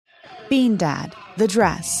Bean Dad, The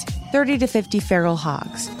Dress, 30 to 50 Feral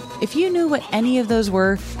Hogs. If you knew what any of those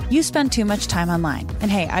were, you spend too much time online.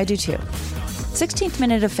 And hey, I do too. 16th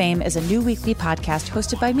Minute of Fame is a new weekly podcast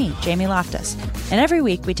hosted by me, Jamie Loftus. And every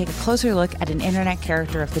week we take a closer look at an internet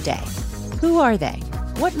character of the day. Who are they?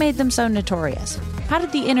 What made them so notorious? How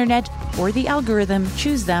did the internet or the algorithm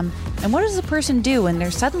choose them? And what does a person do when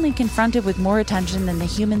they're suddenly confronted with more attention than the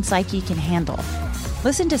human psyche can handle?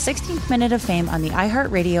 Listen to 16th Minute of Fame on the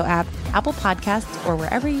iHeartRadio app, Apple Podcasts, or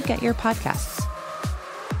wherever you get your podcasts.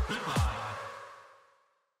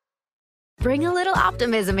 Bring a little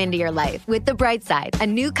optimism into your life with The Bright Side, a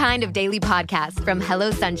new kind of daily podcast from Hello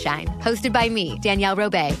Sunshine, hosted by me, Danielle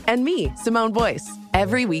Robay. And me, Simone Boyce.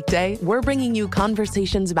 Every weekday, we're bringing you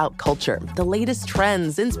conversations about culture, the latest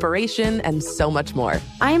trends, inspiration, and so much more.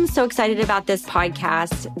 I am so excited about this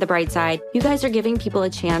podcast, The Bright Side. You guys are giving people a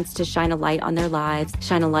chance to shine a light on their lives,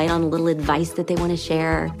 shine a light on a little advice that they want to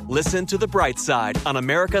share. Listen to The Bright Side on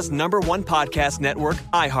America's #1 podcast network,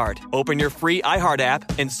 iHeart. Open your free iHeart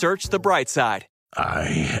app and search The Bright Side. I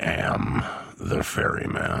am the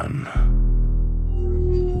ferryman.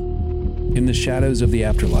 In the shadows of the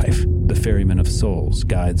afterlife, the Ferryman of Souls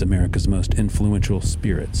guides America's most influential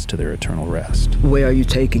spirits to their eternal rest. Where are you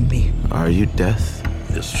taking me? Are you death?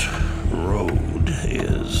 This road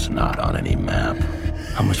is not on any map.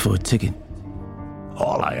 How much for a ticket?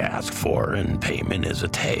 All I ask for in payment is a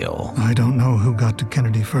tale. I don't know who got to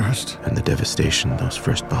Kennedy first. And the devastation those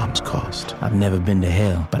first bombs caused. I've never been to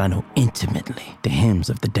hell, but I know intimately the hymns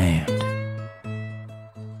of the damned.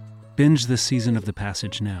 Binge this season of The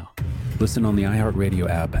Passage now. Listen on the iHeartRadio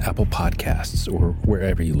app, Apple Podcasts, or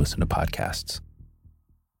wherever you listen to podcasts.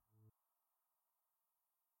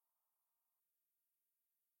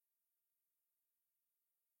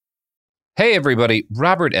 Hey everybody,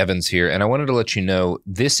 Robert Evans here, and I wanted to let you know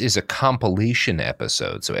this is a compilation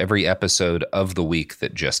episode. So every episode of the week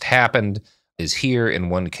that just happened is here in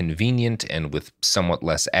one convenient and with somewhat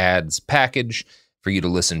less ads package for you to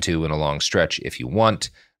listen to in a long stretch if you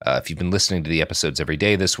want. If you've been listening to the episodes every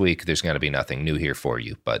day this week, there's going to be nothing new here for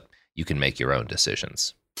you, but you can make your own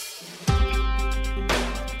decisions.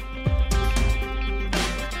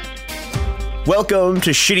 Welcome to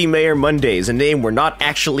Shitty Mayor Mondays, a name we're not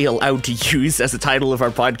actually allowed to use as the title of our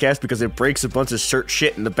podcast because it breaks a bunch of cert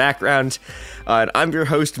shit in the background. And I'm your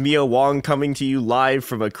host, Mia Wong, coming to you live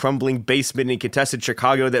from a crumbling basement in contested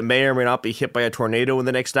Chicago that may or may not be hit by a tornado in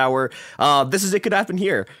the next hour. This is It Could Happen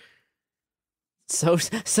Here. So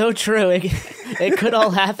true. It could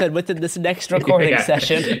all happen within this next recording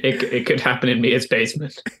session. It could happen in Mia's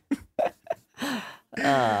basement.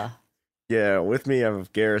 Yeah, with me I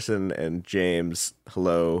have Garrison and James.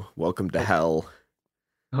 Hello, welcome to hell.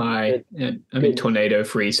 Hi, I'm in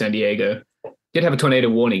tornado-free San Diego. Did have a tornado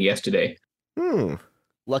warning yesterday.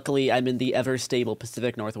 Luckily, I'm in the ever-stable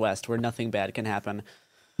Pacific Northwest, where nothing bad can happen.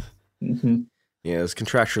 Mm-hmm. Yeah, it's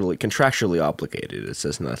contractually obligated. It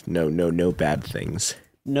says no bad things.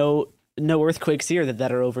 No earthquakes here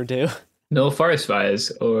that are overdue. No forest fires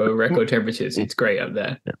or record temperatures. It's great up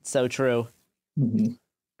there. So true. Mm-hmm.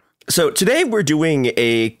 So today we're doing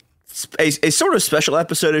a sort of special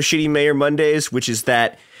episode of Shitty Mayor Mondays, which is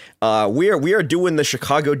that we are doing the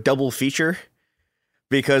Chicago double feature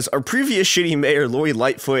because our previous Shitty Mayor, Lori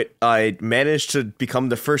Lightfoot, managed to become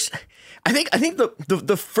the first. I think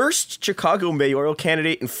the first Chicago mayoral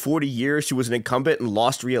candidate in 40 years who was an incumbent and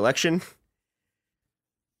lost re-election.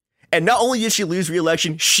 And not only did she lose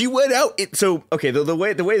re-election, she went out. The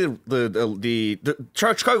way the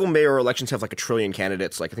Chicago mayoral elections have like a trillion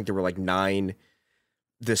candidates. Like I think there were like 9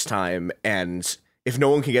 this time, and if no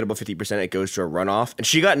one can get above 50%, it goes to a runoff. And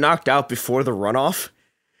she got knocked out before the runoff,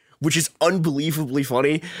 which is unbelievably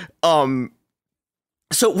funny.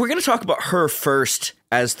 So we're going to talk about her first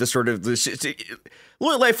as the sort of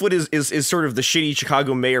Lori Lightfoot is sort of the shitty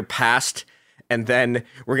Chicago mayor past, and then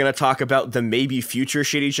we're going to talk about the maybe future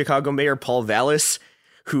shitty Chicago mayor, Paul Vallis,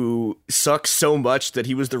 who sucks so much that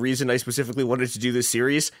he was the reason I specifically wanted to do this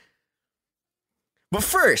series. But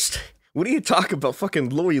first, we need to talk about fucking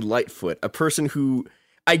Lori Lightfoot, a person who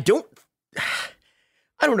I don't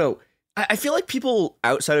know. I feel like people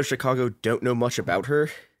outside of Chicago don't know much about her.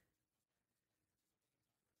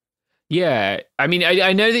 Yeah, I mean,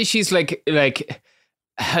 I know that she's like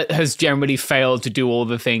has generally failed to do all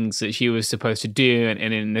the things that she was supposed to do,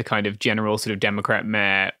 and in the kind of general sort of Democrat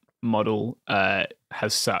mayor model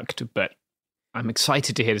has sucked. But I'm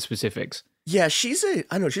excited to hear the specifics. Yeah,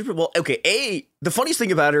 the funniest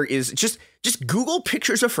thing about her is just Google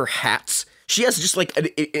pictures of her hats. She has just like an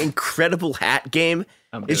incredible hat game.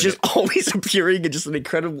 It's just always appearing in just an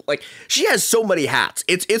incredible, like, she has so many hats.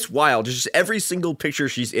 It's wild. Just every single picture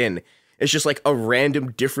she's in It's just like a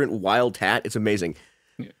random different wild hat. It's amazing.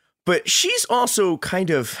 Yeah. But she's also kind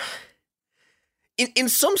of, in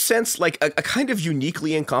some sense, like a kind of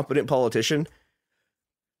uniquely incompetent politician.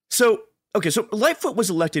 So, okay, so Lightfoot was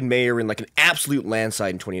elected mayor in like an absolute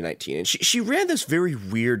landslide in 2019. And she ran this very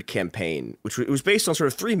weird campaign, which it was based on sort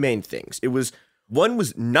of three main things. One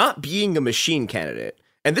was not being a machine candidate.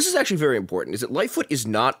 And this is actually very important, is that Lightfoot is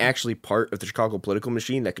not actually part of the Chicago political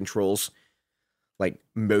machine that controls like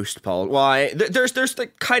most politics. Well, there's the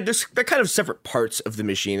kind of separate parts of the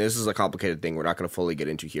machine. This is a complicated thing we're not going to fully get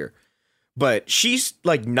into here. But she's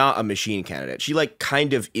like not a machine candidate. She like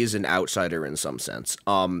kind of is an outsider in some sense.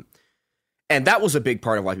 And that was a big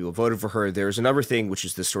part of why people voted for her. There's another thing, which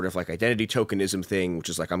is this sort of like identity tokenism thing, which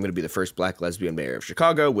is like, I'm going to be the first black lesbian mayor of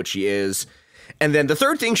Chicago, which she is. And then the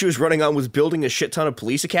third thing she was running on was building a shit ton of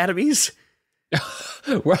police academies.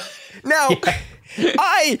 Now,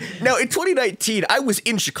 in 2019, I was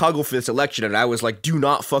in Chicago for this election, and I was like, do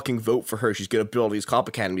not fucking vote for her. She's going to build these cop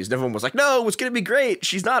academies. And everyone was like, no, it's going to be great.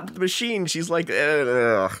 She's not the machine. She's like,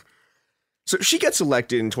 ugh. So she gets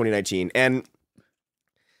elected in 2019, and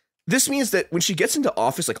this means that when she gets into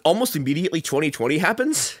office, like almost immediately 2020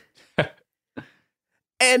 happens.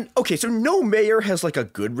 And okay, so no mayor has like a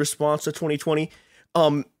good response to 2020.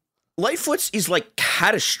 Lightfoot's is like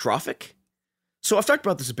catastrophic. So I've talked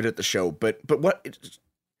about this a bit at the show, but what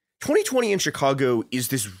 2020 in Chicago is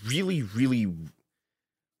this really, really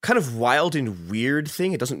kind of wild and weird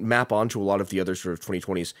thing. It doesn't map onto a lot of the other sort of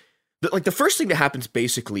 2020s. But like the first thing that happens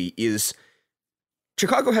basically is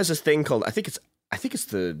Chicago has this thing called I think it's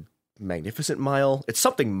the Magnificent Mile. It's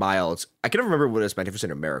something mile. I can never remember what it's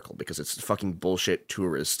Magnificent or Miracle because it's a fucking bullshit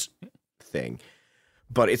tourist thing.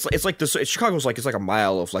 But it's like this. Chicago's like it's like a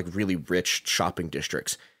mile of like really rich shopping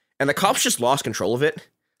districts, and the cops just lost control of it.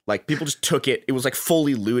 Like people just took it. It was like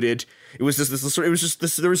fully looted. It was there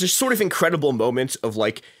was this sort of incredible moment of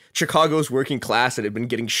like Chicago's working class that had been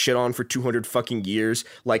getting shit on for 200 fucking years,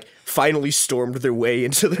 like finally stormed their way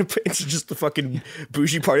into just the fucking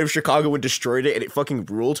bougie part of Chicago and destroyed it, and it fucking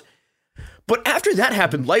ruled. But after that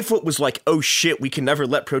happened, Lightfoot was like, oh shit, we can never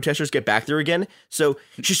let protesters get back there again. So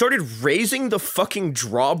she started raising the fucking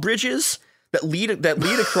drawbridges that lead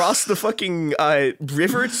across the fucking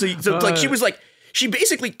river. So like she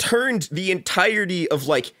basically turned the entirety of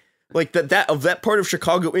that part of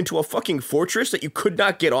Chicago into a fucking fortress that you could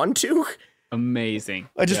not get onto. Amazing.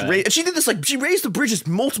 She did this, like, she raised the bridges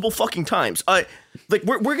multiple fucking times. Like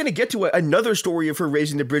we're gonna get to another story of her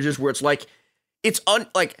raising the bridges where it's like,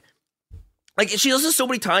 like she does this so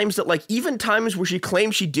many times that like even times where she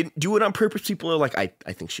claims she didn't do it on purpose, people are like, I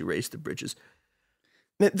think she raised the bridges.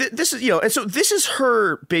 This is, and so this is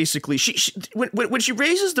her basically. She when she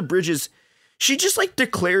raises the bridges, she just like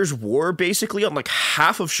declares war basically on like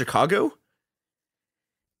half of Chicago.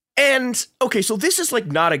 And okay, so this is like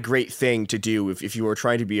not a great thing to do if you are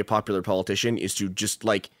trying to be a popular politician, is to just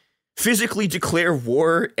like physically declare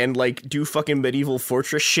war and like do fucking medieval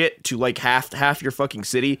fortress shit to like half your fucking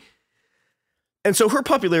city. And so her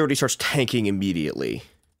popularity starts tanking immediately.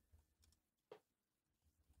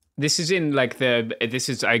 This is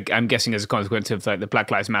I'm guessing as a consequence of like the Black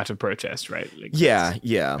Lives Matter protest, right? Like, yeah.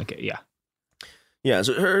 Okay, yeah. Yeah,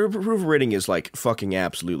 so her approval rating is like fucking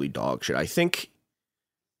absolutely dog shit. I think,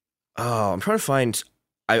 I'm trying to find,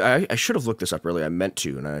 I should have looked this up earlier. I meant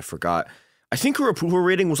to, and I forgot. I think her approval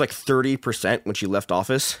rating was like 30% when she left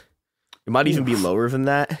office. It might even be lower than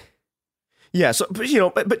that. Yeah, so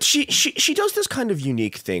but she does this kind of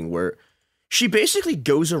unique thing where she basically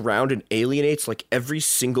goes around and alienates like every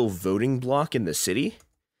single voting block in the city.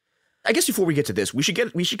 I guess before we get to this, we should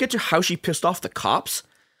get to how she pissed off the cops,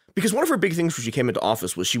 because one of her big things when she came into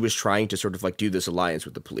office was she was trying to sort of like do this alliance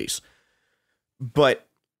with the police. But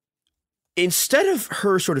instead of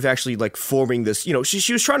her sort of actually like forming this,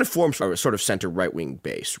 she was trying to form a sort of center right-wing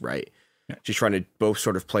base, right? She's trying to both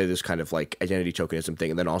sort of play this kind of like identity tokenism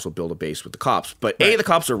thing and then also build a base with the cops. But A, the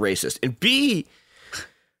cops are racist, and B,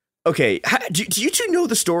 okay, do you two know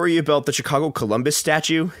the story about the Chicago Columbus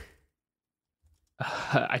statue?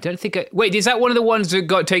 I don't think... Wait, is that one of the ones that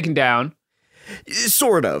got taken down?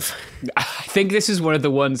 Sort of. I think this is one of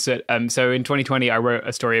the ones that... So in 2020, I wrote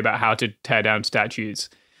a story about how to tear down statues,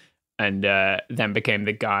 and then became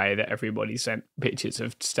the guy that everybody sent pictures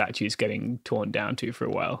of statues getting torn down to for a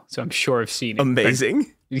while. So I'm sure I've seen it.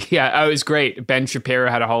 Amazing. Yeah, it was great. Ben Shapiro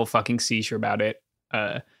had a whole fucking seizure about it.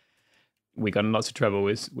 We got in lots of trouble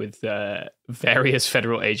with various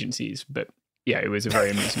federal agencies, but yeah, it was a very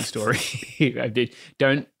amusing story.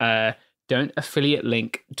 Don't affiliate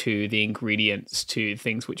link to the ingredients to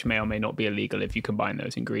things which may or may not be illegal if you combine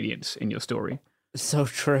those ingredients in your story. So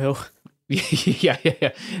true.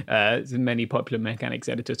 Yeah. Many popular mechanics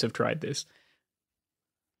editors have tried this.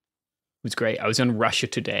 It was great. I was on Russia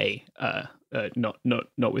Today, not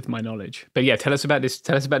with my knowledge. But yeah, tell us about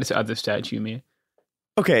this other statue, Mia.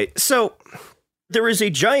 Okay, so there is a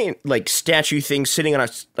giant like statue thing sitting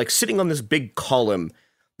on this big column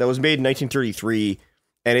that was made in 1933,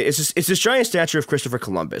 and it's this giant statue of Christopher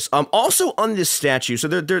Columbus. Also on this statue, so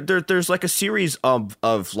there's like a series of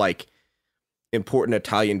like important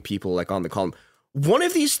Italian people like on the column. One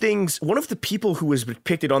of these things, one of the people who was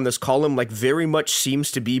depicted on this column, like very much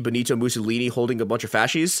seems to be Benito Mussolini holding a bunch of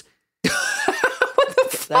fascies.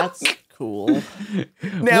 That's cool.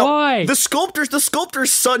 Now, why? The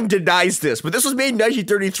sculptor's son denies this, but this was made in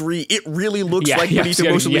 1933. It really looks like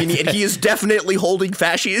Benito Mussolini, and he is definitely holding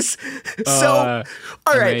fascies. So,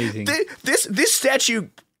 all right, this statue,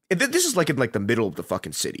 this is like in like the middle of the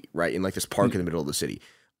fucking city, right? In like this park in the middle of the city.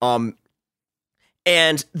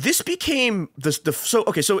 And this became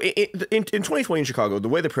so in 2020 in Chicago, the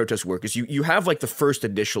way the protests work is you have like the first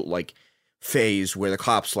initial like phase where the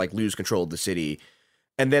cops like lose control of the city,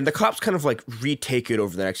 and then the cops kind of like retake it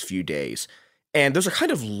over the next few days. And there's a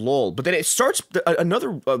kind of lull, but then it starts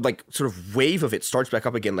another like sort of wave of it starts back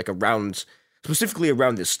up again, like specifically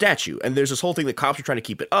around this statue. And there's this whole thing that cops are trying to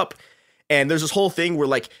keep it up, and there's this whole thing where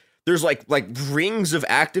like there's like rings of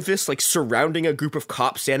activists like surrounding a group of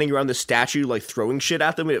cops standing around the statue, like throwing shit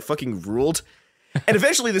at them, and it fucking ruled. And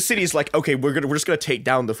eventually the city's like, okay, we're just gonna take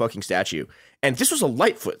down the fucking statue. And this was a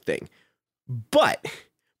Lightfoot thing, but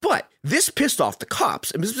this pissed off the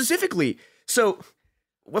cops, and specifically, so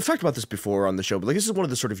I've talked about this before on the show, but like this is one of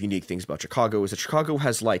the sort of unique things about Chicago is that Chicago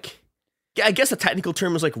has like, I guess a technical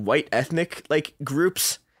term is like white ethnic like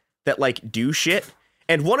groups that like do shit.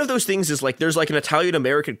 And one of those things is like there's like an Italian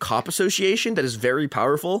American Cop Association that is very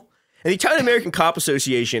powerful. And the Italian American Cop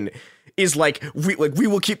Association is like we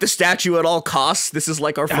will keep the statue at all costs. This is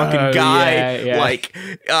like our fucking guy. Yeah. Like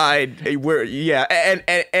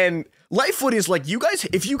and Lightfoot is like,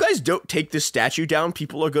 if you guys don't take this statue down,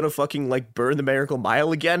 people are gonna fucking like burn the Miracle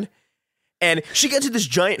Mile again. And she gets into this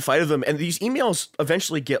giant fight of them, and these emails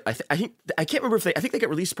eventually get I can't remember if I think they get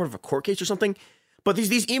released as part of a court case or something. But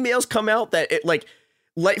these emails come out that it like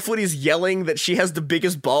Lightfoot is yelling that she has the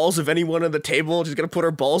biggest balls of anyone on the table. She's gonna put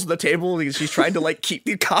her balls on the table because she's trying to like keep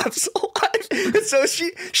the cops alive. And so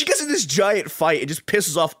she gets in this giant fight and just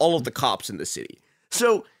pisses off all of the cops in the city.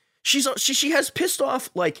 So she has pissed off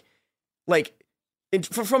from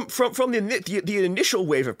the initial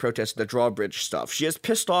wave of protests, the drawbridge stuff. She has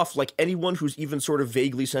pissed off like anyone who's even sort of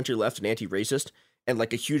vaguely center left and anti-racist, and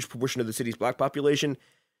like a huge proportion of the city's black population.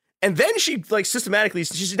 And then she like systematically,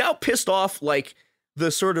 she's now pissed off like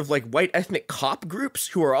the sort of like white ethnic cop groups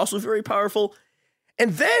who are also very powerful.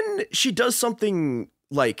 And then she does something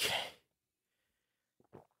like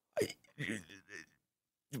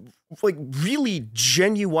really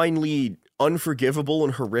genuinely unforgivable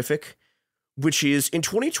and horrific, which is in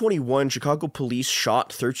 2021, Chicago police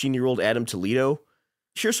shot 13-year-old Adam Toledo.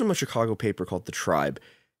 Here's from a Chicago paper called The Tribe.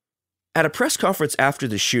 At a press conference after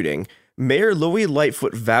the shooting, Mayor Louis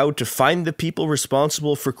Lightfoot vowed to find the people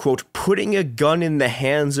responsible for, quote, putting a gun in the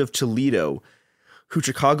hands of Toledo, who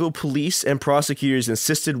Chicago police and prosecutors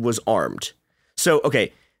insisted was armed. So,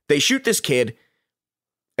 okay, they shoot this kid,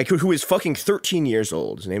 who is fucking 13 years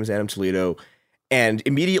old. His name is Adam Toledo. And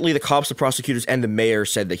immediately the cops, the prosecutors, and the mayor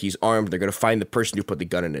said that he's armed. They're going to find the person who put the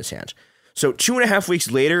gun in his hand. So 2.5 weeks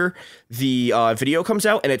later, the video comes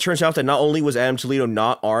out, and it turns out that not only was Adam Toledo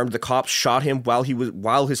not armed, the cops shot him while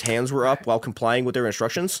his hands were up, while complying with their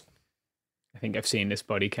instructions. I think I've seen this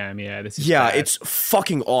body cam. Yeah, this is bad. Bad. It's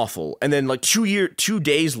fucking awful. And then like 2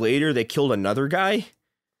 days later, they killed another guy.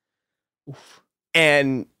 Oof.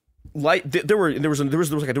 And like there was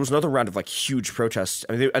another round of like huge protests.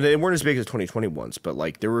 I mean, they weren't as big as 2020 ones, but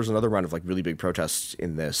like there was another round of like really big protests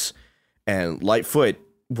in this. And Lightfoot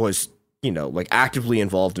was, like actively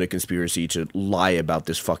involved in a conspiracy to lie about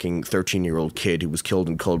this fucking 13-year-old kid who was killed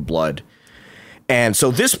in cold blood. And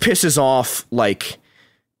so this pisses off like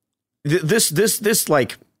this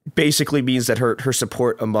like basically means that her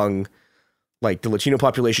support among like the Latino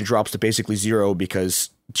population drops to basically zero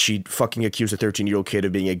because she fucking accused a 13-year-old kid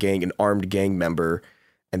of being an armed gang member,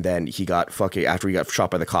 and then he got after he got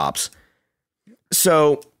shot by the cops.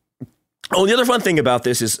 So, the other fun thing about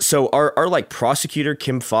this is, so our like prosecutor,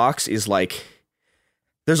 Kim Fox, is like,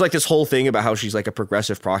 there's like this whole thing about how she's like a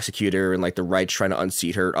progressive prosecutor and like the right's trying to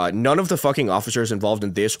unseat her. None of the fucking officers involved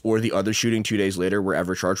in this or the other shooting 2 days later were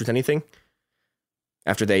ever charged with anything.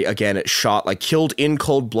 After they, again, killed in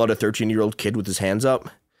cold blood a 13-year-old kid with his hands up.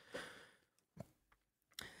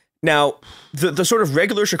 Now, the sort of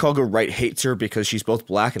regular Chicago right hates her because she's both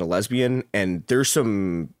black and a lesbian, and there's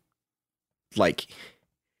some, like,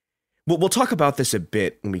 we'll talk about this a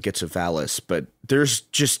bit when we get to Valis, but there's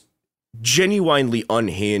just genuinely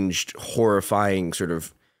unhinged, horrifying sort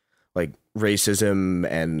of, like, racism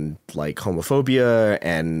and, like, homophobia,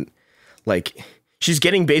 and, like, she's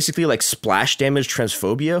getting basically, like, splash damage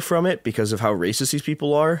transphobia from it because of how racist these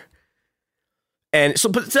people are. And so,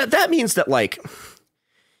 but that means that, like,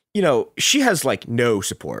 you know, she has, like, no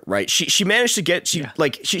support, right? She managed to get,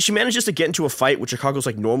 she manages to get into a fight with Chicago's,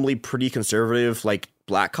 like, normally pretty conservative, like,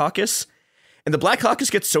 Black Caucus. And the Black Caucus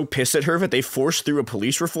gets so pissed at her that they force through a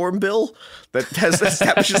police reform bill that has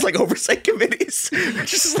establishes, like, oversight committees.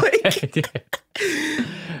 Which is, like...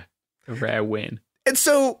 a rare win. And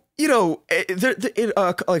so, you know,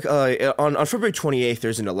 on February 28th,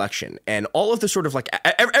 there's an election, and all of the sort of, like,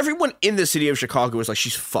 everyone in the city of Chicago is like,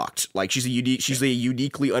 she's fucked. Like, she's a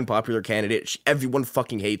uniquely unpopular candidate. Everyone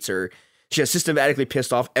fucking hates her. She has systematically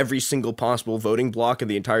pissed off every single possible voting bloc in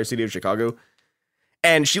the entire city of Chicago,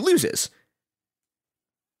 and she loses.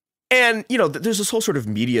 And, you know, there's this whole sort of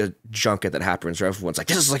media junket that happens where everyone's like,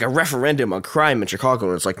 this is like a referendum on crime in Chicago,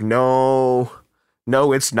 and it's like, no,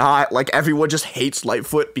 it's not. Like, everyone just hates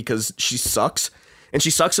Lightfoot because she sucks. And she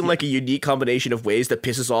sucks in, like, a unique combination of ways that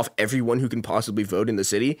pisses off everyone who can possibly vote in the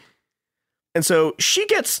city. And so she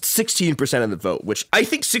gets 16% of the vote, which I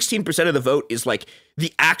think 16% of the vote is, like,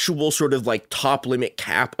 the actual sort of, like, top limit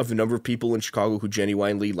cap of the number of people in Chicago who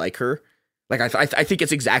genuinely like her. Like, I think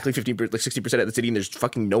it's exactly 60% of the city, and there's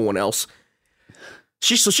fucking no one else.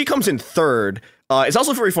 She comes in third. It's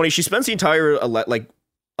also very funny. She spends the entire,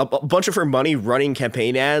 a bunch of her money running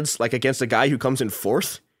campaign ads, like, against a guy who comes in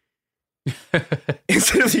fourth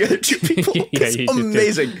instead of the other two people. It's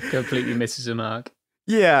amazing. Completely misses a mark.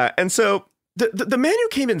 Yeah, and so the man who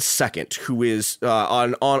came in second, who is by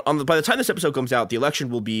the time this episode comes out, the election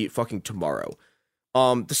will be fucking tomorrow.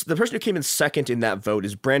 The person who came in second in that vote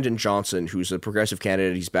is Brandon Johnson, who's a progressive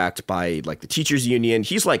candidate. He's backed by, like, the teachers union.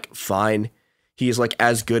 He's, like, fine. He's, like,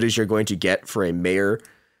 as good as you're going to get for a mayor.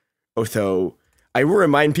 Although I will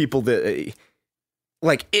remind people that,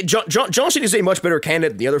 Johnson is a much better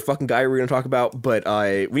candidate than the other fucking guy we're going to talk about, but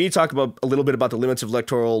we need to talk about a little bit about the limits of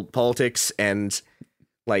electoral politics, and,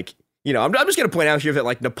 like, you know, I'm just going to point out here that,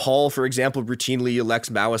 like, Nepal, for example, routinely elects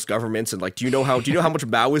Maoist governments, and, like, do you know how much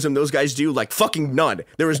Maoism those guys do? Like, fucking none.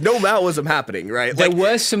 There is no Maoism happening, right? There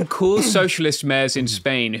were some cool socialist mayors in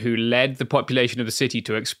Spain who led the population of the city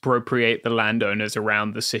to expropriate the landowners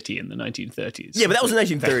around the city in the 1930s. Yeah, but that was the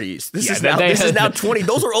 1930s. This is now 20.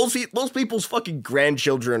 Those are old. Most people's fucking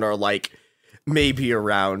grandchildren are, like, maybe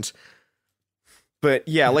around. But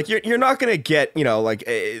yeah, like, you're not going to get, you know, like,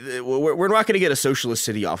 we're not going to get a socialist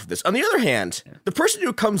city off of this. On the other hand, the person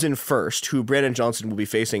who comes in first, who Brandon Johnson will be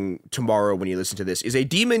facing tomorrow when you listen to this, is a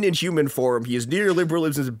demon in human form. He is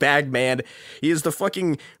neoliberalism's bag man. He is the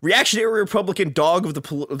fucking reactionary Republican dog of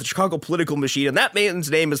the Chicago political machine, and that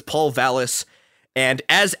man's name is Paul Vallas. And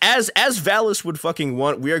as Vallas would fucking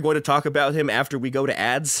want, we are going to talk about him after we go to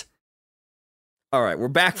ads. All right, we're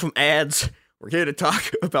back from ads. We're here to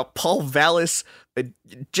talk about Paul Vallas,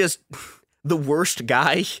 just the worst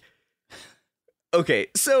guy. Okay,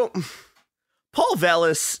 so Paul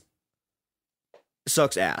Vallas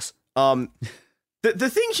sucks ass. The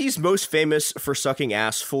thing he's most famous for sucking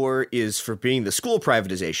ass for is for being the school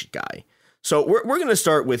privatization guy. So we're going to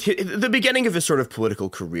start with the beginning of his sort of political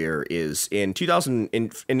career is in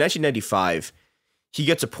 1995. He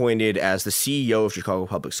gets appointed as the CEO of Chicago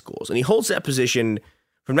Public Schools, and he holds that position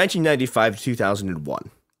from 1995 to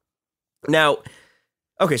 2001. Now,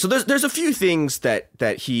 okay, so there's a few things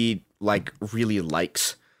that he, like, really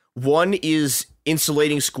likes. One is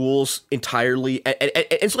insulating schools entirely,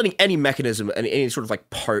 insulating any mechanism and any sort of,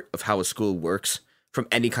 like, part of how a school works from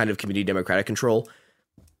any kind of community democratic control.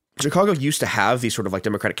 Chicago used to have these sort of, like,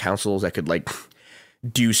 democratic councils that could, like,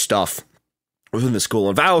 do stuff within the school,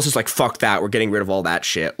 and Vallas is like, fuck that, we're getting rid of all that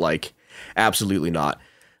shit. Like, absolutely not.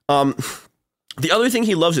 The other thing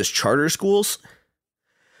he loves is charter schools.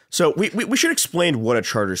 So we should explain what a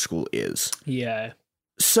charter school is. Yeah.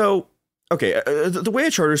 So, okay, the way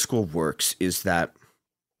a charter school works is that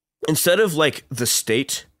instead of, like, the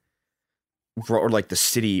state or, like, the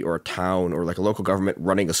city or a town or, like, a local government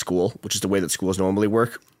running a school, which is the way that schools normally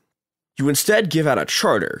work, you instead give out a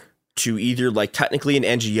charter to either, like, technically an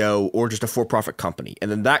NGO or just a for-profit company. And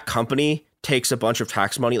then that company takes a bunch of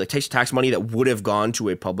tax money, like, takes tax money that would have gone to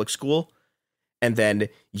a public school and then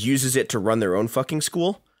uses it to run their own fucking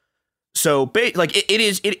school. So, like, it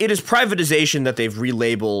is privatization that they've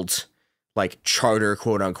relabeled, like, charter,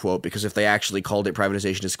 quote unquote, because if they actually called it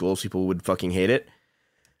privatization of schools, people would fucking hate it.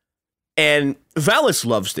 And Valis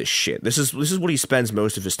loves this shit. This is what he spends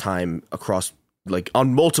most of his time across, like,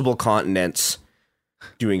 on multiple continents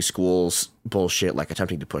doing schools bullshit, like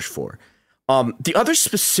attempting to push for. The other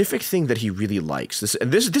specific thing that he really likes, this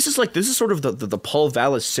is sort of the Paul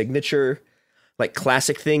Valis signature, like,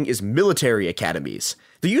 classic thing, is military academies.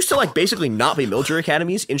 There used to, like, basically not be military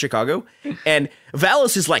academies in Chicago, and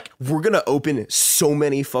Valis is like, we're gonna open so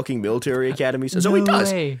many fucking military academies, and so he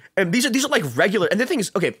does. And these are like regular. And the thing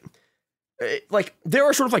is, okay, like, there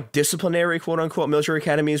are sort of like disciplinary, quote unquote, military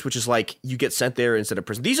academies, which is like you get sent there instead of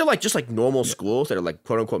prison. These are like just like normal schools that are like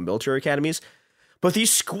quote unquote military academies. But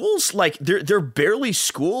these schools, like, they're barely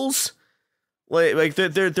schools. Like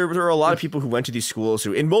there are a lot of people who went to these schools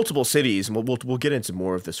who in multiple cities, and we'll get into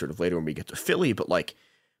more of this sort of later when we get to Philly. But like,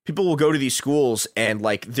 people will go to these schools and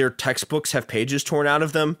like their textbooks have pages torn out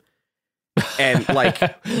of them. And like,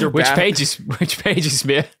 which pages,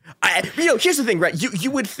 Smith? Here's the thing, right?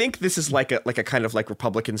 You would think this is like a kind of like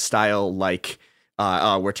Republican style, like,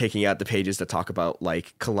 we're taking out the pages that talk about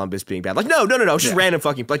like Columbus being bad. Like, no, just random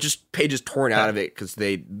fucking, like, just pages torn out of it because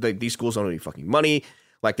these schools don't have any fucking money.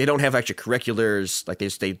 Like, they don't have extracurriculars. Like, they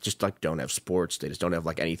just like don't have sports. They just don't have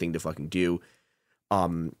like anything to fucking do.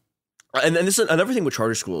 And then this is another thing with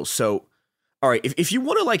charter schools. So, all right, if you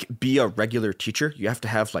want to like be a regular teacher, you have to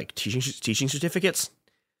have like teaching certificates.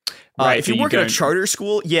 Right. If you work at a charter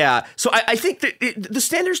school, yeah. So I think that the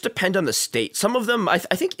standards depend on the state. Some of them, I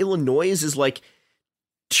think Illinois is like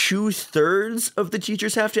 2/3 of the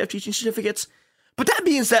teachers have to have teaching certificates. But that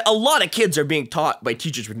means that a lot of kids are being taught by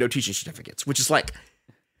teachers with no teaching certificates, which is like,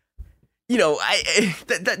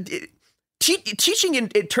 teaching,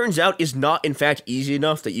 it turns out, is not in fact easy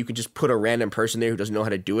enough that you can just put a random person there who doesn't know how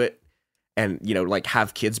to do it and, like,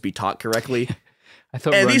 have kids be taught correctly. I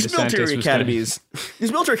thought these military academies,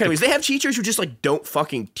 they have teachers who just like don't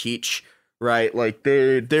fucking teach, right? Like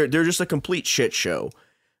they're just a complete shit show.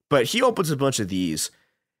 But he opens a bunch of these,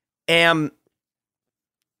 but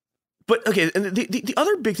okay. And the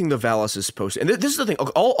other big thing that Valis is supposed to, and this is the thing,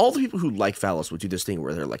 all the people who like Valis would do this thing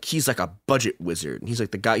where they're like, he's like a budget wizard, and he's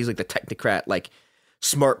like the guy, he's like the technocrat, like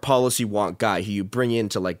smart policy wonk guy who you bring in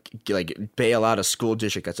to like bail out a school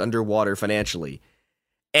district that's underwater financially,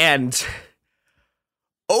 and.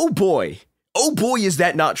 Oh boy, is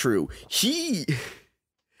that not true?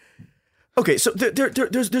 Okay, so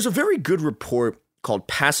there's a very good report called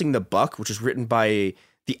Passing the Buck, which is written by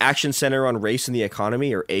the Action Center on Race and the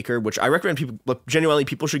Economy, or ACRE, which I recommend people, genuinely,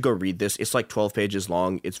 people should go read this. It's like 12 pages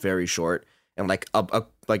long. It's very short. And like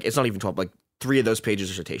it's not even 12, like 3 of those pages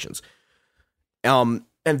are citations. And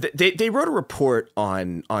they wrote a report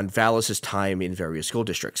on Valis's time in various school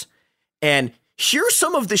districts. And here's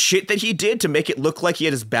some of the shit that he did to make it look like he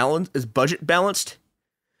had his budget balanced.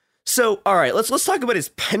 So, all right, let's talk about his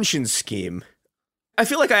pension scheme. I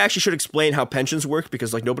feel like I actually should explain how pensions work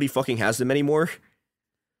because like nobody fucking has them anymore.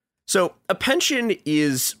 So, a pension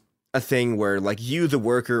is a thing where like you, the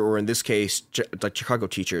worker, or in this case, like Chicago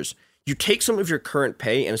teachers, you take some of your current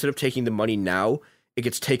pay, and instead of taking the money now, it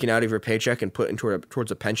gets taken out of your paycheck and put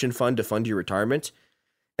towards a pension fund to fund your retirement.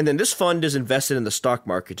 And then this fund is invested in the stock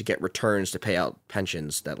market to get returns to pay out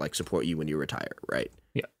pensions that like support you when you retire, right?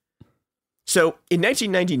 Yeah. So in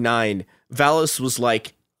 1999, Valis was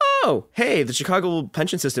like, oh, hey, the Chicago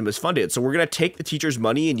pension system is funded, so we're going to take the teachers'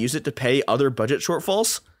 money and use it to pay other budget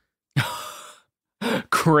shortfalls.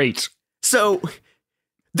 Great. So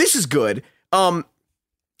this is good.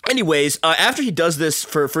 Anyways, after he does this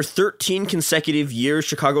for 13 consecutive years,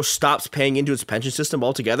 Chicago stops paying into its pension system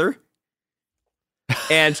altogether.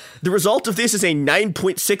 And the result of this is a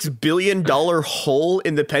 $9.6 billion hole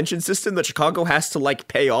in the pension system that Chicago has to like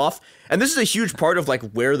pay off. And this is a huge part of like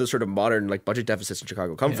where the sort of modern like budget deficits in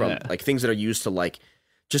Chicago come from. Like things that are used to like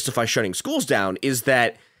justify shutting schools down is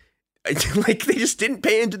that like they just didn't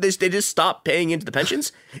pay into this. They just stopped paying into the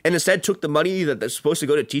pensions and instead took the money that's supposed to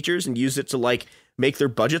go to teachers and used it to like make their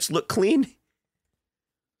budgets look clean.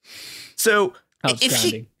 So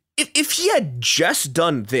if he had just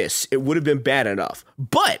done this, it would have been bad enough.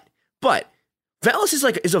 But Valis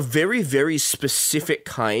is a very, very specific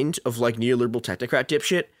kind of like neoliberal technocrat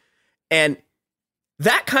dipshit. And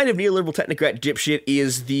that kind of neoliberal technocrat dipshit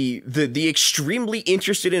is the extremely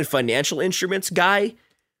interested in financial instruments guy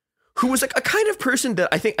who was like a kind of person that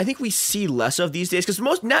I think we see less of these days, because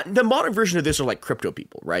the modern version of this are like crypto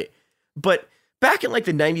people, right? But back in like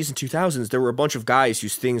the 90s and 2000s, there were a bunch of guys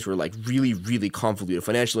whose things were like really, really convoluted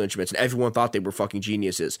financial instruments, and everyone thought they were fucking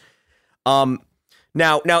geniuses. Now,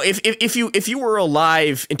 if you were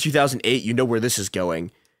alive in 2008, you know where this is going.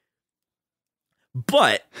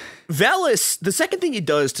 But Vallis, the second thing he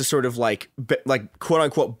does to sort of like quote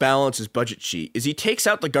unquote balance his budget sheet is he takes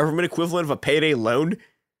out the government equivalent of a payday loan.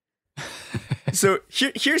 So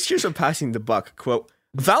here's what passing the buck. Quote,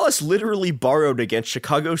 Vallis literally borrowed against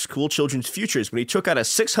Chicago school children's futures when he took out a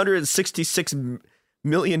 $666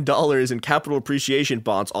 million in capital appreciation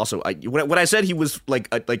bonds. Also, when I said he was like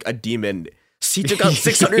a demon, he took out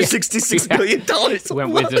 $666 million.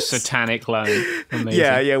 Went with the satanic loan. Amazing.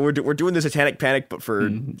 Yeah, we're doing the satanic panic, but for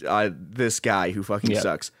this guy who fucking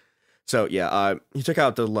sucks. So he took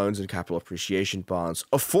out the loans and capital appreciation bonds,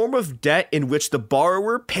 a form of debt in which the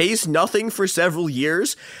borrower pays nothing for several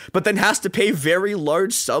years, but then has to pay very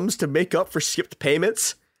large sums to make up for skipped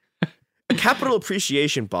payments. A capital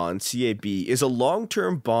appreciation bond, CAB, is a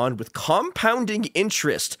long-term bond with compounding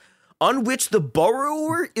interest on which the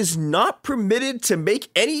borrower is not permitted to make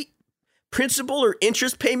any principal or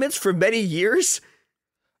interest payments for many years.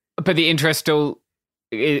 But the interest still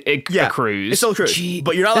accrues. It still accrues,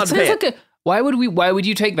 but you're not allowed to pay it. Why would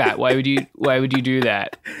you take that? Why would you do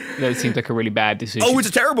that? That seems like a really bad decision. Oh, it's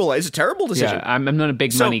a terrible decision. Yeah, I'm not a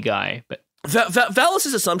big money guy, but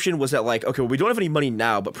Vallis's assumption was that like, okay, well, we don't have any money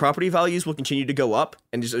now, but property values will continue to go up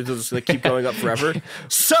and just like, keep going up forever.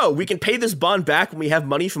 So we can pay this bond back when we have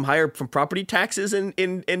money from property taxes So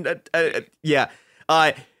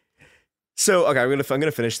okay, I'm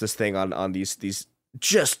gonna finish this thing on these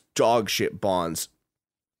just dog shit bonds.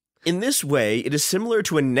 In this way, it is similar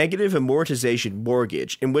to a negative amortization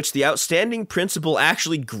mortgage in which the outstanding principal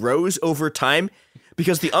actually grows over time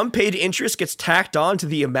because the unpaid interest gets tacked on to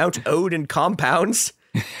the amount owed and compounds.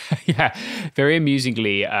 Yeah, very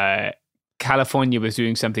amusingly, California was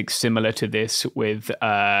doing something similar to this with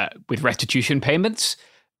restitution payments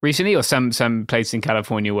recently, or some places in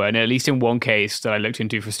California were, and at least in one case that I looked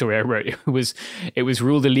into for a story I wrote, it was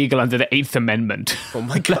ruled illegal under the 8th Amendment. Oh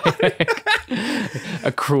my God.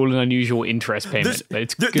 A cruel and unusual interest payment. But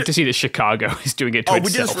it's good to see that Chicago is doing it to itself.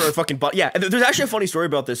 We did this for a fucking bond. Yeah, and there's actually a funny story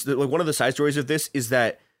about this. Like, one of the side stories of this is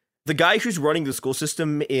that the guy who's running the school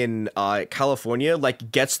system in California,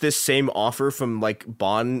 like, gets this same offer from, like,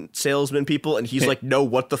 bond salesman people, and he's like, no,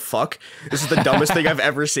 what the fuck? This is the dumbest thing I've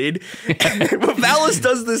ever seen. But Vallis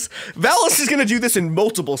does this. Vallis is going to do this in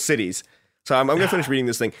multiple cities. So I'm going to finish reading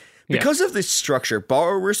this thing. Because of this structure,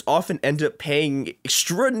 borrowers often end up paying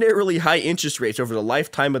extraordinarily high interest rates over the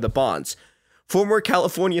lifetime of the bonds. Former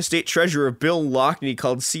California State Treasurer Bill Lockney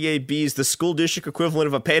called CABs the school district equivalent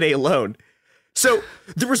of a payday loan. So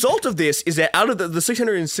the result of this is that out of the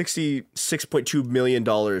 $666.2 million,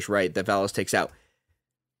 right, that Vallis takes out,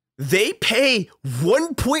 they pay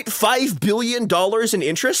 $1.5 billion in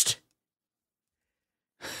interest.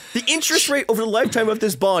 The interest rate over the lifetime of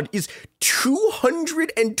this bond is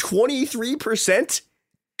 223%.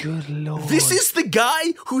 Good Lord. This is the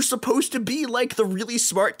guy who's supposed to be like the really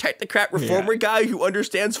smart technocrat reformer guy who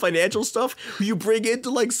understands financial stuff, who you bring in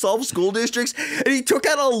to like solve school districts, and he took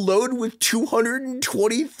out a loan with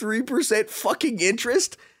 223% fucking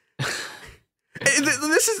interest.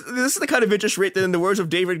 This is the kind of interest rate that, in the words of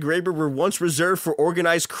David Graeber, were once reserved for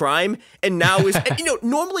organized crime, and now is. And,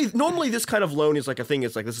 normally this kind of loan is like a thing.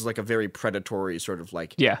 It's like this is like a very predatory sort of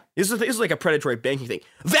like. Yeah. This is like a predatory banking thing.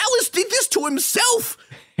 Vallis did this to himself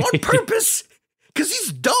on purpose because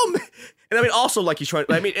he's dumb. And I mean, also like he's trying.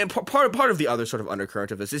 I mean, and part of the other sort of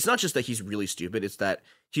undercurrent of this, it's not just that he's really stupid. It's that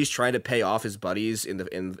he's trying to pay off his buddies in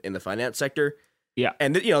the finance sector. Yeah.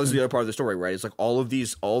 And this is the other part of the story, right? It's like all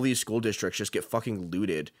these school districts just get fucking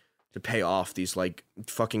looted to pay off these like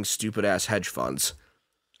fucking stupid ass hedge funds.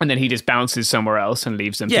 And then he just bounces somewhere else and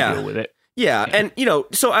leaves them to deal with it. Yeah. And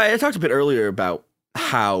so I talked a bit earlier about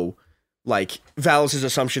how like Vallis's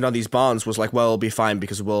assumption on these bonds was like, well, it'll be fine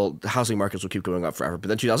because the housing markets will keep going up forever. But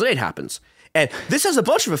then 2008 happens. And this has a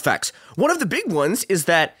bunch of effects. One of the big ones is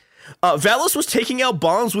that Vallis was taking out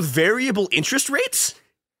bonds with variable interest rates.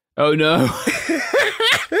 Oh, no.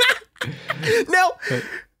 Now,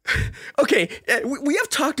 okay, we have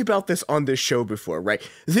talked about this on this show before, right?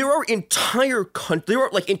 There are entire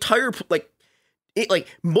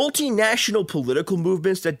multinational political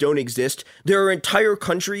movements that don't exist. There are entire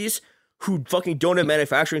countries who fucking don't have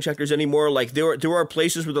manufacturing sectors anymore. Like there are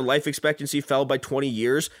places where the life expectancy fell by 20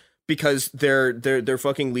 years because their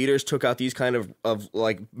fucking leaders took out these kind of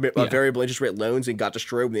variable interest rate loans and got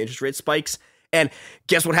destroyed when the interest rate spikes. And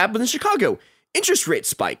guess what happens in Chicago? Interest rate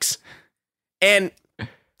spikes. And,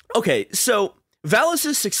 okay, so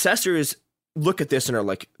Vallis's successors look at this and are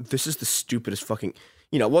like, this is the stupidest fucking,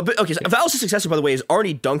 so Vallis's successor, by the way, is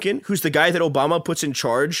Arne Duncan, who's the guy that Obama puts in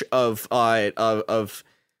charge of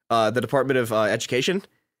the Department of Education.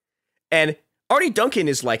 And Arnie Duncan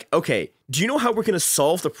is like, okay, do you know how we're going to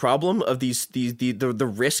solve the problem of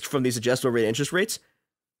the risk from these adjustable rate interest rates?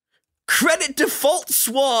 Credit default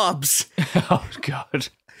swaps. Oh God.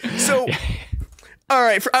 So, all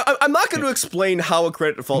right, I'm not going to explain how a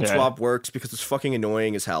credit default swap works because it's fucking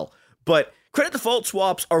annoying as hell. But credit default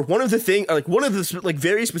swaps are one of the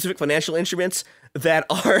very specific financial instruments that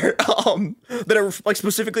are like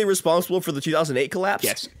specifically responsible for the 2008 collapse.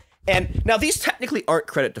 Yes. And now these technically aren't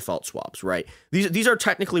credit default swaps, right? These are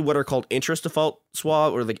technically what are called interest default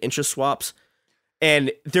swap or like interest swaps.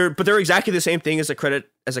 And they're exactly the same thing as a credit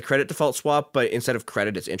default swap, but instead of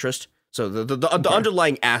credit, it's interest. So the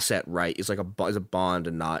underlying asset, right, is like is a bond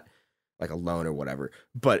and not like a loan or whatever.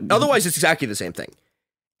 But otherwise, it's exactly the same thing.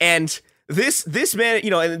 And this man,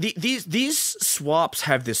 and these swaps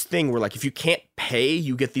have this thing where like if you can't pay,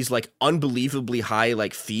 you get these like unbelievably high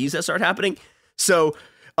like fees that start happening. So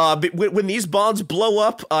when these bonds blow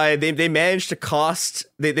up, they managed to cost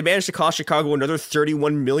Chicago another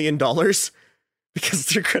 $31 million because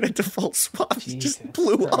their credit default swaps just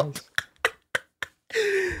blew up.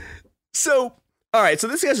 So, all right, so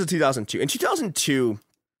this guy's in 2002. In 2002,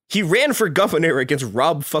 he ran for governor against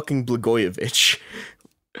Rob fucking Blagojevich.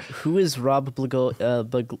 Who is Rob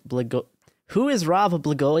Blagojevich?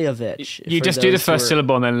 You just do the first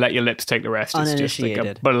syllable and then let your lips take the rest. Uninitiated. It's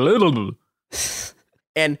just like a little.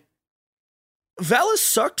 And Vallis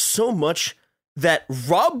sucked so much that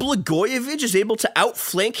Rob Blagojevich is able to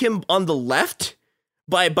outflank him on the left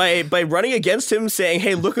by running against him, saying,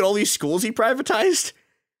 "Hey, look at all these schools he privatized."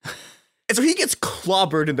 And so he gets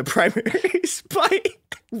clobbered in the primaries by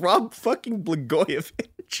Rob fucking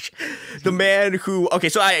Blagojevich, the man who. Okay,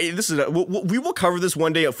 so we will cover this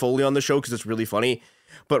one day at Foley on the show because it's really funny.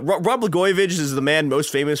 But Rob Blagojevich is the man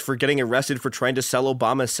most famous for getting arrested for trying to sell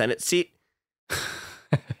Obama's Senate seat.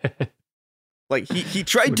 Like he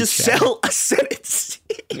tried to sell a Senate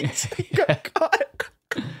seat. God.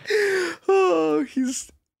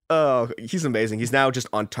 He's amazing. He's now just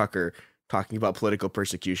on Tucker talking about political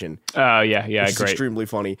persecution. Oh yeah, which is great. Extremely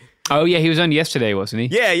funny. Oh yeah, he was on yesterday, wasn't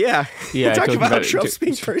he? Yeah. Talking about Trump's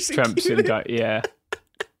being persecuted.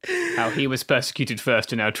 How he was persecuted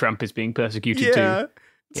first, and now Trump is being persecuted too.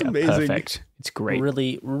 It's amazing. Perfect. It's great.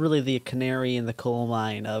 Really, really the canary in the coal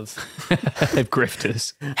mine of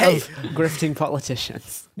grifters. Hey, of grifting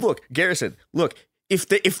politicians. Look, Garrison. Look, if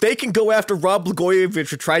they can go after Rob Blagojevich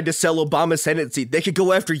for trying to sell Obama's Senate seat, they could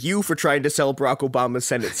go after you for trying to sell Barack Obama's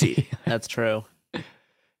Senate seat. That's true.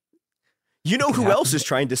 You know who else is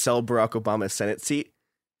trying to sell Barack Obama's Senate seat?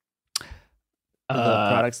 The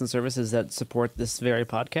products and services that support this very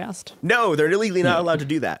podcast? No, they're legally not allowed to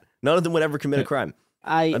do that. None of them would ever commit a crime.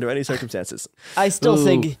 Under any circumstances. I still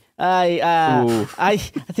think I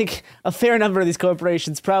think a fair number of these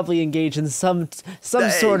corporations probably engage in some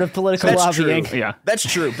sort of political lobbying. True. Yeah, that's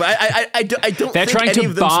true. But I don't. They're trying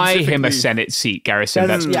to buy him a Senate seat, Garrison.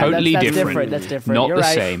 That's totally different. That's different. Not You're the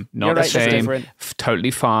right. same. Not You're the right. same. Totally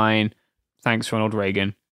fine. Thanks, Ronald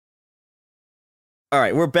Reagan. All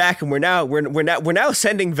right, we're back, and we're now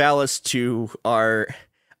sending Vallis to our.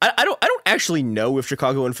 I don't actually know if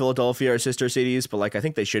Chicago and Philadelphia are sister cities, but like I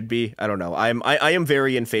think they should be. I don't know. I am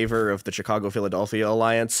very in favor of the Chicago-Philadelphia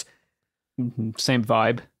alliance. Same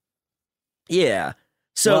vibe. Yeah.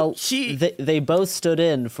 So they both stood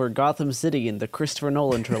in for Gotham City in the Christopher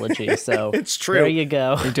Nolan trilogy. So it's true. There you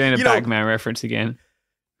go. You're doing a Bagman reference again.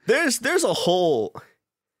 There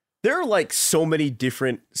are like so many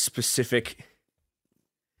different specific.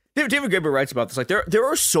 David Graeber writes about this. Like there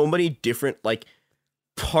are so many different like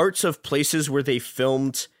parts of places where they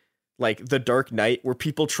filmed like The Dark Knight where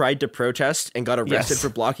people tried to protest and got arrested for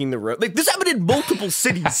blocking the road. Like this happened in multiple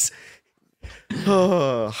cities.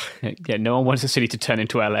 Yeah, no one wants the city to turn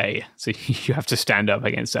into LA, so you have to stand up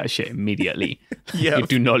against that shit immediately. Yeah, you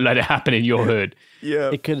do not let it happen in your hood.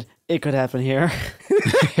 Yeah, it could happen here.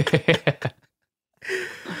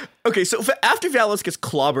 Okay, so after Vallis gets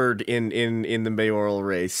clobbered in the mayoral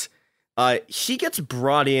race, he gets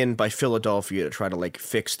brought in by Philadelphia to try to like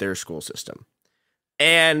fix their school system,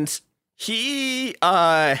 and he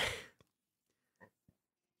excuse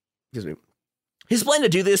me. His plan to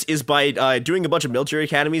do this is by doing a bunch of military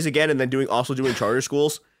academies again, and then doing charter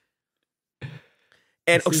schools.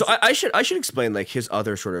 And so I should explain like his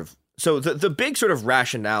other sort of the big sort of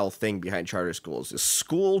rationale thing behind charter schools is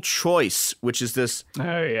school choice, which is this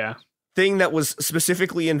thing that was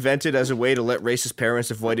specifically invented as a way to let racist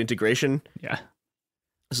parents avoid integration. Yeah,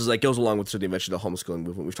 this is like goes along with the invention of the homeschooling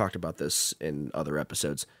movement. We've talked about this in other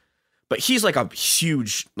episodes, but he's like a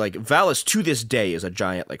huge like Vallis to this day is a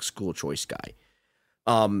giant like school choice guy.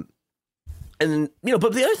 And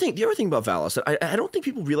but the other thing about Vallas that I don't think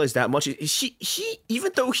people realize that much is he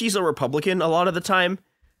even though he's a Republican a lot of the time,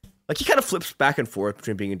 like he kind of flips back and forth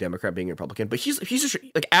between being a Democrat, being a Republican. But he's just,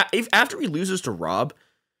 like after he loses to Rob,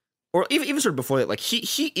 or even sort of before that, like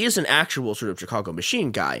he is an actual sort of Chicago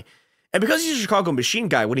machine guy. And because he's a Chicago machine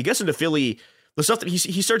guy, when he gets into Philly, the stuff that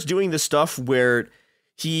he starts doing this stuff where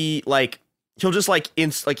he'll just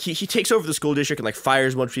he takes over the school district and like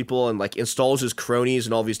fires a bunch of people and like installs his cronies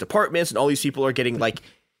in all these departments, and all these people are getting like,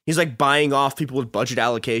 he's like buying off people with budget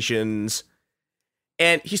allocations,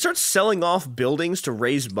 and he starts selling off buildings to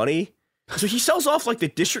raise money. So he sells off like the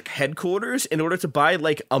district headquarters in order to buy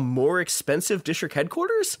like a more expensive district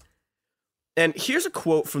headquarters. And here's a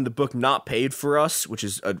quote from the book Not Paid for Us, which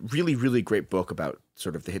is a really, really great book about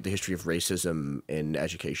sort of the history of racism in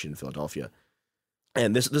education in Philadelphia.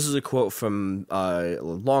 And this is a quote from a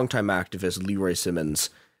longtime activist, Leroy Simmons,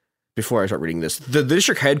 before I start reading this. The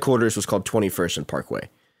district headquarters was called 21st and Parkway.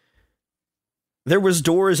 There was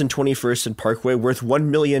doors in 21st and Parkway worth $1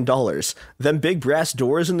 million. Them big brass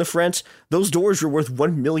doors in the front, those doors were worth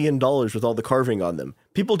 $1 million with all the carving on them.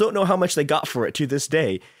 People don't know how much they got for it to this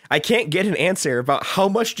day. I can't get an answer about how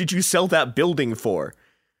much did you sell that building for.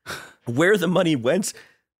 Where the money went,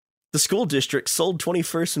 the school district sold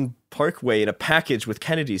 21st and Parkway in a package with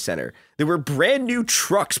Kennedy Center. There were brand new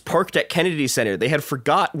trucks parked at Kennedy Center they had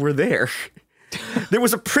forgot were there. There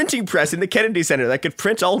was a printing press in the Kennedy Center that could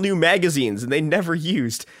print all new magazines, and they never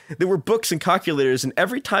used. There were books and calculators, and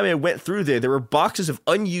every time I went through there were boxes of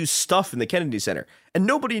unused stuff in the Kennedy Center, and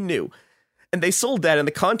nobody knew. And they sold that and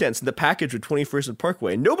the contents in the package with 21st and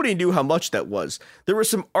Parkway, and nobody knew how much that was. There was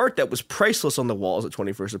some art that was priceless on the walls at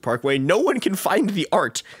 21st and Parkway. No one can find the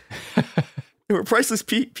art. There were priceless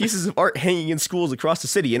pieces of art hanging in schools across the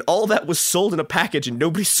city, and all that was sold in a package, and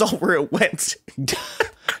nobody saw where it went.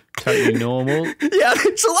 Totally normal. Yeah,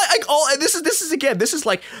 so like all this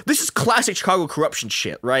is classic Chicago corruption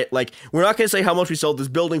shit, right? Like, we're not gonna say how much we sold this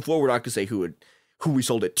building for. We're not gonna say who we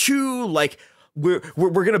sold it to. Like,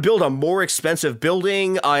 we're gonna build a more expensive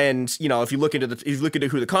building, and if you look into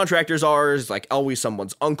who the contractors are, it's like always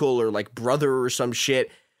someone's uncle or like brother or some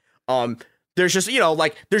shit. There's just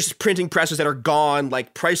there's printing presses that are gone,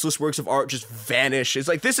 like priceless works of art just vanish. It's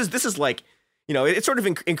like this is like it's sort of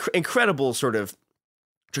incredible sort of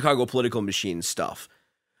Chicago political machine stuff.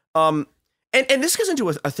 And this goes into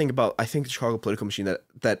a thing about, I think, the Chicago political machine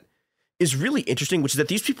that is really interesting, which is that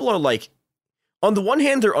these people are like, on the one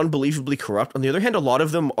hand, they're unbelievably corrupt. On the other hand, a lot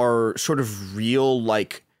of them are sort of real,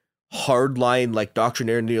 like, hardline, like,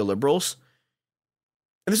 doctrinaire neoliberals.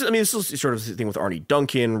 And this is sort of the thing with Arne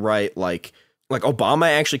Duncan, right? Like Obama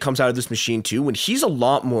actually comes out of this machine too, when he's a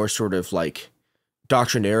lot more sort of like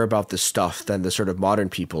doctrinaire about this stuff than the sort of modern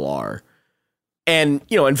people are. And,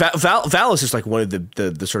 and Vallas is like one of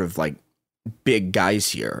the sort of like big guys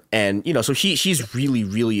here. And, so he's really,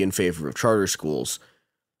 really in favor of charter schools.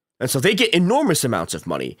 And so they get enormous amounts of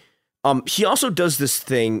money. He also does this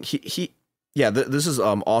thing. This is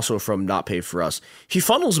also from Not Paid for Us. He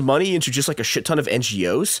funnels money into just like a shit ton of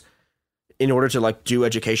NGOs in order to like do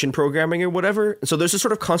education programming or whatever. And so there's this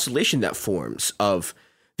sort of constellation that forms of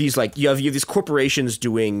these, like, you have these corporations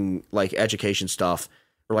doing like education stuff,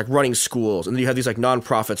 or like running schools, and then you have these like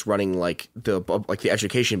nonprofits running like the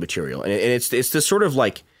education material, and it's this sort of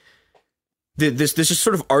like this is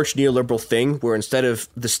sort of arch neoliberal thing where instead of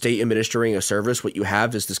the state administering a service, what you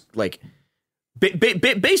have is this like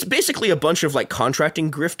basically a bunch of like contracting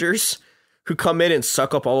grifters who come in and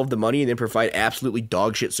suck up all of the money and then provide absolutely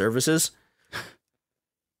dog shit services.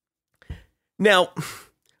 Now,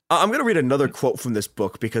 I'm going to read another quote from this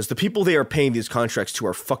book because the people they are paying these contracts to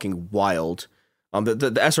are fucking wild. The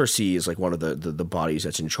SRC is like one of the bodies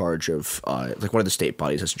that's in charge of like one of the state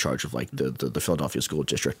bodies that's in charge of like the Philadelphia school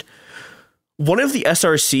district. One of the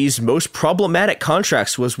SRC's most problematic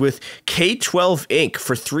contracts was with K-12 Inc.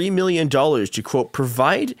 for $3 million to, quote,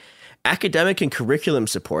 provide academic and curriculum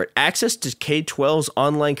support, access to K-12's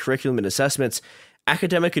online curriculum and assessments,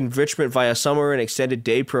 academic enrichment via summer and extended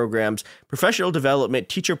day programs, professional development,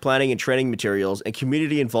 teacher planning and training materials, and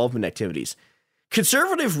community involvement activities.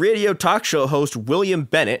 Conservative radio talk show host William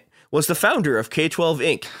Bennett was the founder of K-12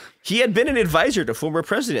 Inc. He had been an advisor to former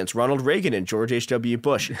presidents Ronald Reagan and George H.W.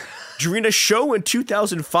 Bush. During a show in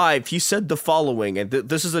 2005, he said the following, and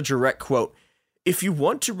this is a direct quote: "If you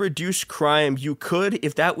want to reduce crime, you could,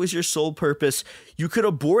 if that was your sole purpose, you could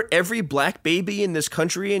abort every black baby in this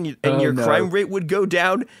country and your crime rate would go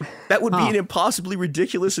down. That would be an impossibly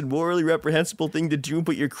ridiculous and morally reprehensible thing to do,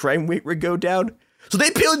 but your crime rate would go down." So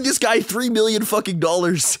they paid this guy $3 million fucking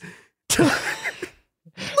dollars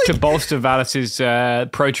to bolster Vallas's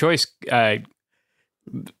pro-choice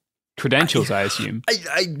credentials, I assume.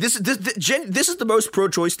 This is the most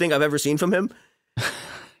pro-choice thing I've ever seen from him.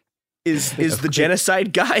 Is the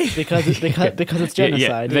genocide guy because it's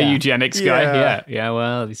genocide? The eugenics guy. Yeah.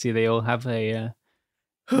 Well, you see, they all have a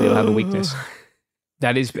weakness.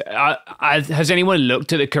 That is. Has anyone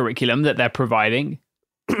looked at the curriculum that they're providing?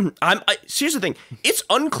 Here's the thing. It's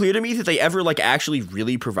unclear to me that they ever actually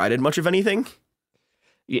really provided much of anything.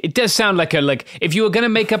 It does sound like if you were going to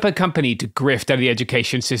make up a company to grift out of the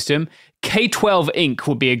education system, K-12 Inc.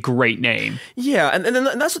 would be a great name. Yeah, and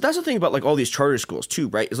that's the thing about all these charter schools too,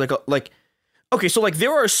 right? Is okay, so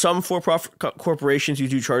there are some for-profit corporations who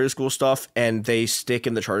do charter school stuff and they stick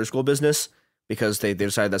in the charter school business because they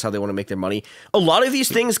decide that's how they want to make their money. A lot of these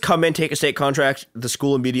things come in, take a state contract, the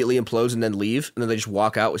school immediately implodes and then leave, and then they just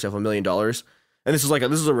walk out with $1 million. And this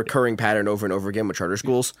is a recurring pattern over and over again with charter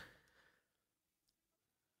schools.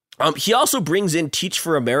 He also brings in Teach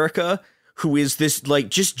for America, who is this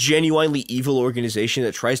just genuinely evil organization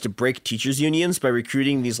that tries to break teachers unions by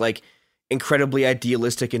recruiting these incredibly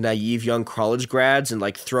idealistic and naive young college grads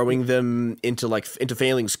and throwing them into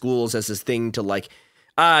failing schools as this thing to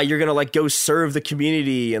you're gonna go serve the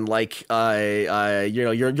community and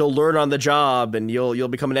you'll learn on the job and you'll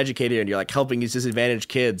become an educator and you're helping these disadvantaged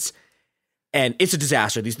kids. And it's a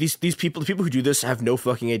disaster. These people, the people who do this have no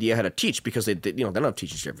fucking idea how to teach because they don't have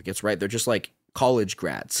teaching certificates, right? They're just college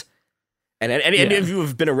grads. And any of you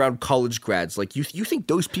have been around college grads, you think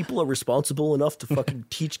those people are responsible enough to fucking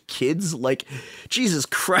teach kids? Jesus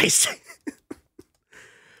Christ.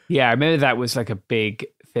 Yeah, I remember that was a big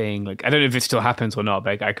thing. I don't know if it still happens or not,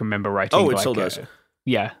 but I can remember writing. Oh, it still does.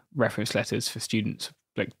 Reference letters for students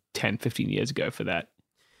 10, 15 years ago for that.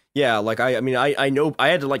 Yeah, I know I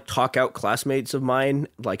had to talk out classmates of mine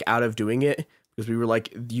out of doing it because we were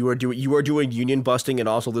you are doing union busting and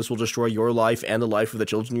also this will destroy your life and the life of the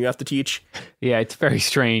children you have to teach. Yeah, it's a very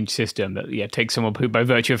strange system that takes someone who by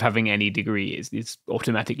virtue of having any degree is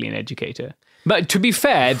automatically an educator. But to be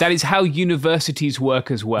fair, that is how universities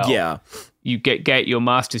work as well. Yeah. You get your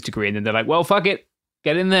master's degree and then they're well, fuck it.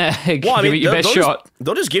 Get in there. Give it your best shot.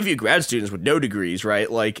 They'll just give you grad students with no degrees, right?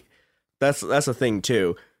 That's a thing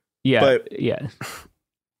too. Yeah, but, yeah,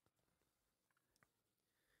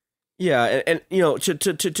 and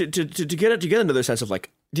to get another sense of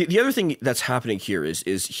the other thing that's happening here is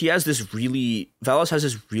he has Valis has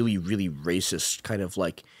this really racist kind of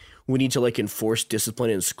we need to enforce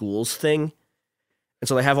discipline in schools thing, and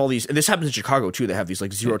so they have all these, and this happens in Chicago too. They have these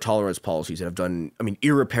zero tolerance policies that have done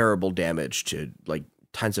irreparable damage to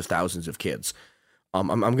tens of thousands of kids.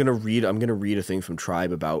 I'm gonna read a thing from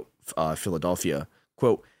Tribe about Philadelphia.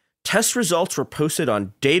 Quote. Test results were posted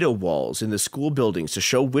on data walls in the school buildings to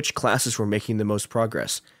show which classes were making the most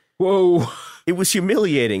progress. Whoa. It was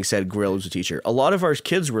humiliating, said Grill, who's a teacher. A lot of our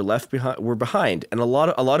kids were behind, and a lot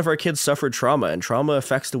of our kids suffered trauma, and trauma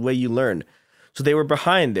affects the way you learn. So they were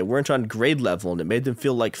behind, they weren't on grade level, and it made them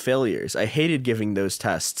feel like failures. I hated giving those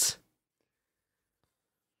tests.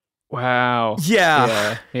 Wow.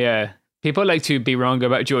 Yeah. Yeah. People like to be wrong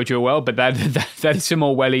about George Orwell, but that is some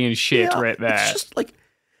Orwellian shit right there. It's just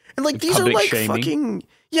and these are shaming. fucking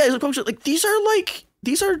these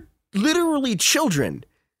are literally children.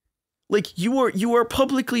 You are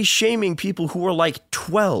publicly shaming people who are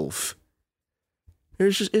 12.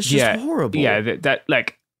 It's just horrible. Yeah,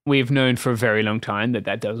 that we've known for a very long time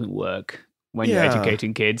that doesn't work when you're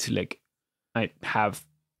educating kids. I have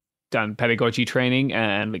done pedagogy training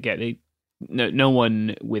and no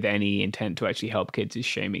one with any intent to actually help kids is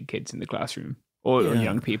shaming kids in the classroom or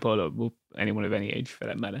young people or anyone of any age for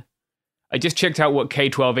that matter. I just checked out what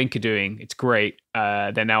K-12 Inc. are doing. It's great.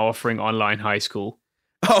 They're now offering online high school.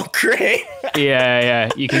 Oh, great. Yeah.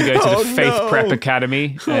 You can go to the Faith Prep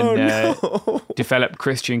Academy and develop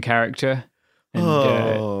Christian character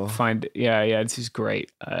and find. Yeah. This is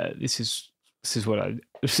great. This is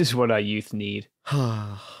what our youth need.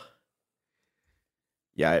 Yeah,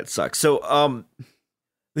 it sucks. So,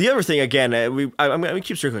 the other thing, again, I'm going to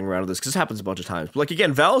keep circling around to this because this happens a bunch of times. But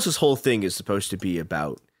again, Valis' whole thing is supposed to be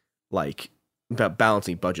about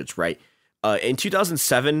balancing budgets, right? In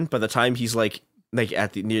 2007, by the time he's near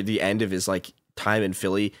the end of his time in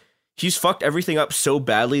Philly, he's fucked everything up so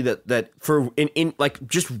badly that for in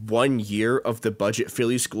just 1 year of the budget,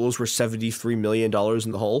 Philly schools were $73 million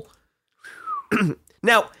in the hole.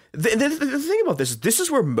 Now, the thing about this is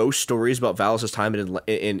where most stories about Valis' time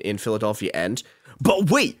in Philadelphia end.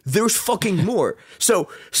 But wait, there's fucking more. So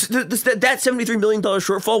that $73 million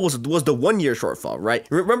shortfall was the 1 year shortfall, right?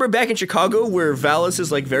 Remember back in Chicago where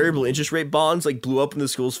Valis' variable interest rate bonds blew up in the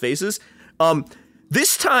school's faces?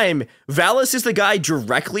 This time, Valis is the guy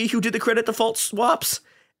directly who did the credit default swaps.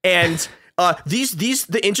 And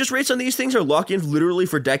the interest rates on these things are locked in literally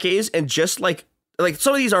for decades, and just like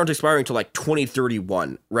some of these aren't expiring until like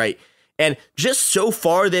 2031, right? And just so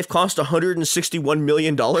far, they've cost $161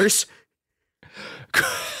 million.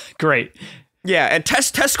 Great. Yeah, and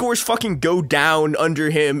test scores fucking go down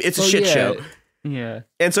under him. It's a shit show. Yeah.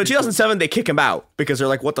 And so in 2007, they kick him out because they're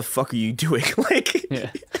like, what the fuck are you doing? Like,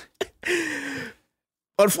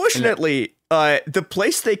 unfortunately, the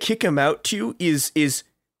place they kick him out to is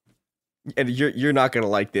and you're not going to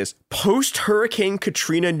like this, post-Hurricane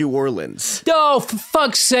Katrina New Orleans. Oh, for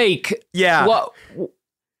fuck's sake. Yeah. What?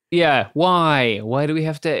 Yeah, why? Why do we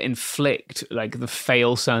have to inflict like the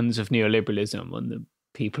fail sons of neoliberalism on the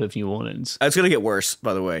people of New Orleans? It's going to get worse,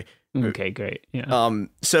 by the way. Okay, great. Yeah.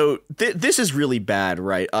 So this is really bad,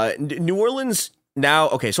 right? New Orleans now.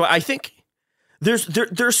 Okay, so I think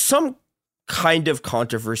there's some kind of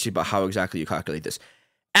controversy about how exactly you calculate this.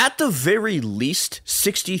 At the very least,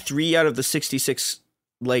 63 out of the 66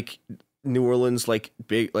 like New Orleans like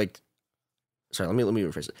big like. Sorry, let me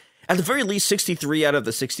rephrase it. At the very least, 63 out of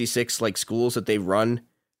the 66 like schools that they run,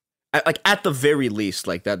 at the very least,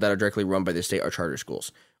 like that are directly run by the state are charter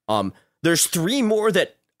schools. There's 3 more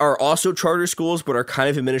that are also charter schools, but are kind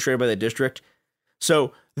of administrated by the district.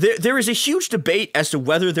 So there is a huge debate as to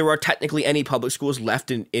whether there are technically any public schools left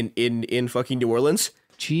in fucking New Orleans.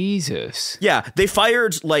 Jesus. Yeah, they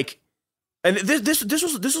fired like, and this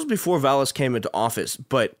was before Vallis came into office,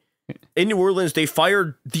 but in New Orleans they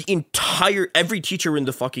fired every teacher in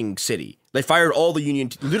the fucking city. They fired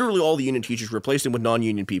literally all the union teachers, replaced them with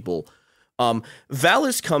non-union people.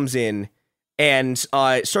 Vallis comes in and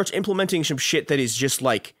starts implementing some shit that is just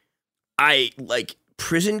like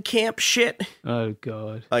prison camp shit. Oh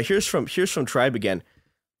god. Here's from Tribe again.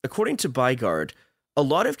 According to Bygard, a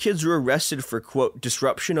lot of kids were arrested for, quote,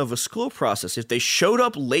 disruption of a school process if they showed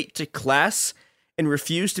up late to class and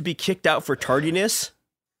refused to be kicked out for tardiness.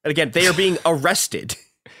 And again, they are being arrested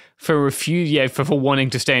for wanting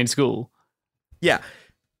to stay in school. Yeah.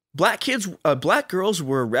 Black girls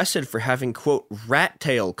were arrested for having, quote, rat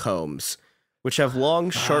tail combs, which have long,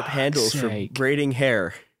 sharp handles for braiding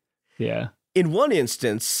hair. Yeah. In one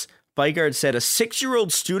instance, Bygard said a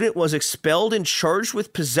 6-year-old student was expelled and charged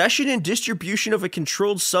with possession and distribution of a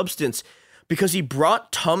controlled substance because he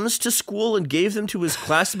brought Tums to school and gave them to his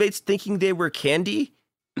classmates thinking they were candy.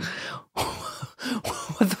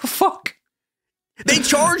 What the fuck? They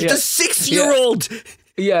charged a 6-year-old.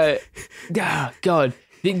 Yeah. God.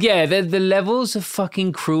 Yeah, the levels of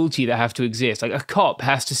fucking cruelty that have to exist. Like, a cop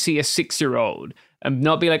has to see a 6-year-old and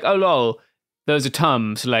not be like, oh, lol, those are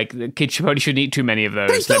Tums. Like, the kid probably shouldn't eat too many of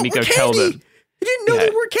those. Let me go tell them. He didn't know they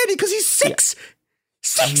were candy because he's 6. Yeah.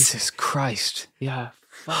 6. Jesus Christ. Yeah.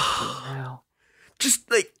 Fucking hell. Just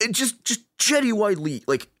genuinely,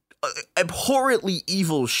 like, abhorrently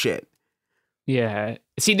evil shit. Yeah.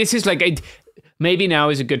 See, this is like maybe now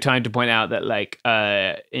is a good time to point out that, like,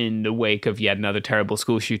 in the wake of yet another terrible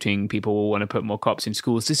school shooting, people will want to put more cops in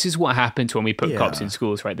schools. This is what happens when we put cops in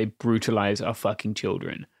schools, right? They brutalize our fucking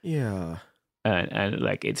children. Yeah. And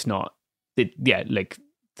like, it's not, like,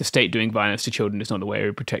 the state doing violence to children is not the way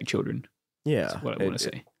we protect children. Yeah. That's what I want to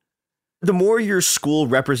say. The more your school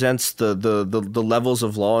represents the levels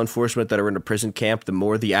of law enforcement that are in a prison camp, the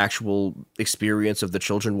more the actual experience of the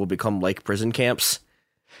children will become like prison camps.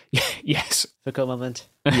 Yes. Foucault moment.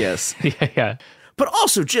 Yes. Yeah. But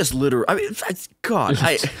also just literally, I mean, God,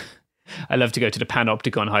 I love to go to the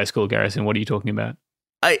Panopticon High School, Garrison. What are you talking about?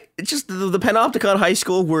 Just the Panopticon High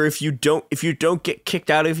School, where if you don't get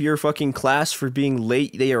kicked out of your fucking class for being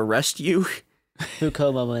late, they arrest you.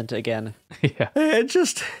 Foucault moment again. Yeah.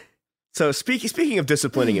 So speaking of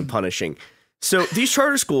disciplining and punishing, so these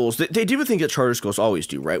charter schools, they do the thing that charter schools always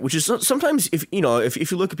do, right? Which is sometimes if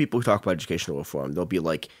you look at people who talk about educational reform, they'll be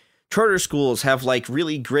like, charter schools have like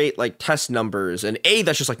really great like test numbers, and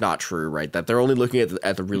that's just like not true, right? That they're only looking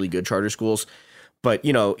at the really good charter schools. But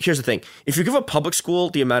here's the thing: if you give a public school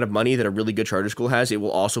the amount of money that a really good charter school has, it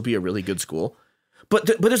will also be a really good school. But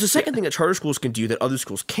there's a second thing that charter schools can do that other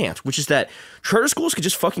schools can't, which is that charter schools can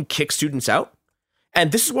just fucking kick students out.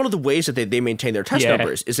 And this is one of the ways that they maintain their test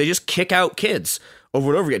numbers, is they just kick out kids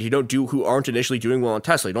over and over again who aren't initially doing well on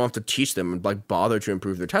tests. They don't have to teach them and like bother to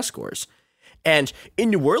improve their test scores. And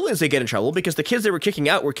in New Orleans, they get in trouble because the kids they were kicking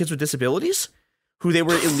out were kids with disabilities who they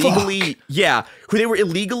were illegally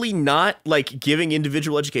not like giving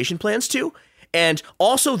individual education plans to. And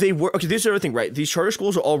also this is the other thing, right? These charter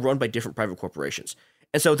schools are all run by different private corporations.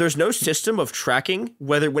 And so there's no system of tracking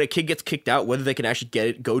when a kid gets kicked out, whether they can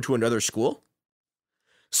actually go to another school.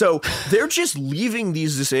 So they're just leaving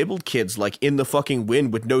these disabled kids like in the fucking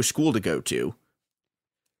wind with no school to go to.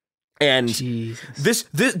 And Jesus.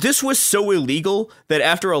 this was so illegal that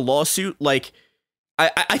after a lawsuit, like,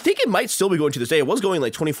 I think it might still be going to this day. It was going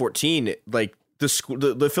like 2014. Like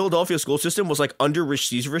the Philadelphia school system was like under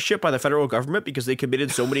receivership by the federal government because they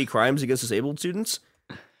committed so many crimes against disabled students.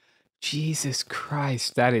 Jesus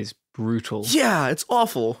Christ, that is brutal. Yeah, it's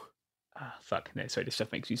awful. Fuck, no, sorry, this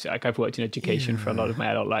stuff makes me sick. Like, I've worked in education for a lot of my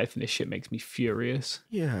adult life, and this shit makes me furious.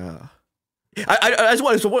 Yeah. I just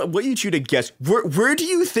wanted to want you two to guess, where do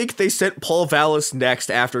you think they sent Paul Vallas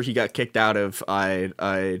next after he got kicked out of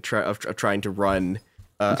trying to run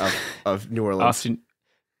of New Orleans?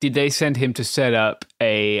 Did they send him to set up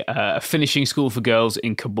a finishing school for girls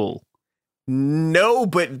in Kabul? No,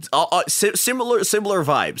 but similar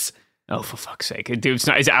vibes. Oh, for fuck's sake! Dude,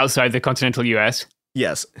 is it outside the continental US?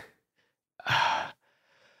 Yes.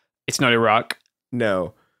 It's not Iraq.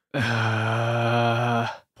 No. Puerto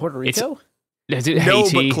Rico? Is it Haiti? No,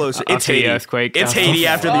 but closer. It's Haiti. The earthquake. It's Haiti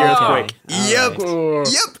after the earthquake. Yep.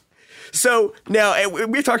 Right. Yep. So now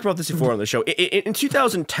we've talked about this before on the show. In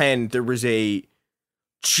 2010, there was a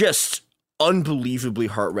just unbelievably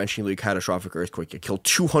heart-wrenchingly catastrophic earthquake. It killed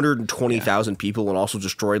 220,000 people and also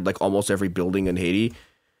destroyed like almost every building in Haiti.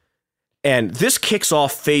 And this kicks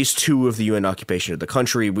off phase 2 of the UN occupation of the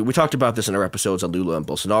country. We talked about this in our episodes on Lula and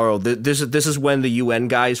Bolsonaro. This is when the UN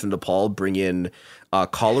guys from Nepal bring in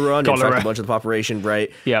cholera and infect a bunch of the population,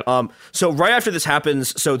 right? Yeah. So right after this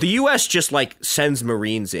happens, so the US just like sends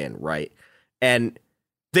Marines in, right? And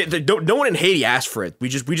no one in Haiti asked for it. We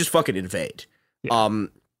just fucking invade. Yeah.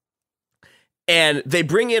 And they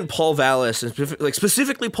bring in Paul Vallas, and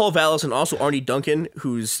specifically Paul Vallas, and also Arne Duncan,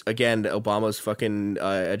 who's, again, Obama's fucking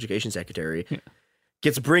education secretary,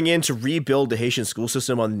 gets bring in to rebuild the Haitian school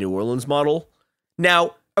system on the New Orleans model.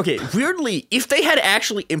 Now, okay, weirdly, if they had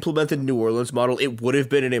actually implemented the New Orleans model, it would have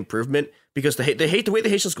been an improvement, because the way the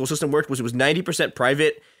Haitian school system worked was it was 90%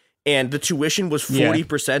 private, and the tuition was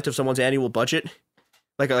 40% of someone's annual budget,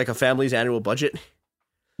 like a family's annual budget.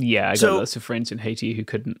 Yeah, I got lots of friends in Haiti who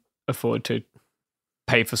couldn't afford to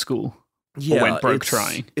pay for school or went broke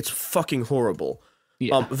trying. It's fucking horrible.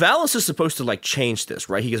 Yeah. Vallas is supposed to like change this,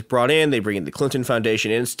 right? He gets brought in, they bring in the Clinton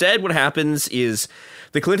Foundation. And instead, what happens is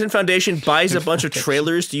the Clinton Foundation buys a bunch of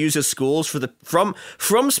trailers to use as schools from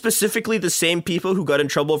specifically the same people who got in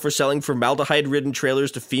trouble for selling formaldehyde-ridden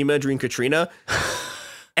trailers to FEMA during Katrina.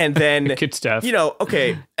 And then, good stuff. You know,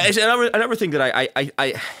 okay, another thing that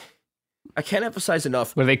I can't emphasize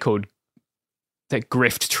enough. What are they called? Like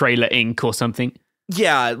Grift Trailer Inc. or something?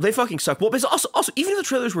 Yeah, they fucking suck. Well, but also, even if the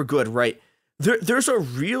trailers were good, right? There's a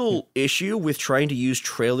real issue with trying to use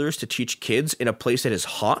trailers to teach kids in a place that is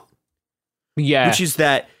hot. Yeah. Which is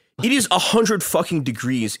that it is 100 fucking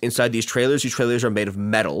degrees inside these trailers. These trailers are made of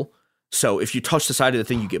metal. So if you touch the side of the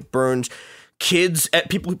thing, you get burned. Kids,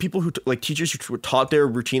 people who like teachers who were taught there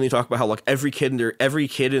routinely talk about how like every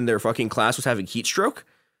kid in their fucking class was having heat stroke.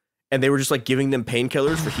 And they were just like giving them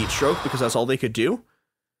painkillers for heat stroke because that's all they could do.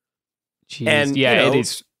 Jeez. And yeah, it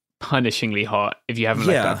is punishingly hot if you haven't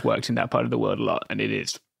like worked in that part of the world a lot, and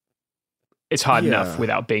it's hard enough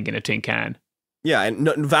without being in a tin can. Yeah, and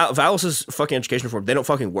Vallas's fucking education reform, they don't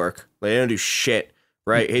fucking work. Like, they don't do shit,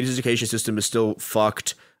 right? Haiti's education system is still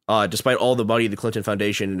fucked. Despite all the money the Clinton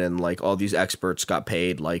Foundation and like all these experts got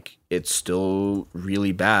paid, like it's still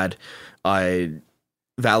really bad.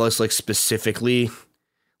 Vallas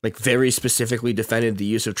very specifically defended the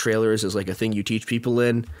use of trailers as like a thing you teach people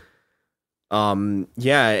in. And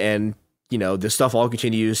you know, this stuff all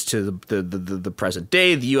continues to the present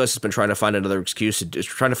day. The U.S. has been trying to find another excuse,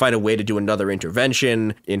 trying to find a way to do another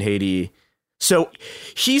intervention in Haiti. So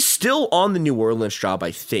he's still on the New Orleans job,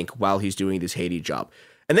 I think, while he's doing this Haiti job.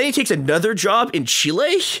 And then he takes another job in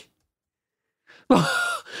Chile.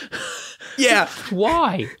 Yeah.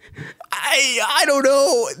 Why? I don't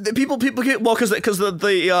know. The people get, well, because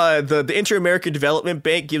the Inter-American Development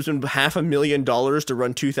Bank gives him $500,000 to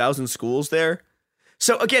run 2,000 schools there.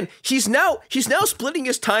 So again, he's now splitting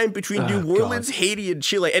his time between New Orleans, Haiti, and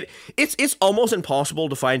Chile, and it's almost impossible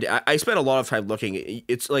to find. I spent a lot of time looking.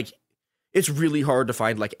 It's really hard to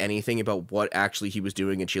find like anything about what actually he was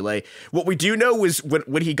doing in Chile. What we do know is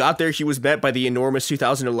when he got there, he was met by the enormous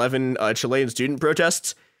 2011 Chilean student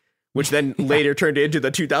protests, which then later turned into the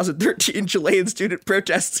 2013 Chilean student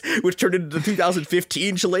protests, which turned into the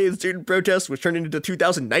 2015 Chilean student protests, which turned into the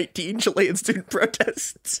 2019 Chilean student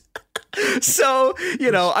protests. So,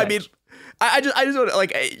 you know, I mean, I just want to,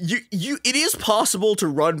 like, it is possible to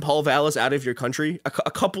run Paul Vallas out of your country. A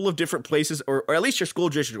couple of different places, or at least your school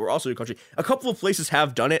district, or also your country, a couple of places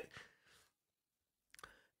have done it.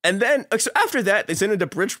 And then, so after that, they sent him to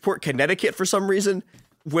Bridgeport, Connecticut for some reason.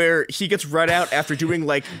 where he gets run out after doing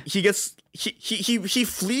like he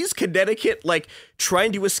flees Connecticut, like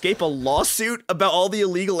trying to escape a lawsuit about all the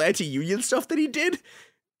illegal anti-union stuff that he did.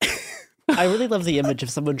 I really love the image of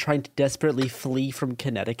someone trying to desperately flee from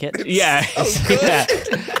Connecticut. Yeah. Yeah.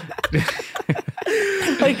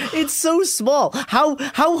 Like, it's so small. How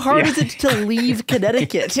hard is it to leave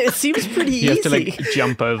Connecticut? It seems pretty easy. You have to like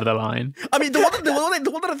jump over the line. I mean,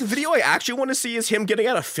 the video I actually want to see is him getting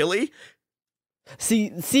out of Philly.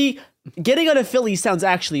 See, getting out of Philly sounds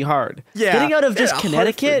actually hard. Yeah, getting out of just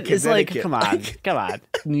Connecticut is like, Connecticut. come on.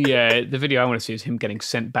 Yeah, the video I want to see is him getting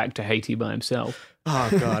sent back to Haiti by himself. Oh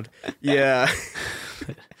God, yeah.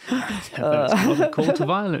 That's not a call to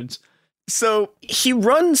violence. So he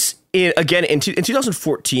runs again in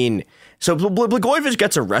 2014. So Blagojevich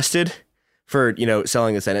gets arrested for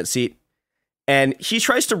selling the Senate seat, and he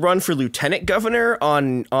tries to run for lieutenant governor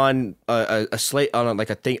on a slate on a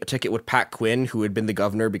ticket with Pat Quinn, who had been the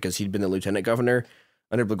governor because he'd been the lieutenant governor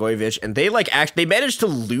under Blagojevich, and they managed to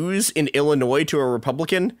lose in Illinois to a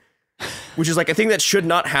Republican, which is like a thing that should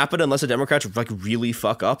not happen unless the Democrats like really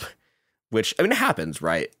fuck up. Which, I mean, it happens,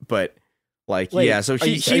 right? But like, wait, yeah. So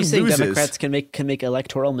he saying loses. Democrats can make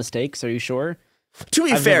electoral mistakes? Are you sure? To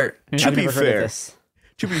be fair,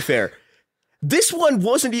 this one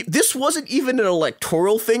wasn't even an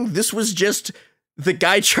electoral thing. This was just the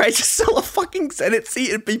guy tried to sell a fucking Senate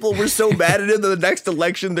seat, and people were so mad at him that the next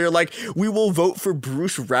election they're like, we will vote for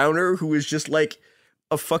Bruce Rauner, who is just like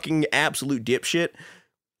a fucking absolute dipshit.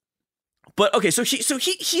 But okay, so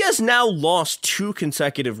he has now lost 2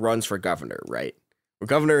 consecutive runs for governor, right? Or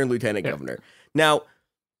governor and lieutenant governor. Now,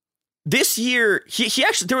 this year he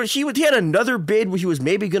had another bid where he was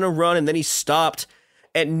maybe going to run, and then he stopped.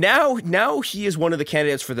 And now he is one of the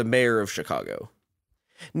candidates for the mayor of Chicago.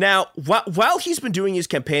 Now, while he's been doing his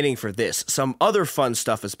campaigning for this, some other fun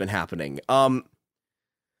stuff has been happening.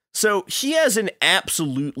 So he has an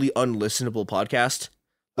absolutely unlistenable podcast.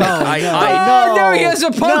 No, he has a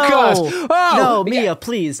podcast. No, Mia,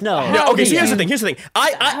 please, no. No, okay, so here's the thing.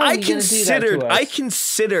 I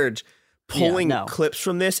considered pulling clips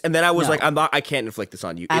from this, and then I was like, I can't inflict this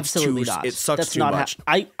on you. Absolutely not. It sucks That's too not much.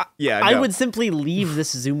 I would simply leave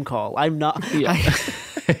this Zoom call. I'm not. Yeah.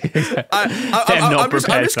 I'm not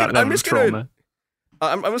prepared for that trauma.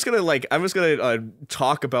 I'm just gonna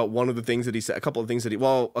talk about one of the things that he said. A couple of things that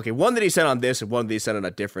one that he said on this, and one that he said on a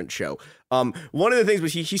different show. One of the things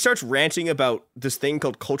was he starts ranting about this thing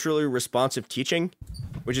called culturally responsive teaching,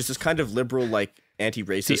 which is this kind of liberal, like,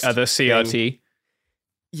 anti-racist. The other CRT. Thing.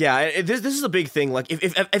 Yeah, this is a big thing. Like,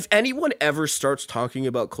 if anyone ever starts talking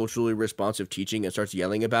about culturally responsive teaching and starts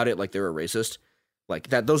yelling about it like they're a racist, like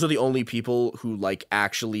that, those are the only people who like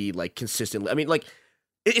actually like consistently. I mean, like.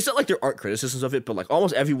 It's not like there aren't criticisms of it, but like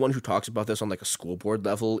almost everyone who talks about this on like a school board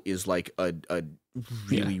level is like a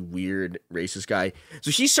really weird racist guy.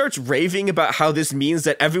 So he starts raving about how this means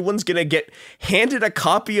that everyone's gonna get handed a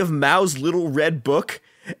copy of Mao's Little Red Book,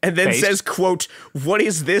 and then says, quote, "What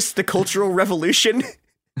is this, the Cultural Revolution?"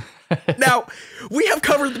 Now, we have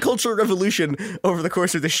covered the Cultural Revolution over the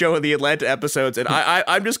course of the show and the Atlanta episodes, and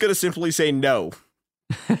I'm just gonna simply say no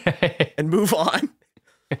and move on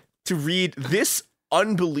to read this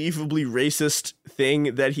unbelievably racist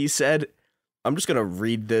thing that he said. I'm just gonna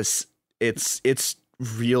read this. It's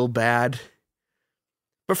real bad.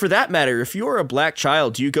 But for that matter, if you're a black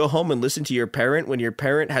child, do you go home and listen to your parent when your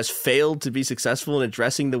parent has failed to be successful in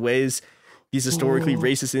addressing the ways these historically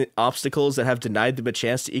racist obstacles that have denied them a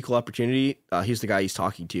chance to equal opportunity? Here's the guy he's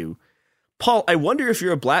talking to. Paul, I wonder if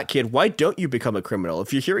you're a black kid, why don't you become a criminal?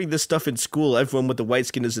 If you're hearing this stuff in school, everyone with the white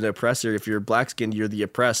skin is an oppressor. If you're black skin, you're the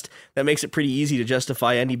oppressed. That makes it pretty easy to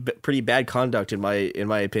justify any pretty bad conduct, in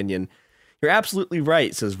my opinion. You're absolutely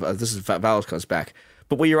right, says this is Valos comes back.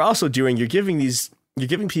 But what you're also doing, you're giving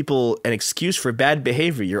people an excuse for bad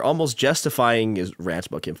behavior. You're almost justifying his rants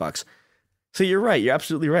about Kim Fox. So you're right. You're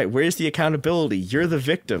absolutely right. Where's the accountability? You're the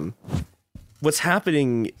victim. What's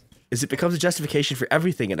happening is it becomes a justification for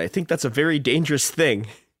everything, and I think that's a very dangerous thing.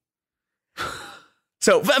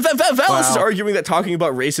 So Valos is arguing that talking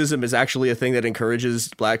about racism is actually a thing that encourages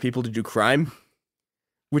black people to do crime,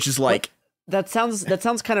 which is like... That sounds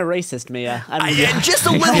kind of racist, Mia. Just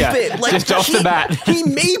a little bit. Like, just off the bat. He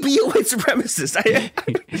may be a white supremacist.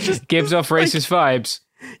 Just gives off racist vibes.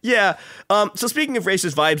 Yeah. So speaking of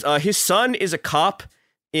racist vibes, his son is a cop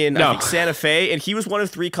in I think Santa Fe, and he was one of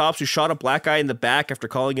 3 cops who shot a black guy in the back after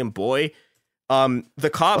calling him boy. The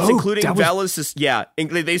cops, including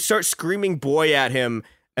Valos, they start screaming boy at him,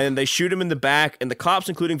 and they shoot him in the back, and the cops,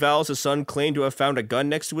 including Valos' son, claim to have found a gun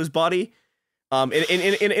next to his body.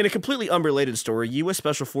 In a completely unrelated story, U.S.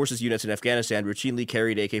 Special Forces units in Afghanistan routinely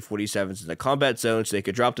carried AK-47s into combat zones so they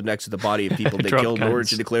could drop them next to the body of people they killed in order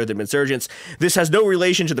to declare them insurgents. This has no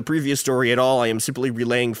relation to the previous story at all. I am simply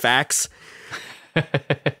relaying facts.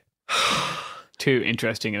 Two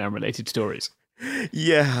interesting and unrelated stories.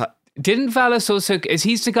 Yeah. Didn't Vallis also...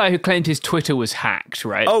 He's the guy who claimed his Twitter was hacked,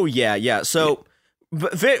 right? Oh, yeah. So...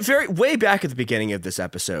 But very way back at the beginning of this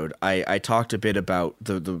episode, I talked a bit about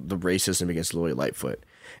the racism against Lori Lightfoot.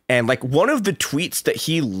 And like one of the tweets that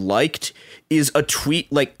he liked is a tweet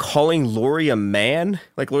like calling Lori a man,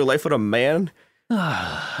 like Lori Lightfoot a man.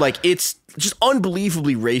 Like it's just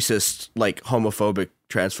unbelievably racist, like homophobic,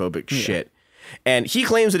 transphobic shit. And he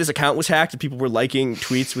claims that his account was hacked and people were liking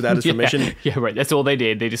tweets without his permission. Yeah, right. That's all they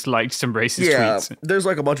did. They just liked some racist tweets. There's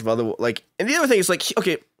like a bunch of other like, and the other thing is like,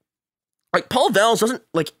 okay, like Paul Vallis doesn't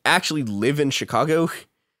like actually live in Chicago.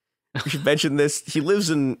 We should mention this. He lives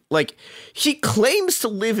in like he claims to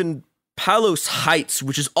live in Palos Heights,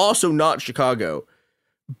 which is also not Chicago,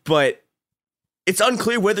 but it's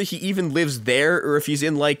unclear whether he even lives there or if he's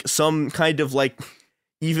in like some kind of like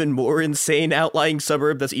even more insane outlying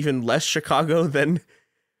suburb that's even less Chicago than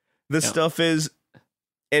this stuff is.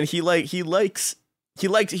 And he kept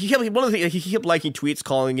liking tweets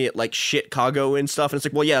calling it like shitcago and stuff, and it's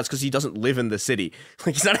like, well, yeah, it's because he doesn't live in the city.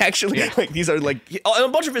 Like he's not actually like these are like a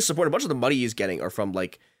bunch of his support, a bunch of the money he's getting are from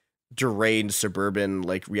like deranged suburban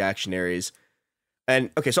like reactionaries.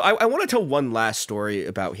 And okay, so I want to tell one last story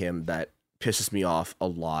about him that pisses me off a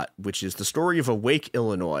lot, which is the story of Awake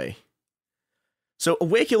Illinois. So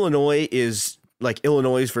Awake Illinois is like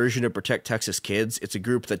Illinois' version of Protect Texas Kids. It's a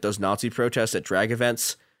group that does Nazi protests at drag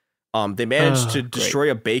events. They managed to destroy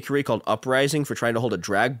a bakery called Uprising for trying to hold a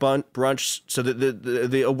drag brunch. So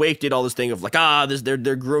the Awake did all this thing of like,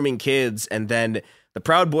 they're grooming kids. And then the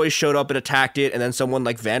Proud Boys showed up and attacked it. And then someone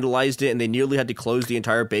like vandalized it. And they nearly had to close the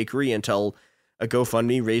entire bakery until a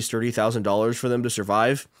GoFundMe raised $30,000 for them to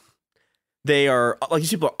survive. They are like,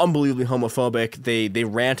 these people are unbelievably homophobic. They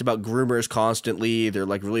rant about groomers constantly. They're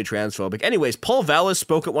like really transphobic. Anyways, Paul Vallis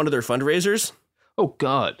spoke at one of their fundraisers. Oh,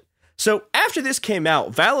 God. So after this came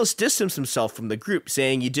out, Vallis distanced himself from the group,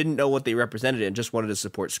 saying he didn't know what they represented and just wanted to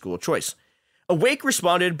support school choice. Awake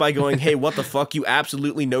responded by going, hey, what the fuck? You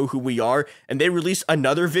absolutely know who we are. And they released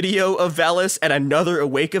another video of Vallis at another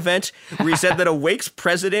Awake event where he said that Awake's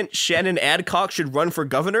president, Shannon Adcock, should run for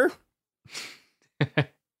governor.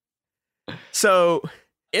 So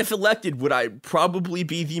if elected, would I probably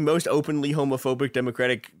be the most openly homophobic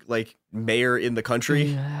Democratic like mayor in the country?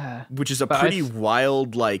 Yeah. Which is a pretty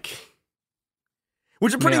wild like...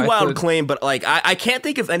 Which is a pretty wild claim, but like I can't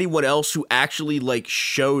think of anyone else who actually like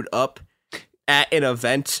showed up at an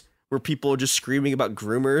event where people are just screaming about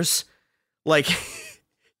groomers. Like,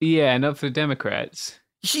 yeah, not for the Democrats.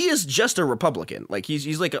 He is just a Republican. Like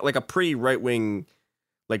he's like a pretty right wing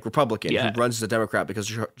like Republican who runs as a Democrat because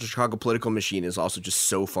the Chicago political machine is also just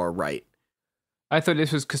so far right. I thought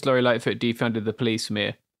this was because Lori Lightfoot defunded the police from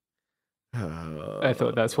here. I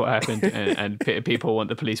thought that's what happened, and people want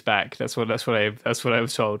the police back. That's what I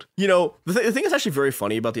was told. You know, the thing that's actually very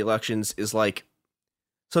funny about the elections is like,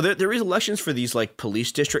 so there is elections for these like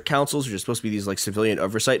police district councils, which are supposed to be these like civilian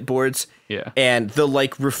oversight boards. Yeah, and the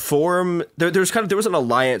like reform there was an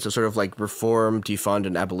alliance of sort of like reform, defund,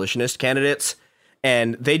 and abolitionist candidates,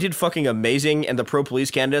 and they did fucking amazing, and the pro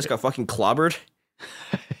police candidates got fucking clobbered.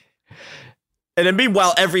 And then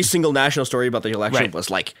meanwhile, every single national story about the election was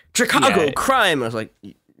like, Chicago crime. I was like,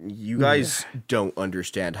 you guys don't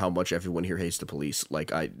understand how much everyone here hates the police.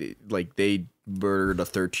 Like they murdered a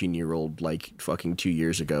 13-year-old like fucking 2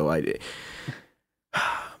 years ago.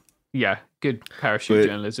 Yeah, good parachute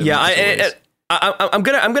journalism. Yeah, I'm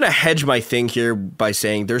gonna hedge my thing here by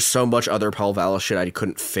saying there's so much other Paul Vallis shit I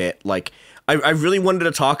couldn't fit. Like I really wanted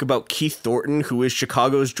to talk about Keith Thornton, who is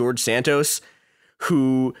Chicago's George Santos,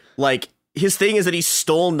 who like. His thing is that he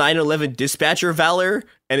stole 9/11 dispatcher valor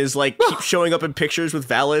and is like keep showing up in pictures with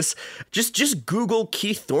Vallis. Just Google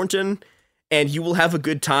Keith Thornton and you will have a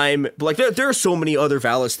good time. But like there are so many other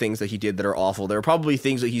Vallis things that he did that are awful. There are probably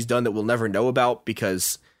things that he's done that we'll never know about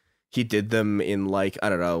because he did them in like, I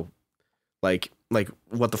don't know, like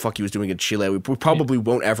what the fuck he was doing in Chile. We probably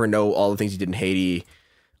won't ever know all the things he did in Haiti.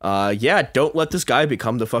 Don't let this guy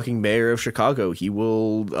become the fucking mayor of Chicago. He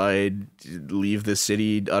will leave this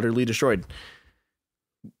city utterly destroyed.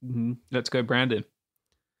 Mm-hmm. Let's go, Brandon.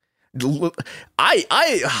 I'm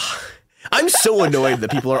so annoyed that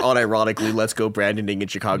people are unironically let's go Brandoning in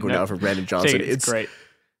Chicago now for Brandon Johnson. It's great.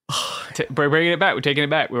 We're bringing it back. We're taking it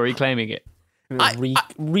back. We're reclaiming it.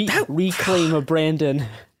 Reclaim a Brandon.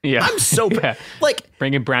 Yeah. I'm so like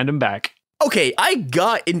bringing Brandon back. Okay, I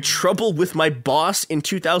got in trouble with my boss in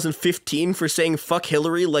 2015 for saying fuck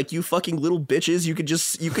Hillary, like, you fucking little bitches. You could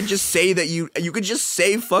just say that you could just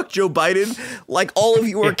say fuck Joe Biden, like all of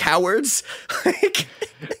you are cowards.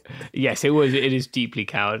 Yes, it is deeply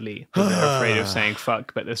cowardly. They're afraid of saying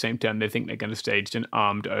fuck, but at the same time they think they're going to stage an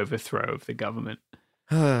armed overthrow of the government.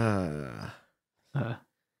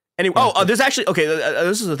 Anyway, there's actually, okay,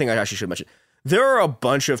 this is the thing I actually should mention. There are a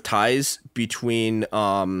bunch of ties between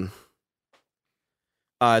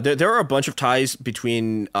there are a bunch of ties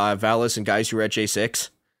between Valis and guys who are at J6,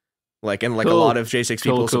 a lot of J6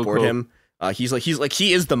 people support him. He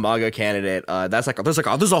is the MAGA candidate.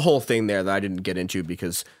 There's a whole thing there that I didn't get into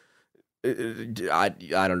because I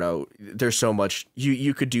don't know. There's so much.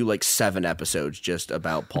 You could do like 7 episodes just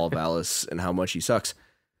about Paul Valis and how much he sucks.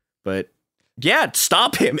 But yeah,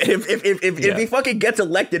 stop him. If he fucking gets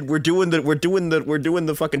elected, we're doing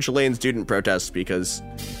the fucking Chilean student protests because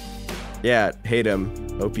yeah, hate him.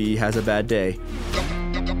 Hope he has a bad day.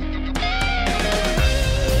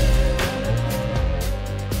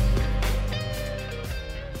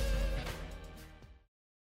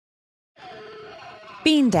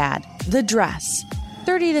 Bean Dad, The Dress,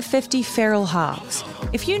 30 to 50 Feral Hogs.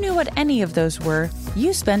 If you knew what any of those were,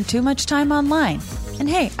 you spend too much time online. And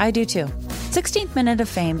hey, I do too. 16th Minute of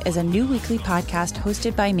Fame is a new weekly podcast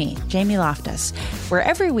hosted by me, Jamie Loftus, where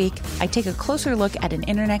every week I take a closer look at an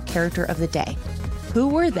internet character of the day. Who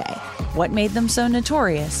were they? What made them so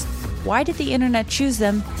notorious? Why did the internet choose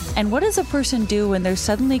them? And what does a person do when they're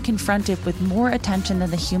suddenly confronted with more attention than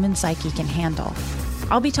the human psyche can handle?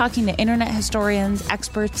 I'll be talking to internet historians,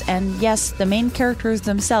 experts, and yes, the main characters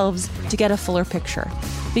themselves to get a fuller picture.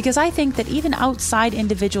 Because I think that even outside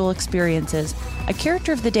individual experiences, a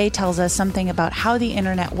character of the day tells us something about how the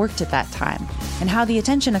internet worked at that time, and how the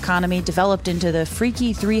attention economy developed into the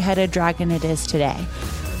freaky 3-headed dragon it is today.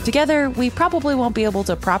 Together, we probably won't be able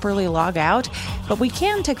to properly log out, but we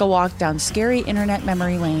can take a walk down scary internet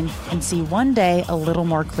memory lane and see one day a little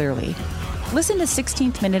more clearly. Listen to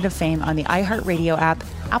 16th Minute of Fame on the iHeartRadio app,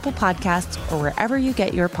 Apple Podcasts, or wherever you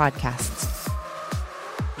get your podcasts.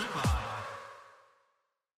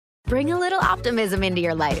 Bring a little optimism into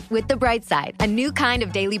your life with The Bright Side, a new kind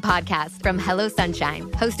of daily podcast from Hello Sunshine,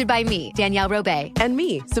 hosted by me, Danielle Robay. And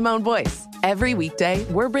me, Simone Boyce. Every weekday,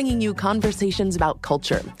 we're bringing you conversations about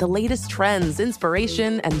culture, the latest trends,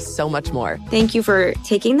 inspiration, and so much more. Thank you for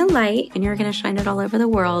taking the light, and you're going to shine it all over the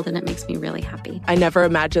world, and it makes me really happy. I never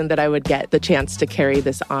imagined that I would get the chance to carry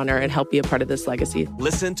this honor and help be a part of this legacy.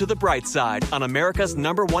 Listen to The Bright Side on America's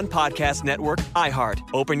 #1 podcast network, iHeart.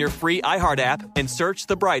 Open your free iHeart app and search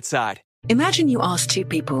The Bright Side. Imagine you ask 2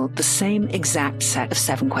 people the same exact set of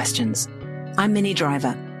 7 questions. I'm Minnie Driver,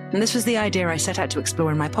 and this was the idea I set out to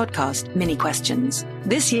explore in my podcast, Mini Questions.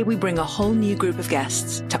 This year, we bring a whole new group of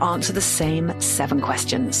guests to answer the same 7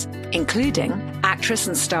 questions, including actress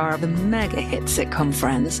and star of the mega-hit sitcom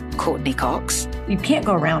Friends, Courtney Cox. You can't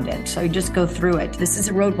go around it, so you just go through it. This is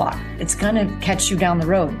a roadblock. It's going to catch you down the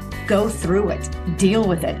road. Go through it. Deal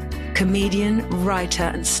with it. Comedian, writer,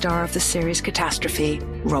 and star of the series Catastrophe,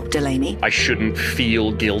 Rob Delaney. I shouldn't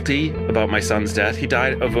feel guilty about my son's death. He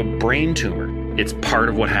died of a brain tumor. It's part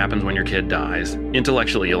of what happens when your kid dies.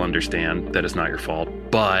 Intellectually, you'll understand that it's not your fault,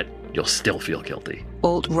 but you'll still feel guilty.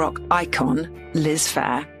 Alt-rock icon, Liz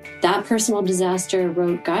Phair. That personal disaster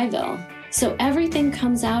wrote Guyville. So everything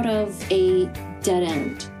comes out of a dead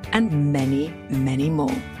end. And many, many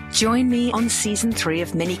more. Join me on Season 3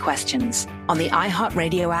 of Mini Questions on the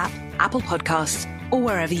iHeartRadio app, Apple Podcasts, or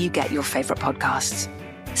wherever you get your favorite podcasts.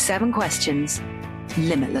 7 questions,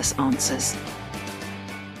 limitless answers.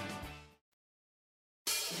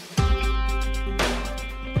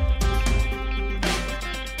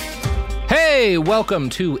 Hey, welcome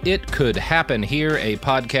to It Could Happen Here, a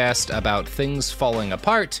podcast about things falling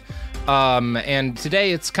apart. And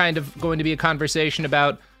today it's kind of going to be a conversation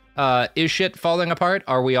about is shit falling apart?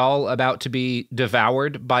 Are we all about to be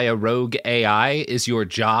devoured by a rogue AI? Is your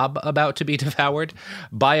job about to be devoured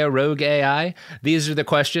by a rogue AI? These are the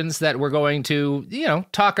questions that we're going to,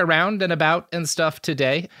 talk around and about and stuff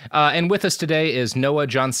today. And with us today is Noah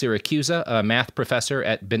John Siracusa, a math professor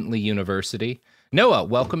at Bentley University. Noah,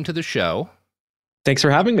 welcome to the show. Thanks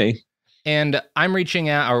for having me. And I'm reaching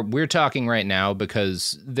out, or we're talking right now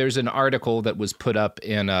because there's an article that was put up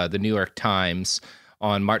in the New York Times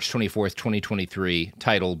on March 24th, 2023,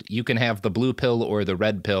 titled, "You Can Have the Blue Pill or the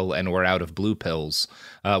Red Pill and We're Out of Blue Pills,"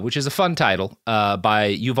 which is a fun title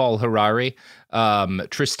by Yuval Harari,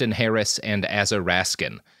 Tristan Harris, and Asa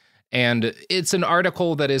Raskin. And it's an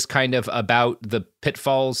article that is kind of about the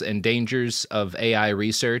pitfalls and dangers of AI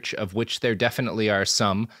research, of which there definitely are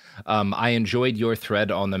some. I enjoyed your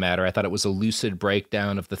thread on the matter. I thought it was a lucid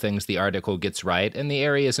breakdown of the things the article gets right and the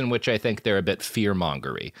areas in which I think they're a bit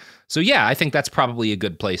fear-mongery. So yeah, I think that's probably a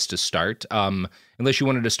good place to start. Unless you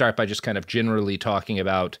wanted to start by just kind of generally talking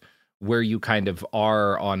about where you kind of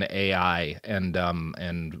are on AI and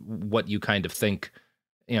what you kind of think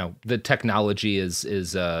the technology is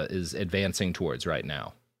advancing towards right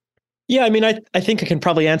now. Yeah, I mean, I think I can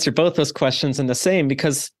probably answer both those questions in the same,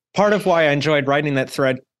 because part of why I enjoyed writing that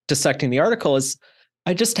thread dissecting the article is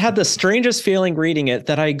I just had the strangest feeling reading it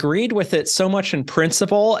that I agreed with it so much in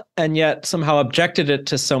principle and yet somehow objected it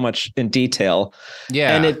to so much in detail.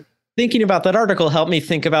 Yeah. And thinking about that article helped me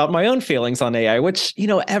think about my own feelings on AI, which,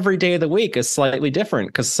 every day of the week is slightly different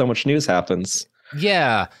because so much news happens.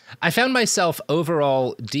 Yeah, I found myself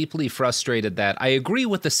overall deeply frustrated that I agree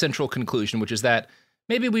with the central conclusion, which is that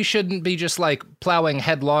maybe we shouldn't be just like plowing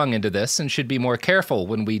headlong into this and should be more careful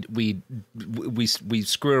when we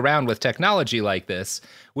screw around with technology like this,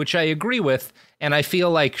 which I agree with. And I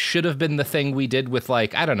feel like should have been the thing we did with,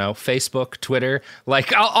 like, I don't know, Facebook, Twitter,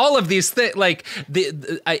 like all of these things. Like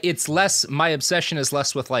it's less, my obsession is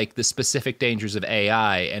less with like the specific dangers of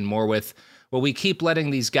AI and more with, well, we keep letting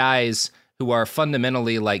these guys who are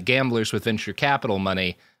fundamentally like gamblers with venture capital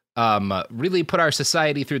money, really put our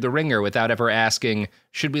society through the ringer without ever asking,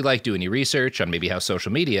 should we like do any research on maybe how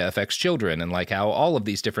social media affects children and like how all of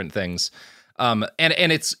these different things. And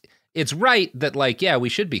it's right that like, yeah, we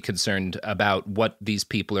should be concerned about what these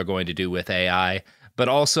people are going to do with AI, but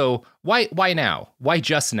also why now? Why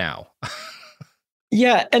just now?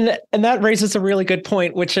 Yeah, and that raises a really good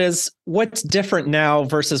point, which is what's different now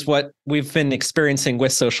versus what we've been experiencing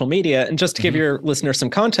with social media. And just to give your listeners some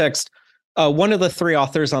context, one of the three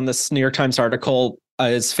authors on this New York Times article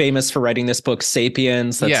is famous for writing this book,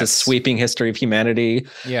 Sapiens. That's a sweeping history of humanity.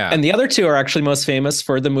 Yeah. And the other two are actually most famous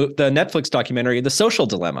for the Netflix documentary, The Social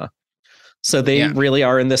Dilemma. So they really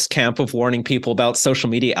are in this camp of warning people about social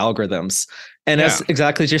media algorithms. And as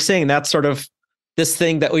exactly as you're saying, that's sort of this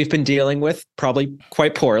thing that we've been dealing with probably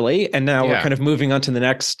quite poorly. And now we're kind of moving on to the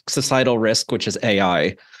next societal risk, which is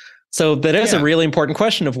AI. So that is a really important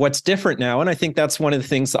question of what's different now. And I think that's one of the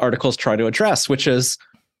things the articles try to address, which is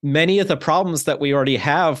many of the problems that we already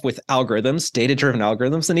have with algorithms, data-driven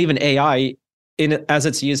algorithms, and even AI as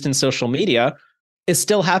it's used in social media is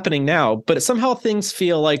still happening now. But somehow things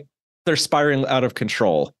feel like they're spiraling out of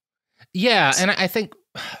control. Yeah. And I think,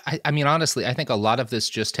 I mean, honestly, I think a lot of this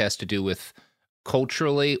just has to do with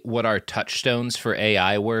culturally what our touchstones for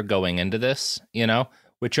AI were going into this,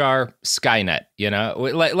 which are Skynet,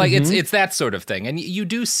 it's that sort of thing. And you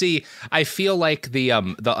do see, I feel like the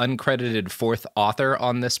uncredited fourth author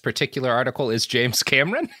on this particular article is James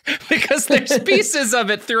Cameron, because there's pieces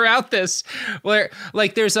of it throughout this where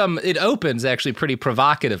like there's it opens actually pretty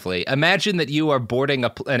provocatively. Imagine that you are boarding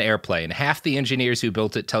an airplane. Half the engineers who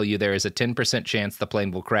built it tell you there is a 10% chance the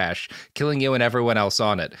plane will crash, killing you and everyone else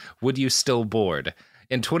on it. Would you still board?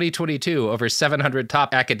 In 2022, over 700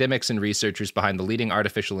 top academics and researchers behind the leading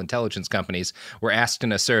artificial intelligence companies were asked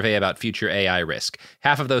in a survey about future AI risk.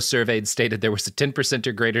 Half of those surveyed stated there was a 10%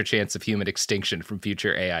 or greater chance of human extinction from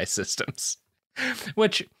future AI systems.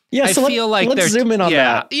 Which I feel like let's zoom in on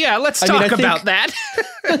that. Yeah, let's talk about that.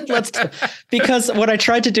 Because what I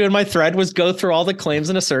tried to do in my thread was go through all the claims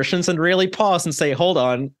and assertions and really pause and say, hold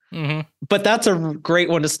on. Mm-hmm. But that's a great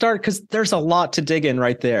one to start because there's a lot to dig in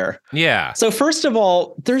right there. Yeah. So first of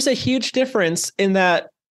all, there's a huge difference in that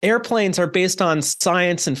airplanes are based on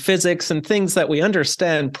science and physics and things that we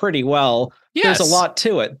understand pretty well. Yes. There's a lot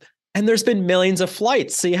to it. And there's been millions of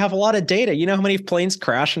flights. So you have a lot of data. You know how many planes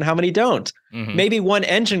crash and how many don't. Mm-hmm. Maybe one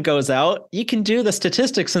engine goes out. You can do the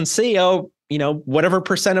statistics and see, whatever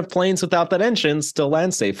percent of planes without that engine still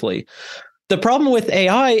land safely. The problem with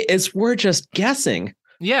AI is we're just guessing.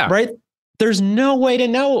 Yeah. Right? There's no way to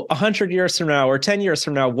know 100 years from now or 10 years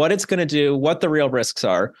from now what it's going to do, what the real risks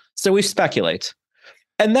are. So we speculate.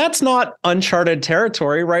 And that's not uncharted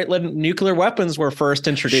territory, right? When nuclear weapons were first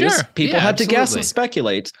introduced, people had to guess and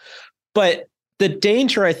speculate. But the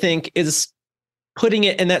danger, I think, is putting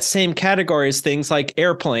it in that same category as things like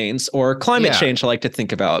airplanes or climate change, I like to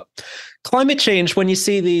think about. Climate change, when you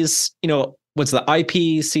see these, what's the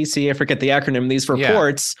IPCC, I forget the acronym, these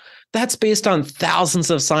reports, that's based on thousands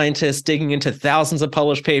of scientists digging into thousands of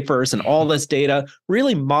published papers and all this data,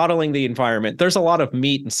 really modeling the environment. There's a lot of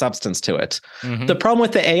meat and substance to it. Mm-hmm. The problem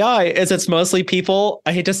with the AI is it's mostly people,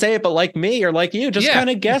 I hate to say it, but like me or like you, just kind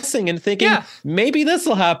of guessing and thinking, maybe this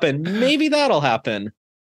will happen, maybe that'll happen.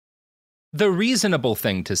 the reasonable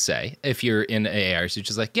thing to say if you're in AI research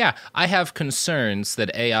is like, yeah, I have concerns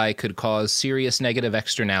that AI could cause serious negative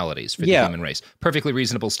externalities for the human race. Perfectly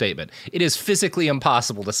reasonable statement. It is physically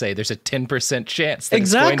impossible to say there's a 10% chance that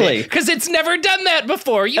exactly because it's never done that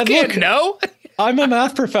before. You can't know. I'm a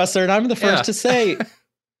math professor, and I'm the first to say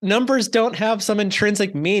numbers don't have some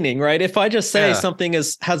intrinsic meaning, right? If I just say something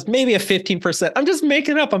has maybe a 15%, I'm just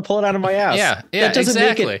making it up. I'm pulling it out of my ass. Yeah, that doesn't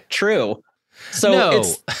make it true. So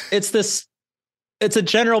it's a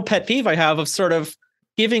general pet peeve I have of sort of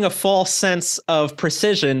giving a false sense of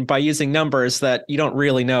precision by using numbers that you don't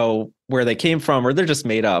really know where they came from, or they're just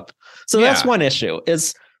made up. So that's one issue,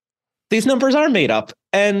 is these numbers are made up,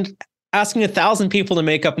 and asking 1,000 people to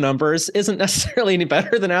make up numbers isn't necessarily any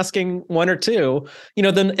better than asking one or two.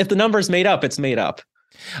 Then if the number's made up, it's made up.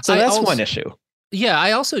 So that's one issue. Yeah,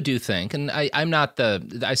 I also do think, and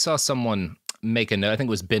I saw someone make a note, I think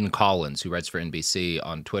it was Ben Collins, who writes for NBC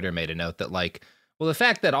on Twitter, made a note that the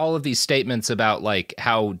fact that all of these statements about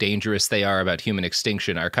how dangerous they are about human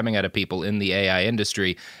extinction are coming out of people in the AI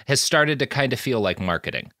industry has started to kind of feel like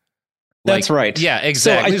marketing. That's right. Yeah,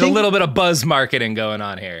 exactly. There's a little bit of buzz marketing going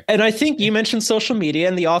on here. And I think you mentioned social media,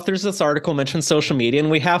 and the authors of this article mentioned social media,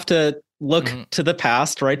 and we have to look to the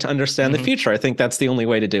past, right, to understand the future. I think that's the only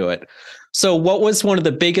way to do it. So what was one of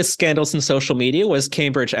the biggest scandals in social media was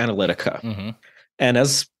Cambridge Analytica. And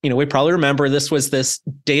as we probably remember, this was this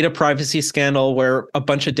data privacy scandal where a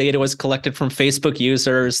bunch of data was collected from Facebook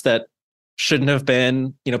users that shouldn't have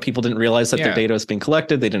been. People didn't realize that their data was being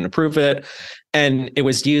collected. They didn't approve it. And it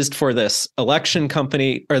was used for this election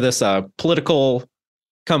company, or this political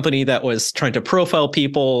company that was trying to profile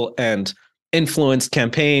people and influence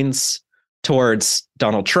campaigns towards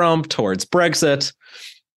Donald Trump, towards Brexit.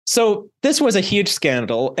 So this was a huge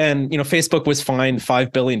scandal, and Facebook was fined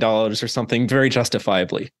 $5 billion or something, very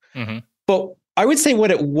justifiably. But I would say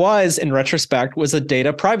what it was in retrospect was a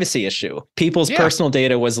data privacy issue. People's personal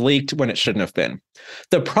data was leaked when it shouldn't have been.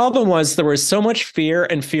 The problem was there was so much fear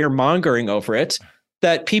and fear mongering over it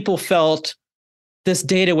that people felt this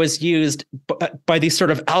data was used by these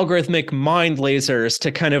sort of algorithmic mind lasers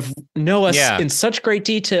to kind of know us in such great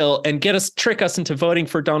detail and trick us into voting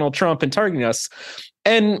for Donald Trump and targeting us.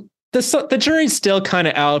 And the jury's still kind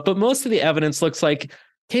of out, but most of the evidence looks like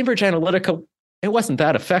Cambridge Analytica, it wasn't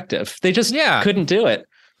that effective. They just couldn't do it.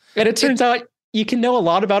 And it turns out you can know a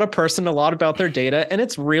lot about a person, a lot about their data, and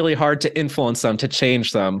it's really hard to influence them, to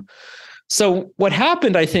change them. So what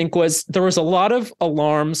happened, I think, was there was a lot of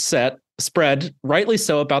alarm spread, rightly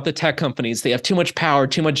so, about the tech companies. They have too much power,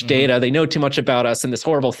 too much data. They know too much about us, and this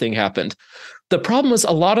horrible thing happened. The problem was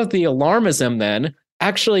a lot of the alarmism then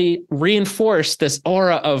actually reinforced this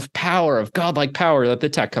aura of power, of godlike power that the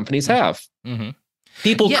tech companies have.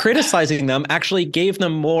 People criticizing them actually gave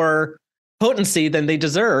them more potency than they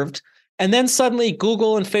deserved. And then suddenly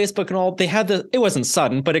Google and Facebook and all, it wasn't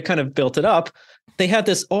sudden, but it kind of built it up. They had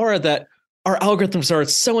this aura that our algorithms are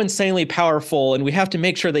so insanely powerful, and we have to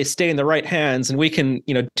make sure they stay in the right hands, and we can,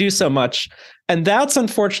 do so much. And that's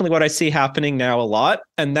unfortunately what I see happening now a lot.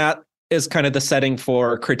 And that is kind of the setting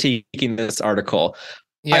for critiquing this article.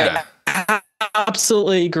 I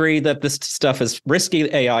absolutely agree that this stuff is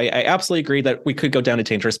risky AI. I absolutely agree that we could go down a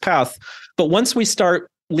dangerous path. But once we start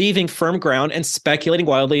leaving firm ground and speculating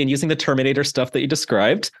wildly and using the Terminator stuff that you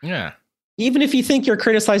described, even if you think you're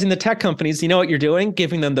criticizing the tech companies, you know what you're doing?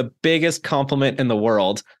 Giving them the biggest compliment in the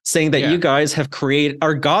world, saying that you guys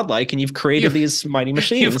are godlike and you've created these mighty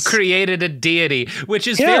machines. You've created a deity, which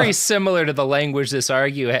is very similar to the language this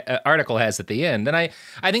article has at the end. And I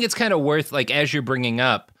think it's kind of worth, as you're bringing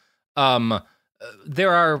up,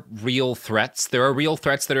 there are real threats. There are real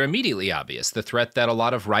threats that are immediately obvious. The threat that a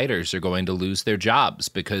lot of writers are going to lose their jobs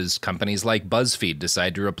because companies like BuzzFeed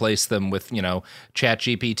decide to replace them with,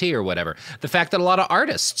 ChatGPT or whatever. The fact that a lot of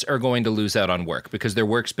artists are going to lose out on work because their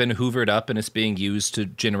work's been hoovered up and it's being used to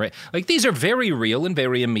generate. These are very real and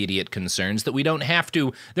very immediate concerns that we don't have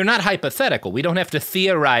to, they're not hypothetical. We don't have to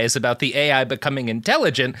theorize about the AI becoming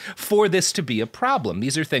intelligent for this to be a problem.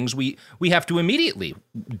 These are things we have to immediately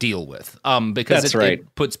deal with because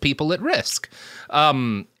it puts people at risk.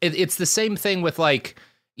 It's the same thing with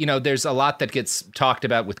there's a lot that gets talked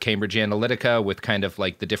about with Cambridge Analytica, with kind of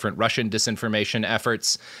the different Russian disinformation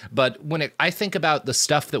efforts. But when I think about the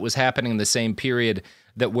stuff that was happening in the same period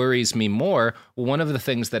that worries me more, one of the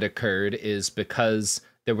things that occurred is because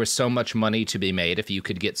there was so much money to be made if you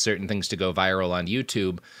could get certain things to go viral on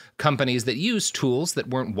YouTube, companies that used tools that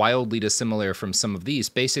weren't wildly dissimilar from some of these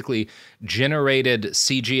basically generated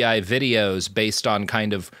CGI videos based on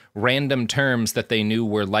kind of random terms that they knew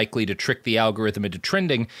were likely to trick the algorithm into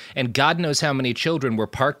trending. And God knows how many children were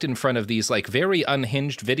parked in front of these like very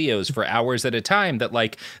unhinged videos for hours at a time, that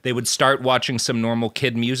like they would start watching some normal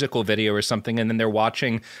kid musical video or something, and then they're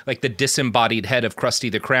watching like the disembodied head of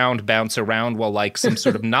Krusty the Clown bounce around while like some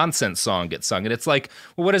sort of nonsense song gets sung. And it's like,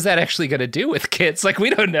 well, what is that actually going to do with kids? Like, we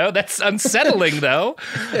don't know. That's unsettling, though.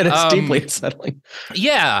 And it's deeply unsettling.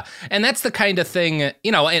 Yeah. And that's the kind of thing,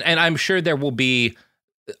 you know, and I'm sure there will be,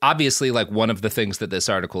 obviously, like one of the things that this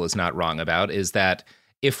article is not wrong about is that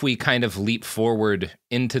if we kind of leap forward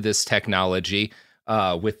into this technology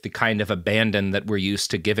with the kind of abandon that we're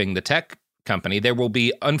used to giving the tech company, there will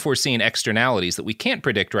be unforeseen externalities that we can't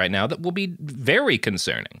predict right now that will be very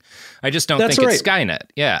concerning. I just don't think it's Skynet.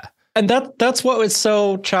 Yeah. And that's what was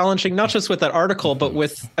so challenging, not just with that article, but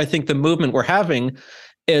with, I think, the movement we're having,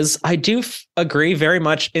 is I do agree very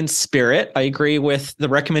much in spirit. I agree with the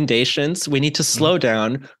recommendations. We need to slow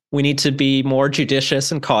down. We need to be more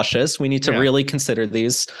judicious and cautious. We need to really consider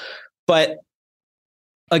these. But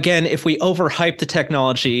again, if we overhype the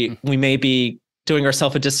technology, we may be doing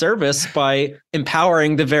ourselves a disservice by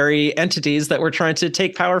empowering the very entities that we're trying to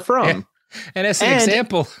take power from. Yeah. And as an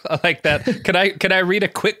example like that, can I read a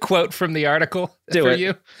quick quote from the article for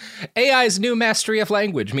you? AI's new mastery of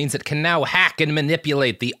language means it can now hack and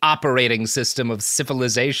manipulate the operating system of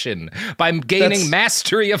civilization. By gaining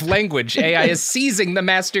mastery of language, AI is seizing the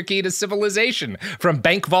master key to civilization, from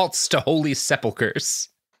bank vaults to holy sepulchers.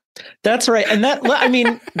 That's right. And that, I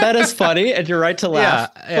mean, that is funny, and you're right to laugh.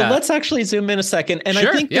 Yeah. But let's actually zoom in a second. And I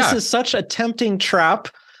think this is such a tempting trap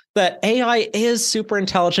that AI is super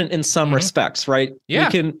intelligent in some respects, right?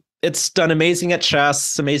 Yeah. It's done amazing at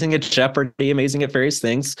chess, amazing at Jeopardy, amazing at various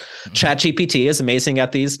things. ChatGPT is amazing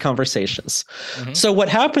at these conversations. So what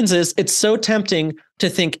happens is it's so tempting to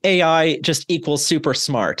think AI just equals super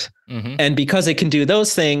smart. And because it can do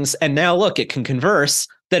those things, and now look, it can converse,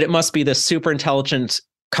 that it must be this super intelligent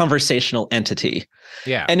conversational entity.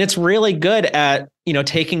 Yeah. And it's really good at, you know,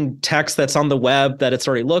 taking text that's on the web that it's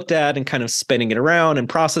already looked at and kind of spinning it around and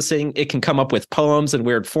processing. It can come up with poems in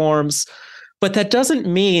weird forms, but that doesn't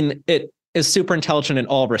mean it is super intelligent in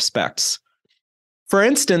all respects. For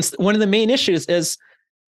instance, one of the main issues is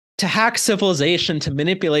to hack civilization, to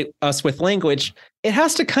manipulate us with language, it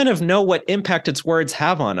has to kind of know what impact its words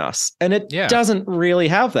have on us. And it doesn't really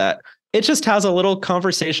have that. It just has a little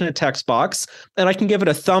conversation and text box, and I can give it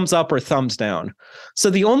a thumbs up or thumbs down. So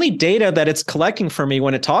the only data that it's collecting for me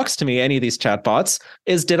when it talks to me, any of these chatbots,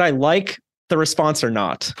 is did I like the response or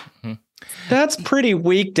not? That's pretty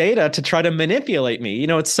weak data to try to manipulate me. You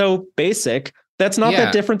know, it's so basic. That's not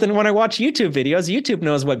that different than when I watch YouTube videos. YouTube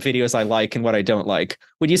knows what videos I like and what I don't like.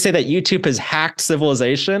 Would you say that YouTube has hacked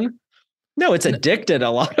civilization? No, it's addicted a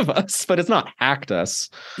lot of us, but it's not hacked us.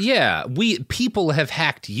 Yeah, people have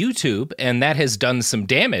hacked YouTube, and that has done some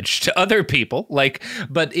damage to other people.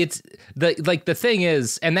 But it's the thing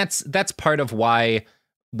is, and that's part of why,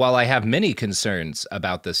 while I have many concerns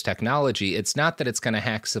about this technology, it's not that it's going to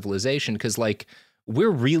hack civilization, because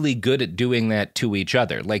we're really good at doing that to each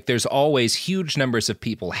other. Like, there's always huge numbers of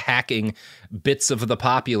people hacking bits of the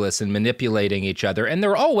populace and manipulating each other, and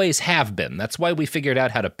there always have been. That's why we figured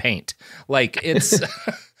out how to paint. It's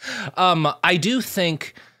I do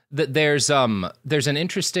think that there's an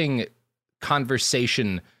interesting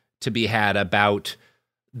conversation to be had about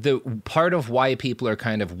the part of why people are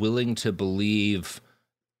kind of willing to believe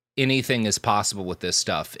anything is possible with this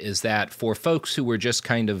stuff is that for folks who were just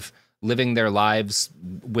kind of living their lives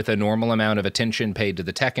with a normal amount of attention paid to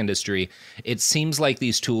the tech industry, it seems like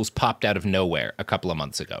these tools popped out of nowhere a couple of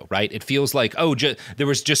months ago, right? It feels like, there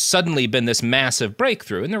was just suddenly been this massive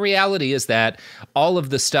breakthrough. And the reality is that all of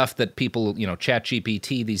the stuff that people,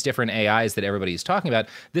 ChatGPT, these different AIs that everybody's talking about,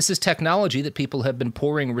 this is technology that people have been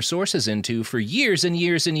pouring resources into for years and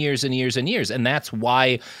years and years and years and years. And that's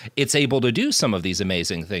why it's able to do some of these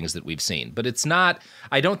amazing things that we've seen. But it's not,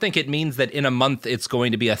 I don't think it means that in a month it's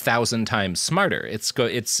going to be 1,000 times smarter.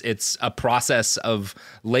 It's a process of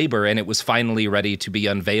labor, and it was finally ready to be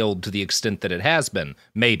unveiled to the extent that it has been.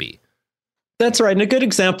 Maybe. That's right. And a good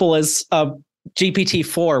example is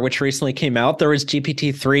GPT-4, which recently came out. There was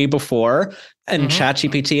GPT-3 before and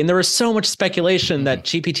ChatGPT, and there was so much speculation that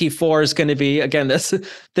GPT-4 is going to be, again,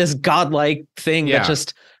 this godlike thing that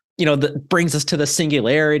just, that brings us to the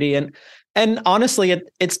singularity. And And honestly,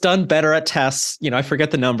 it's done better at tests. I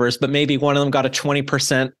forget the numbers, but maybe one of them got a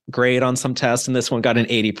 20% grade on some test and this one got an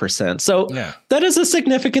 80%. So that is a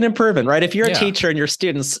significant improvement, right? If you're a teacher and your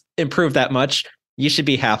students improve that much, you should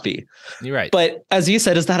be happy. You're right. But as you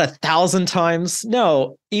said, is that 1,000 times?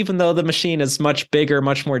 No, even though the machine is much bigger,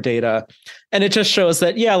 much more data. And it just shows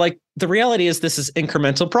that, the reality is this is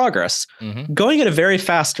incremental progress. Going at a very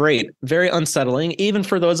fast rate, very unsettling, even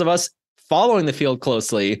for those of us following the field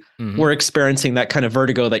closely, we're experiencing that kind of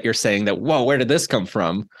vertigo that you're saying that, whoa, where did this come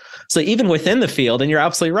from? So even within the field, and you're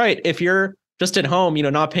absolutely right, if you're just at home,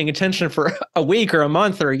 not paying attention for a week or a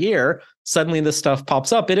month or a year, suddenly this stuff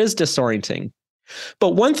pops up. It is disorienting.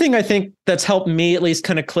 But one thing I think that's helped me at least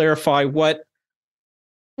kind of clarify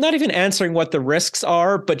not even answering what the risks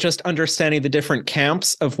are, but just understanding the different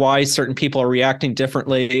camps of why certain people are reacting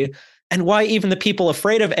differently, and why even the people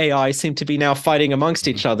afraid of AI seem to be now fighting amongst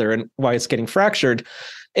each other, and why it's getting fractured,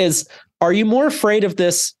 is, are you more afraid of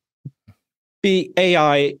this be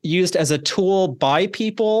AI used as a tool by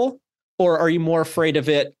people, or are you more afraid of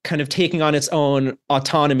it kind of taking on its own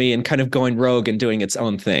autonomy and kind of going rogue and doing its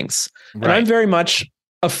own things? Right. And I'm very much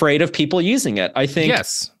afraid of people using it. I think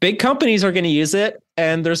big companies are going to use it,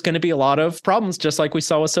 and there's going to be a lot of problems, just like we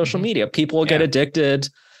saw with social media. People will get addicted.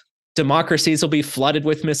 Democracies will be flooded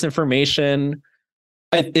with misinformation.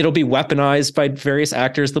 It'll be weaponized by various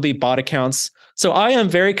actors. There'll be bot accounts. So I am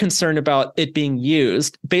very concerned about it being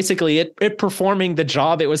used, basically it performing the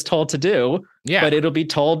job it was told to do, but it'll be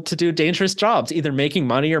told to do dangerous jobs, either making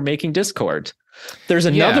money or making discord. There's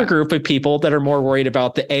another group of people that are more worried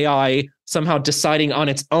about the AI somehow deciding on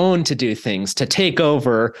its own to do things, to take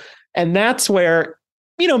over. And that's where,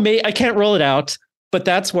 I can't rule it out, but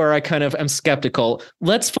that's where I kind of am skeptical.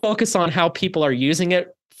 Let's focus on how people are using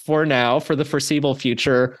it for now, for the foreseeable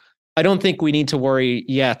future. I don't think we need to worry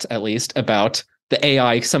yet, at least, about the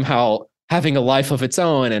AI somehow having a life of its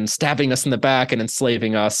own and stabbing us in the back and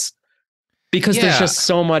enslaving us, because there's just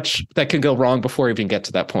so much that could go wrong before we even get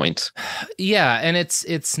to that point. Yeah, and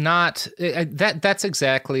it's not that's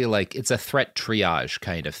exactly like, it's a threat triage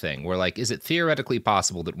kind of thing, where like, is it theoretically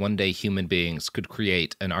possible that one day human beings could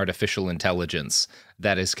create an artificial intelligence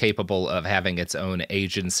that is capable of having its own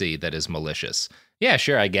agency that is malicious? Yeah,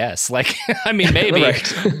 sure, I guess. Like, I mean, maybe.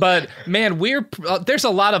 Right. But man, there's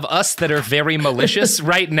a lot of us that are very malicious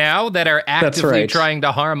right now that are actively trying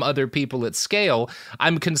to harm other people at scale.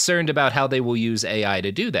 I'm concerned about how they will use AI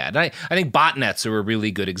to do that. And I think botnets are a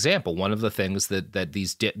really good example. One of the things that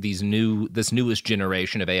this newest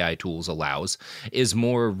generation of AI tools allows is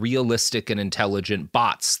more realistic and intelligent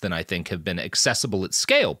bots than I think have been accessible at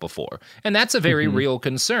scale before. And that's a very real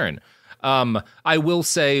concern. I will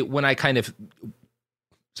say, when I kind of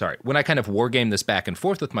war game this back and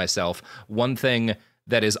forth with myself, one thing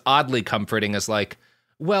that is oddly comforting is like,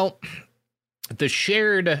 well, the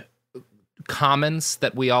shared commons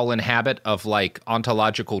that we all inhabit of like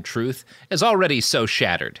ontological truth is already so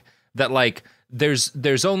shattered that like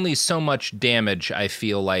there's only so much damage I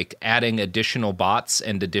feel like adding additional bots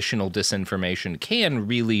and additional disinformation can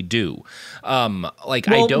really do. One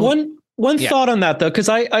thought on that though, because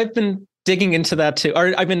I've been digging into that too,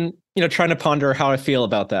 or I've been trying to ponder how I feel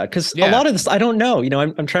about that, because a lot of this I don't know.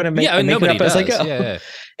 I'm trying to make it up as I go.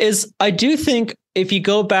 I do think if you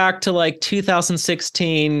go back to like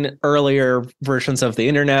 2016, earlier versions of the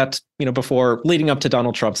internet, before leading up to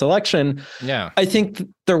Donald Trump's election, I think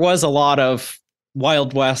there was a lot of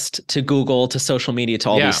Wild West to Google, to social media, to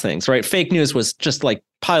all these things, right? Fake news was just like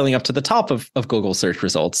piling up to the top of Google search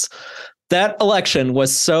results. That election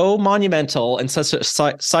was so monumental and such a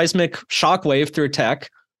seismic shockwave through tech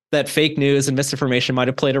that fake news and misinformation might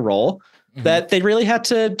have played a role, that they really had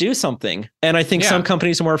to do something. And I think some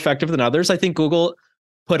companies are more effective than others. I think Google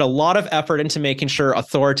put a lot of effort into making sure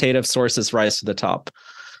authoritative sources rise to the top.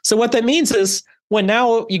 So what that means is, when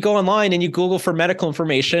now you go online and you Google for medical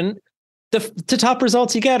information, the top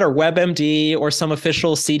results you get are WebMD or some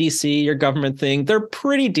official CDC or government thing. They're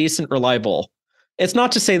pretty decent, reliable. It's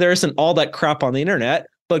not to say there isn't all that crap on the internet,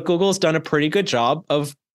 but Google's done a pretty good job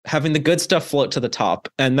of having the good stuff float to the top.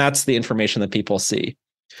 And that's the information that people see.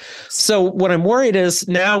 So what I'm worried is,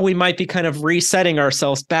 now we might be kind of resetting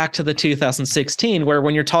ourselves back to the 2016, where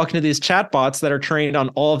when you're talking to these chatbots that are trained on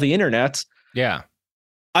all of the internet,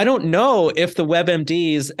 I don't know if the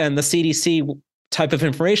WebMDs and the CDC type of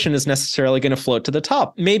information is necessarily going to float to the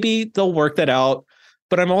top. Maybe they'll work that out,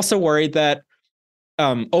 but I'm also worried that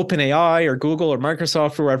OpenAI or Google or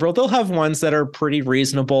Microsoft or whoever, they'll have ones that are pretty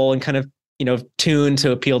reasonable and kind of tuned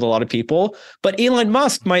to appeal to a lot of people. But Elon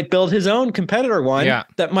Musk might build his own competitor one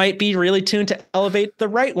that might be really tuned to elevate the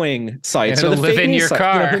right-wing sites or the live fake in news your site.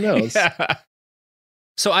 car. Who knows?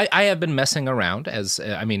 So I have been messing around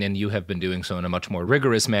and you have been doing so in a much more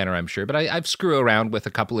rigorous manner, I'm sure, but I've screwed around with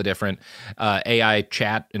a couple of different AI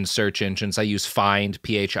chat and search engines. I use Find,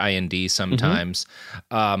 P-H-I-N-D sometimes.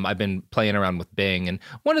 I've been playing around with Bing. And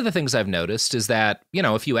one of the things I've noticed is that,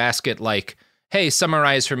 if you ask it like, hey,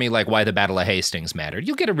 summarize for me like why the Battle of Hastings mattered,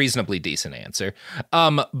 you'll get a reasonably decent answer.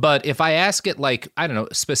 But if I ask it like, I don't know,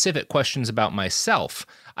 specific questions about myself,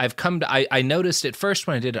 I noticed at first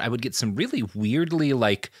when I did it, I would get some really weirdly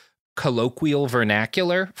like colloquial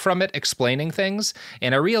vernacular from it explaining things,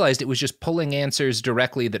 and I realized it was just pulling answers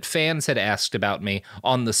directly that fans had asked about me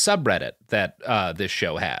on the subreddit that this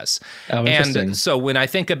show has. And so when I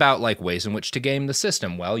think about like ways in which to game the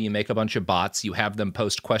system, well, you make a bunch of bots, you have them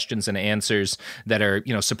post questions and answers that are,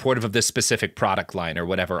 supportive of this specific product line or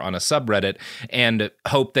whatever on a subreddit, and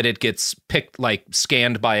hope that it gets picked, like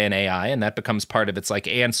scanned by an AI, and that becomes part of its like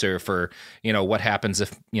answer for, what happens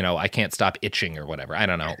if, I can't stop itching or whatever. I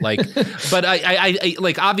don't know. Like, but I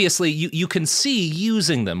like, obviously you can see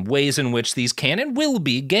using them ways in which these can and will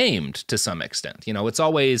be gamed to some extent. It's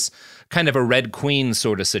always kind of a Red Queen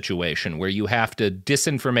sort of situation where you have to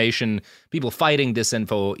disinformation, people fighting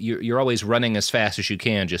disinfo. You're always running as fast as you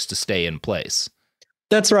can just to stay in place.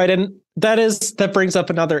 That's right. And that brings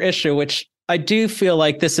up another issue, which I do feel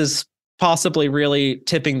like this is possibly really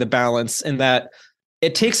tipping the balance in that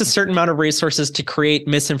it takes a certain amount of resources to create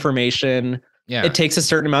misinformation. Yeah. It takes a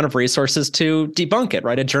certain amount of resources to debunk it,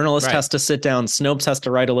 right? A journalist has to sit down, Snopes has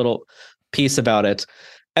to write a little piece about it.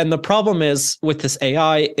 And the problem is with this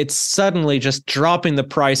AI, it's suddenly just dropping the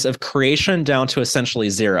price of creation down to essentially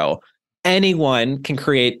zero. Anyone can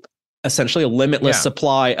create essentially a limitless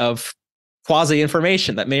supply of quasi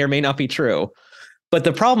information that may or may not be true. But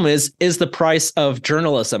the problem is the price of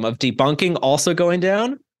journalism, of debunking, also going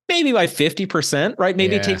down? Maybe by 50%, right?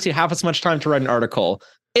 Maybe it takes you half as much time to write an article.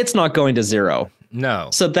 It's not going to zero. No.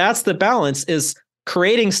 So that's the balance, is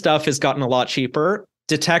creating stuff has gotten a lot cheaper.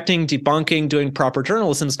 Detecting, debunking, doing proper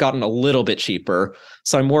journalism has gotten a little bit cheaper.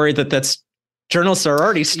 So I'm worried that journalists are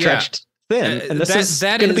already stretched thin. And this is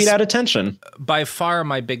going to be that attention. By far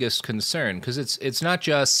my biggest concern, because it's not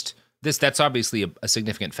just this. That's obviously a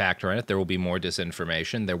significant factor in it. There will be more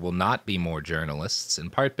disinformation. There will not be more journalists, in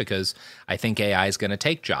part because I think AI is going to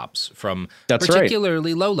take jobs from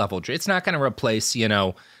particularly low-level. It's not going to replace,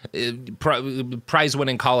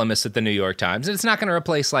 prize-winning columnists at the New York Times. And it's not going to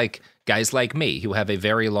replace like guys like me who have a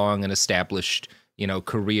very long and established,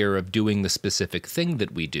 career of doing the specific thing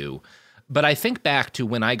that we do. But I think back to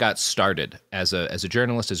when I got started as a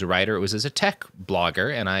journalist, as a writer. It was as a tech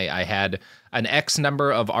blogger, and I had an X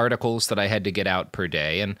number of articles that I had to get out per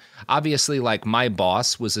day. And obviously, like, my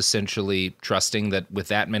boss was essentially trusting that with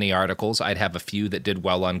that many articles, I'd have a few that did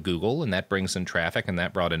well on Google, and that brings in traffic, and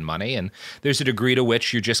that brought in money. And there's a degree to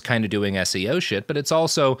which you're just kind of doing SEO shit, but it's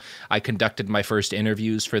also, I conducted my first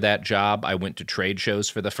interviews for that job. I went to trade shows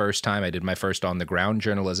for the first time. I did my first on-the-ground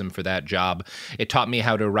journalism for that job. It taught me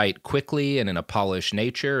how to write quickly and in a polished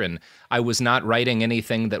nature, and I was not writing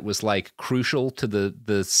anything that was like crucial to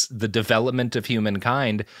the development of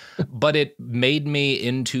humankind, but it made me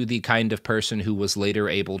into the kind of person who was later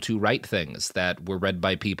able to write things that were read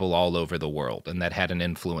by people all over the world and that had an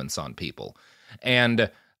influence on people. And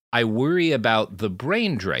I worry about the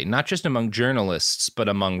brain drain, not just among journalists, but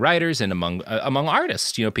among writers and among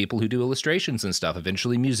artists, people who do illustrations and stuff.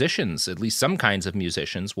 Eventually musicians, at least some kinds of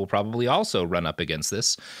musicians, will probably also run up against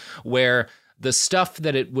this, where the stuff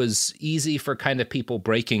that it was easy for kind of people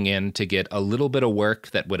breaking in to get a little bit of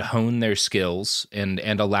work that would hone their skills and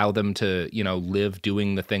allow them to, live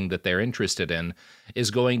doing the thing that they're interested in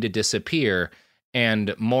is going to disappear.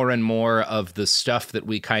 And more of the stuff that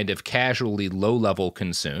we kind of casually low-level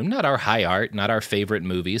consume, not our high art, not our favorite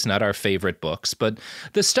movies, not our favorite books, but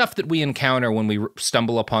the stuff that we encounter when we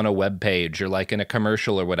stumble upon a web page or like in a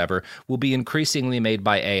commercial or whatever, will be increasingly made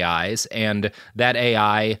by AIs, and that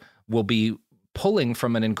AI will be pulling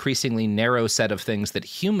from an increasingly narrow set of things that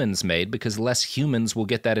humans made, because less humans will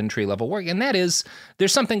get that entry-level work. And there's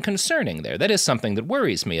something concerning there. That is something that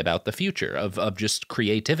worries me about the future of just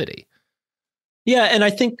creativity. Yeah, and I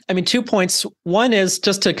think, 2 points. One is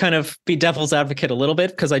just to kind of be devil's advocate a little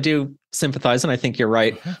bit, because I do sympathize, and I think you're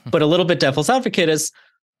right. But a little bit devil's advocate is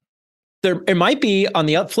it might be on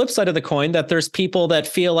the flip side of the coin that there's people that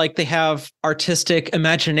feel like they have artistic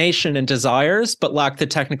imagination and desires, but lack the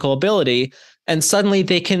technical ability. And suddenly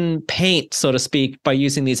they can paint, so to speak, by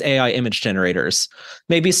using these AI image generators.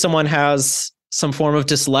 Maybe someone has some form of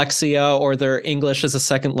dyslexia, or their English is a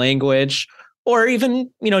second language, or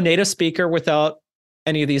even, native speaker without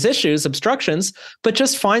any of these issues, obstructions, but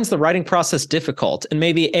just finds the writing process difficult. And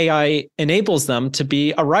maybe AI enables them to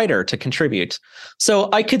be a writer, to contribute. So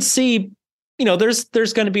I could see,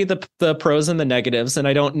 there's going to be the pros and the negatives, and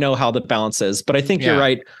I don't know how the balance is, but I think you're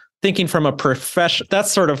right. Thinking from a profession,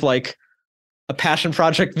 that's sort of like a passion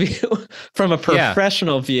project view. From a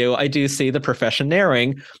professional view, I do see the profession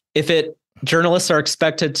narrowing. Journalists are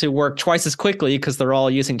expected to work twice as quickly because they're all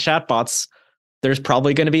using chatbots, there's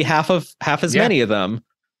probably going to be half as many of them,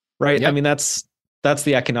 right? Yep. I mean, that's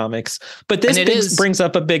the economics. But this brings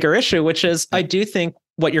up a bigger issue, which is I do think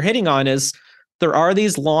what you're hitting on is there are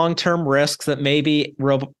these long-term risks that maybe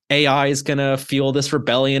AI is going to fuel this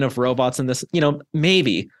rebellion of robots and this,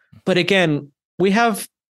 maybe. But again, we have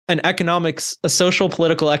a social,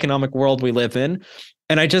 political, economic world we live in.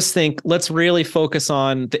 And I just think let's really focus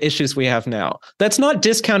on the issues we have now. That's not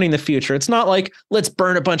discounting the future. It's not like let's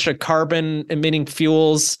burn a bunch of carbon emitting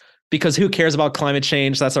fuels because who cares about climate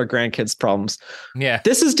change? That's our grandkids' problems. Yeah.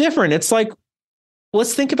 This is different. It's like,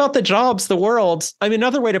 let's think about the jobs, the world. I mean,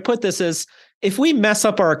 another way to put this is if we mess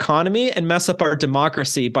up our economy and mess up our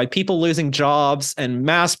democracy by people losing jobs and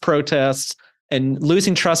mass protests and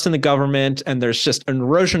losing trust in the government, and there's just an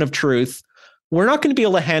erosion of truth, we're not going to be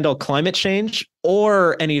able to handle climate change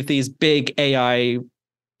or any of these big AI,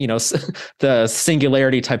 the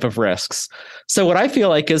singularity type of risks. So what I feel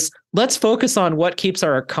like is let's focus on what keeps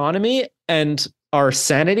our economy and our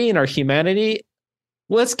sanity and our humanity.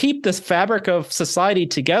 Let's keep this fabric of society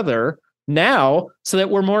together now so that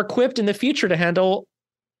we're more equipped in the future to handle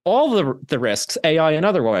all the risks, AI and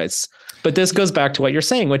otherwise. But this goes back to what you're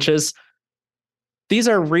saying, which is these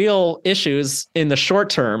are real issues in the short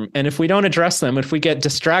term. And if we don't address them, if we get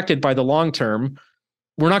distracted by the long term,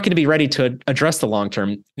 we're not going to be ready to address the long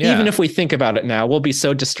term. Yeah. Even if we think about it now, we'll be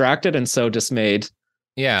so distracted and so dismayed.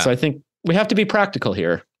 Yeah. So I think we have to be practical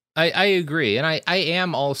here. I agree. And I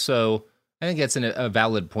am also, I think that's a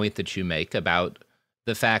valid point that you make about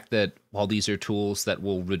the fact that while these are tools that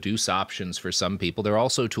will reduce options for some people, they're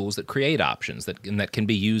also tools that create options that can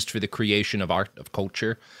be used for the creation of art, of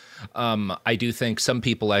culture. I do think some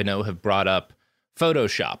people I know have brought up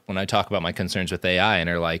Photoshop when I talk about my concerns with AI and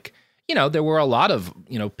are like, there were a lot of,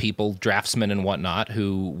 people, draftsmen and whatnot,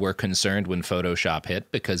 who were concerned when Photoshop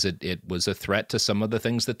hit because it was a threat to some of the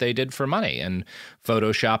things that they did for money. And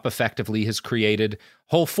Photoshop effectively has created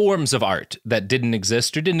whole forms of art that didn't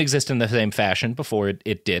exist or didn't exist in the same fashion before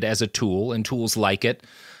it did as a tool and tools like it.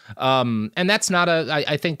 And that's not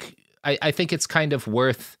I think it's kind of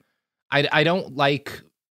worth, I don't like,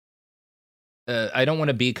 I don't want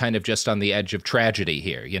to be kind of just on the edge of tragedy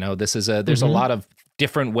here. This is there's a lot of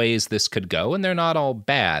different ways this could go, and they're not all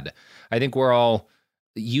bad. I think we're all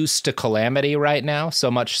used to calamity right now, so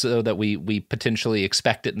much so that we potentially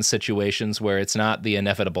expect it in situations where it's not the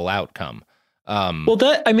inevitable outcome.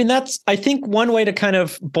 That's, I think one way to kind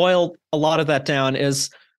of boil a lot of that down is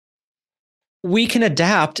we can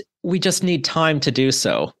adapt. We just need time to do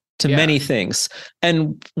so to many things.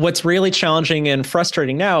 And what's really challenging and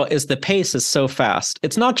frustrating now is the pace is so fast.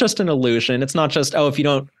 It's not just an illusion. It's not just, if you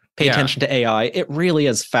don't pay attention to AI, it really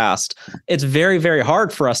is fast. It's very, very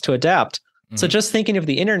hard for us to adapt. Mm-hmm. So just thinking of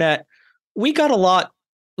the internet, we got a lot,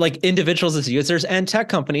 like individuals as users and tech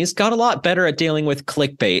companies got a lot better at dealing with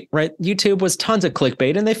clickbait, right? YouTube was tons of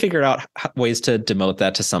clickbait and they figured out ways to demote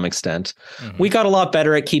that to some extent. Mm-hmm. We got a lot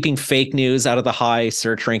better at keeping fake news out of the high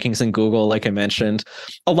search rankings in Google, like I mentioned.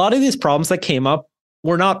 A lot of these problems that came up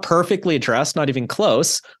were not perfectly addressed, not even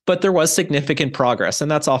close, but there was significant progress, and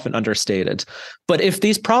that's often understated. But if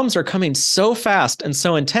these problems are coming so fast and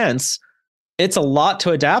so intense, it's a lot to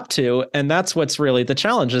adapt to, and that's what's really the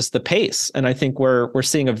challenge is the pace. And I think we're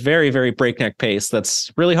seeing a very, very breakneck pace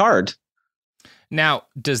that's really hard. Now,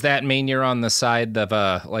 does that mean you're on the side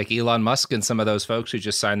of like Elon Musk and some of those folks who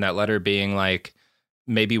just signed that letter being like,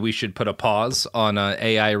 maybe we should put a pause on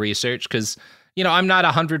AI research? Because, I'm not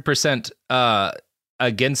 100%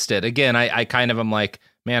 against it. Again, I kind of am like,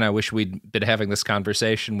 man, I wish we'd been having this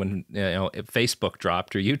conversation when if Facebook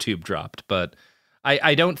dropped or YouTube dropped. But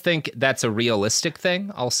I don't think that's a realistic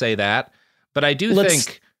thing. I'll say that. But I do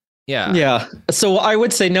think, yeah. So I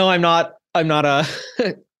would say no. I'm not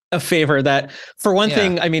a favor that. For one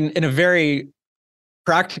thing, I mean, in a very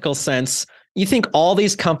practical sense, you think all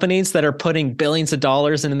these companies that are putting billions of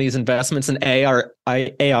dollars into these investments in AI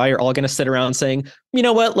are all going to sit around saying, you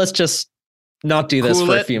know what, let's just not do this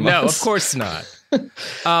for a few months. No, of course not.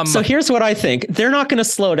 So here's what I think. They're not going to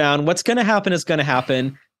slow down. What's going to happen is going to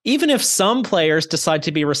happen. Even if some players decide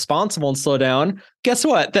to be responsible and slow down, guess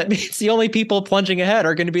what? That means the only people plunging ahead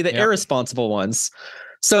are going to be the irresponsible ones.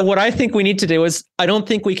 So what I think we need to do is, I don't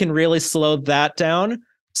think we can really slow that down.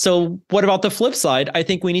 So what about the flip side? I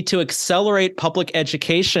think we need to accelerate public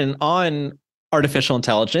education on artificial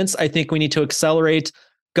intelligence. I think we need to accelerate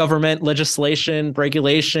government legislation,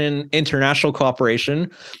 regulation, international cooperation.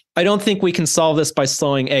 I don't think we can solve this by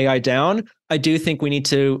slowing AI down. I do think we need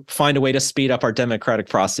to find a way to speed up our democratic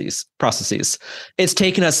processes. It's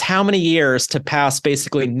taken us how many years to pass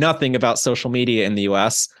basically nothing about social media in the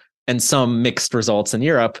US and some mixed results in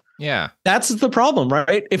Europe? Yeah. That's the problem,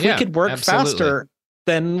 right? If we could work faster,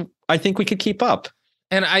 then I think we could keep up.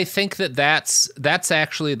 And I think that's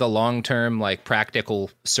actually the long-term, like,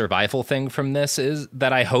 practical survival thing from this is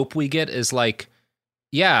that I hope we get is like,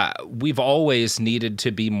 yeah, we've always needed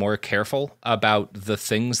to be more careful about the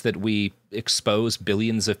things that we expose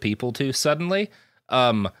billions of people to suddenly.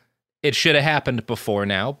 It should have happened before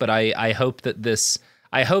now, but I hope that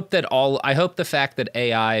the fact that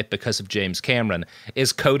AI, because of James Cameron,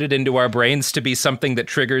 is coded into our brains to be something that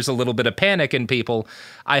triggers a little bit of panic in people.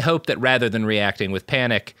 I hope that rather than reacting with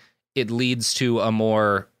panic, it leads to a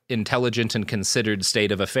more intelligent and considered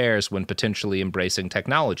state of affairs when potentially embracing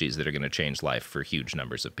technologies that are going to change life for huge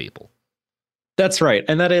numbers of people. That's right.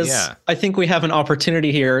 And that is, I think we have an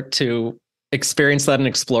opportunity here to experience that and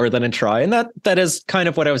explore that and try. And that is kind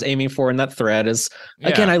of what I was aiming for in that thread is,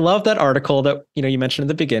 again, I love that article that, you mentioned in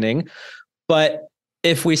the beginning, but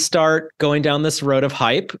if we start going down this road of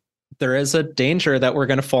hype, there is a danger that we're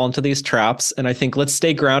going to fall into these traps. And I think let's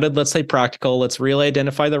stay grounded. Let's stay practical. Let's really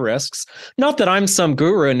identify the risks. Not that I'm some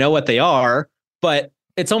guru and know what they are, but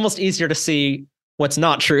it's almost easier to see what's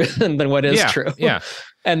not true than what is true. Yeah.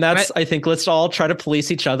 And that's, I think, let's all try to police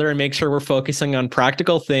each other and make sure we're focusing on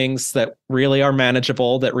practical things that really are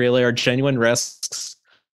manageable, that really are genuine risks,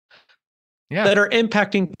 that are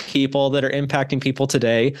impacting people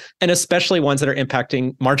today, and especially ones that are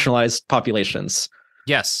impacting marginalized populations.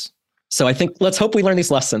 Yes. So I think let's hope we learn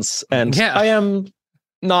these lessons. And I am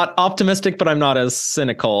not optimistic, but I'm not as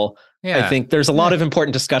cynical. I think there's a lot of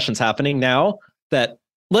important discussions happening now that,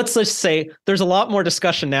 let's just say, there's a lot more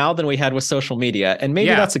discussion now than we had with social media. And maybe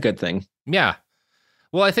that's a good thing. Yeah.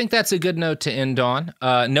 Well, I think that's a good note to end on.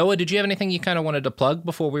 Noah, did you have anything you kind of wanted to plug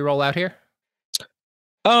before we roll out here?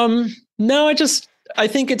 No, I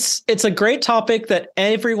think it's a great topic that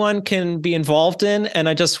everyone can be involved in. And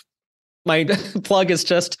my plug is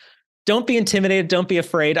just, don't be intimidated. Don't be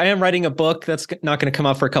afraid. I am writing a book that's not going to come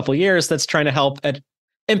out for a couple of years that's trying to help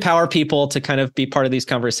empower people to kind of be part of these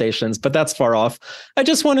conversations, but that's far off. I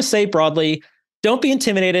just want to say broadly, don't be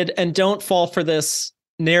intimidated and don't fall for this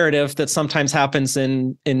narrative that sometimes happens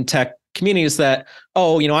in tech communities that,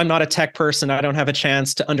 I'm not a tech person. I don't have a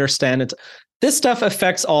chance to understand it. This stuff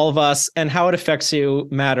affects all of us, and how it affects you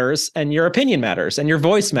matters, and your opinion matters, and your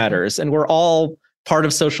voice matters. And we're all part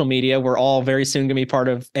of social media. We're all very soon going to be part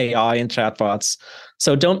of AI and chatbots.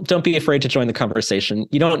 So don't be afraid to join the conversation.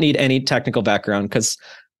 You don't need any technical background, because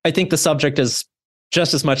I think the subject is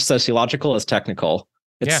just as much sociological as technical.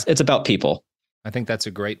 It's about people. I think that's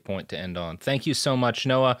a great point to end on. Thank you so much,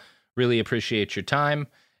 Noah. Really appreciate your time.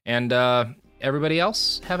 And everybody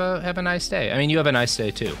else, have a nice day. I mean, you have a nice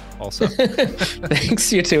day too, also.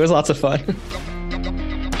 Thanks, you too. It was lots of fun.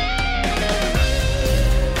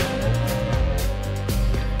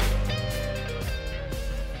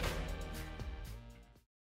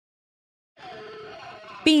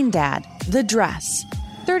 Bean Dad, The Dress,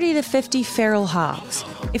 30 to 50 Feral Hogs.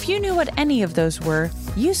 If you knew what any of those were,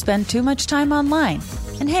 you spend too much time online.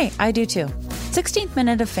 And hey, I do too. 16th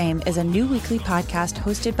Minute of Fame is a new weekly podcast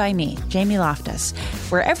hosted by me, Jamie Loftus,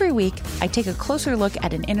 where every week I take a closer look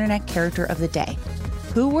at an internet character of the day.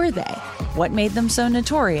 Who were they? What made them so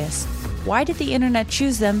notorious? Why did the internet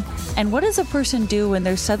choose them? And what does a person do when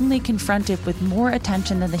they're suddenly confronted with more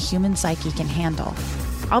attention than the human psyche can handle?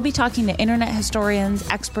 I'll be talking to internet historians,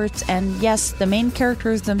 experts, and yes, the main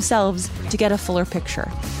characters themselves to get a fuller picture.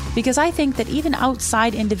 Because I think that even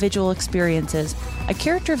outside individual experiences, a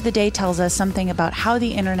character of the day tells us something about how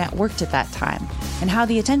the internet worked at that time, and how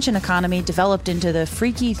the attention economy developed into the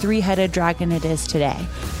freaky three-headed dragon it is today.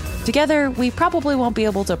 Together, we probably won't be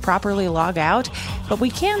able to properly log out, but we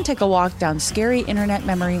can take a walk down scary internet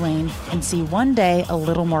memory lane and see one day a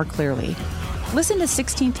little more clearly. Listen to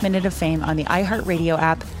 16th Minute of Fame on the iHeartRadio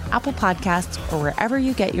app, Apple Podcasts, or wherever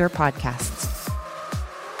you get your podcasts.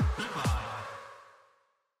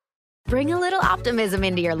 Bring a little optimism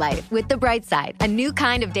into your life with The Bright Side, a new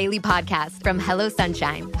kind of daily podcast from Hello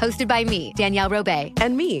Sunshine, hosted by me, Danielle Robay.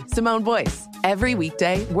 And me, Simone Boyce. Every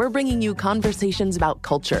weekday, we're bringing you conversations about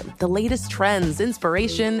culture, the latest trends,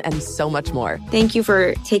 inspiration, and so much more. Thank you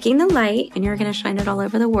for taking the light, and you're going to shine it all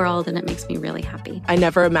over the world, and it makes me really happy. I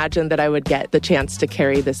never imagined that I would get the chance to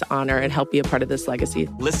carry this honor and help be a part of this legacy.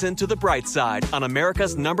 Listen to The Bright Side on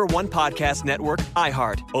America's #1 podcast network,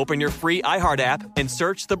 iHeart. Open your free iHeart app and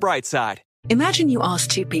search The Bright Side. Imagine you ask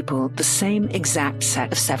two people the same exact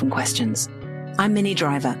set of 7 questions. I'm Minnie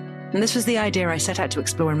Driver, and this was the idea I set out to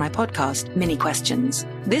explore in my podcast, Mini Questions.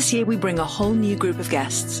 This year, we bring a whole new group of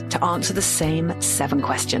guests to answer the same 7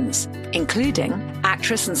 questions, including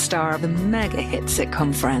actress and star of the mega hit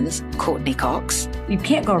sitcom Friends, Courtney Cox. You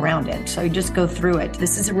can't go around it, so you just go through it.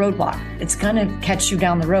 This is a roadblock. It's going to catch you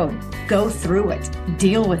down the road. Go through it.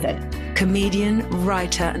 Deal with it. Comedian,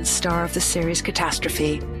 writer, and star of the series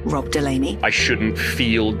Catastrophe, Rob Delaney. I shouldn't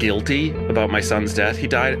feel guilty about my son's death. He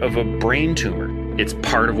died of a brain tumor. It's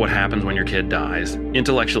part of what happens when your kid dies.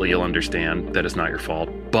 Intellectually, you'll understand that it's not your fault,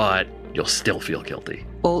 but you'll still feel guilty.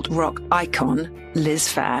 Alt-rock icon, Liz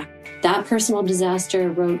Phair. That personal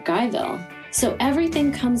disaster wrote Guyville. So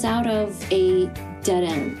everything comes out of a dead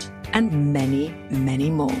end. And many,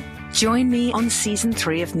 many more. Join me on Season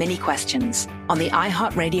 3 of Mini Questions on the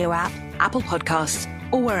iHeartRadio app, Apple Podcasts,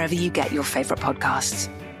 or wherever you get your favorite podcasts.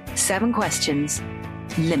 7 questions,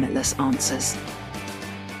 limitless answers.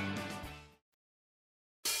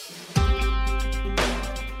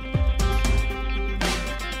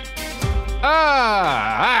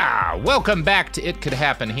 Welcome back to It Could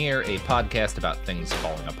Happen Here, a podcast about things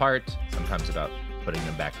falling apart, sometimes about putting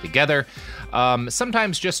them back together,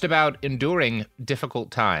 sometimes just about enduring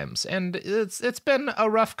difficult times. And it's been a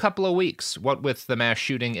rough couple of weeks, what with the mass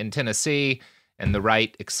shooting in Tennessee and the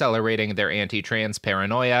right accelerating their anti-trans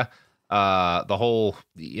paranoia, the whole,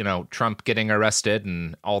 Trump getting arrested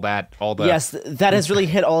and all that, Yes, that has really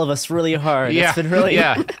hit all of us really hard. Yeah, it's been really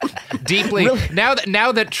deeply. Really?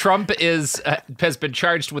 Now that Trump has been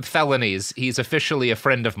charged with felonies, he's officially a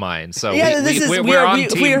friend of mine. So we're on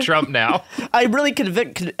Team Trump now. I'm really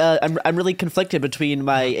I'm really conflicted between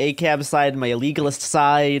my ACAB side and my illegalist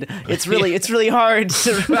side. It's really hard.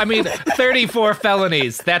 I mean, 34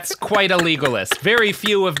 felonies. That's quite a legalist. Very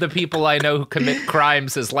few of the people I know who commit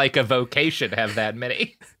crimes as like a vocation have that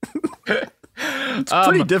many. It's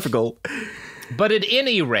pretty difficult. But at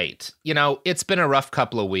any rate, it's been a rough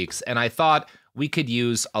couple of weeks, and I thought we could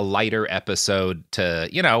use a lighter episode to,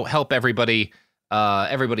 help everybody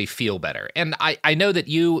feel better. And I know that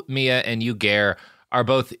you, Mia, and you, Gare, are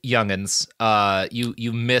both youngins.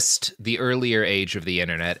 You missed the earlier age of the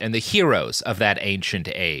internet and the heroes of that ancient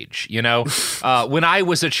age. When I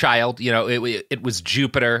was a child, it was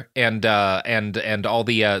Jupiter and all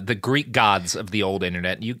the Greek gods of the old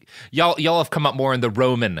internet. Y'all have come up more in the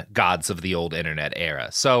Roman gods of the old internet era.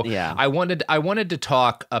 So yeah. I wanted to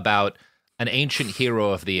talk about an ancient hero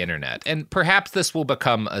of the internet. And perhaps this will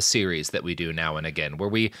become a series that we do now and again, where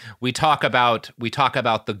we talk about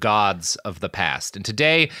the gods of the past. And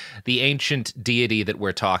today, the ancient deity that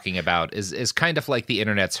we're talking about is kind of like the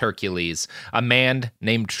internet's Hercules, a man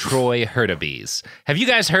named Troy Hurtubise. Have you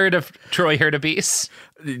guys heard of Troy Hurtubise?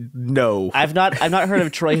 No. I've not heard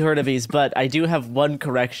of Troy Hurtubise, but I do have one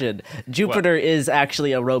correction. Jupiter is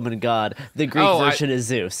actually a Roman god. The Greek version is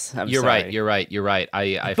Zeus. You're sorry. right.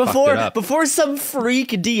 I fucked it up. Before some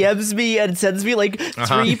freak DMs me and sends me like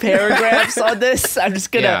 3 paragraphs on this, I'm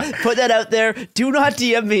just gonna put that out there. Do not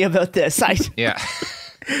DM me about this. Yeah.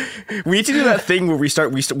 We need to do that thing where we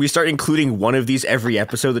start including one of these every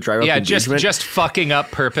episode to drive up engagement. just fucking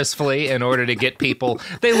up purposefully in order to get people.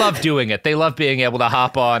 They love doing it. They love being able to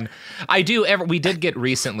hop on. We did get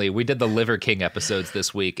recently. We did the Liver King episodes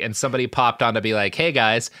this week, and somebody popped on to be like, "Hey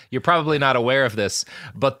guys, you're probably not aware of this,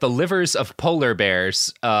 but the livers of polar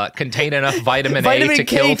bears contain enough vitamin A to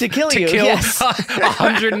kill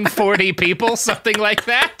 140 people, something like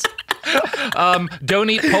that." Don't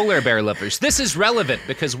eat polar bear livers. This is relevant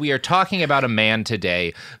because we are talking about a man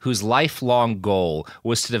today whose lifelong goal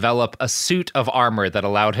was to develop a suit of armor that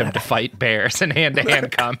allowed him to fight bears in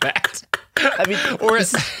hand-to-hand combat. I mean,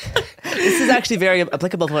 this is actually very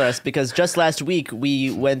applicable for us because just last week we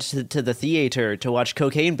went to the theater to watch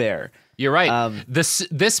Cocaine Bear. You're right.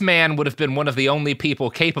 This man would have been one of the only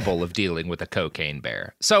people capable of dealing with a cocaine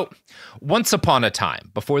bear. So, once upon a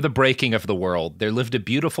time, before the breaking of the world, there lived a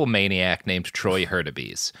beautiful maniac named Troy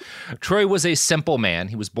Hurtubise. Troy was a simple man.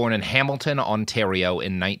 He was born in Hamilton, Ontario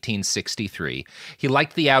in 1963. He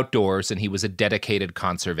liked the outdoors and he was a dedicated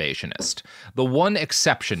conservationist. The one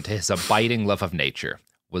exception to his abiding love of nature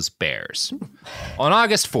was bears. On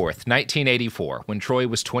August 4th, 1984, when Troy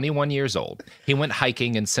was 21 years old, he went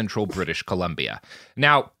hiking in central British Columbia.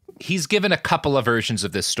 Now, he's given a couple of versions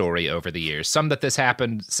of this story over the years. Some that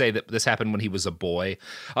say that this happened when he was a boy.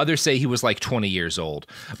 Others say he was like 20 years old.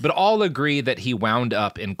 But all agree that he wound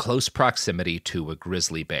up in close proximity to a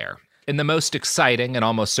grizzly bear. In the most exciting and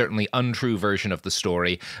almost certainly untrue version of the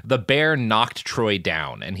story, the bear knocked Troy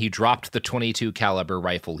down and he dropped the .22 caliber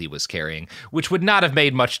rifle he was carrying, which would not have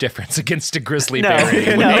made much difference against a grizzly bear.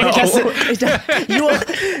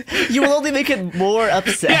 You will only make it more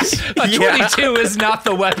upset. Yeah, a .22 is not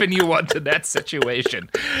the weapon you want in that situation.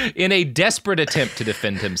 In a desperate attempt to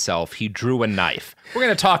defend himself, he drew a knife. We're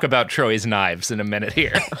going to talk about Troy's knives in a minute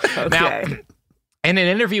here. Okay. Now, in an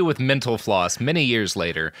interview with Mental Floss many years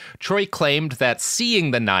later, Troy claimed that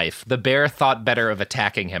seeing the knife, the bear thought better of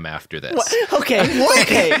attacking him after this. What? Okay,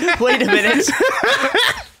 wait a minute.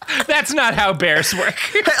 That's not how bears work.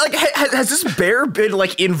 Like, has this bear been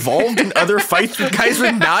like involved in other fights with guys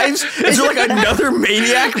with knives? Is there like another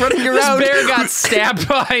maniac running around? This bear got stabbed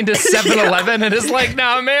behind a 7-Eleven and is like,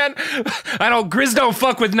 nah, man, Grizz don't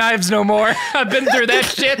fuck with knives no more. I've been through that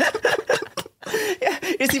shit. Yeah.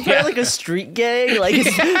 Is he part of like a street gang? Like,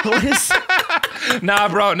 Nah,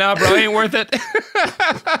 bro, ain't worth it.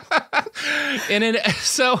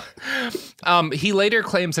 He later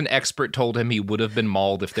claims an expert told him he would have been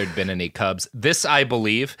mauled if there'd been any cubs. This I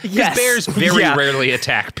believe, because bears very rarely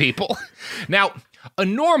attack people. Now, a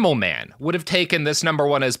normal man would have taken this number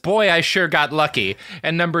one as, boy, I sure got lucky,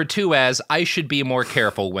 and number two as, I should be more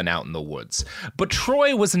careful when out in the woods. But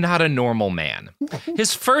Troy was not a normal man.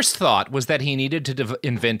 His first thought was that he needed to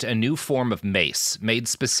invent a new form of mace made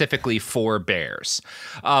specifically for bears.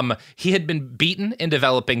 He had been beaten in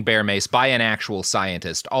developing bear mace by an actual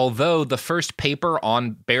scientist, although the first paper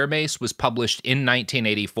on bear mace was published in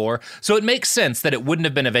 1984, so it makes sense that it wouldn't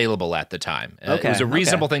have been available at the time. It was a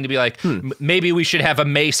reasonable thing to be like, maybe we should have a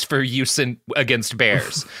mace for use against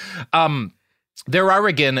bears. There are,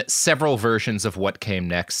 again, several versions of what came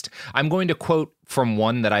next. I'm going to quote from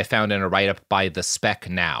one that I found in a write-up by The Spec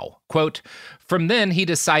Now. Quote, "From then, he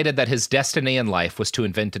decided that his destiny in life was to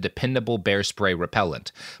invent a dependable bear spray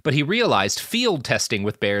repellent. But he realized field testing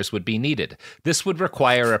with bears would be needed. This would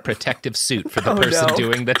require a protective suit for the person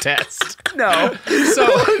doing the test." No.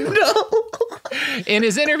 In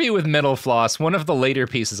his interview with Mental Floss, one of the later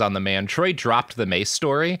pieces on the man, Troy dropped the mace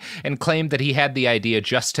story and claimed that he had the idea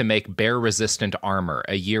just to make bear-resistant armor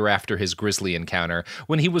a year after his grizzly encounter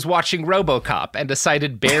when he was watching RoboCop and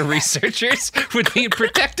decided bear researchers would need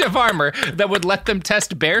protective armor that would let them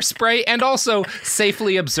test bear spray and also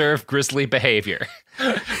safely observe grizzly behavior.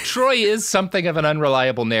 Troy is something of an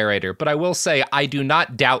unreliable narrator, but I will say I do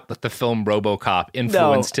not doubt that the film RoboCop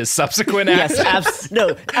influenced his subsequent actions.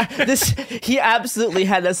 Yes, he absolutely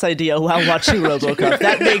had this idea while watching RoboCop.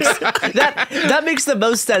 That makes the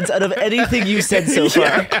most sense out of anything you said so far.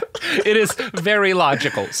 Yeah, it is very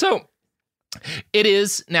logical. So it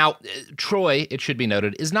is now, Troy, it should be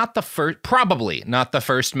noted, is probably not the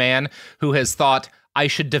first man who has thought, I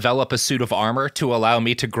should develop a suit of armor to allow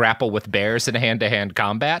me to grapple with bears in hand-to-hand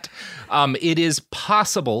combat. It is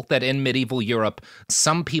possible that in medieval Europe,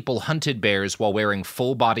 some people hunted bears while wearing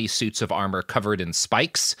full-body suits of armor covered in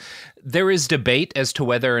spikes. There is debate as to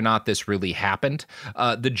whether or not this really happened.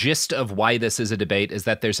 The gist of why this is a debate is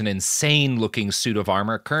that there's an insane-looking suit of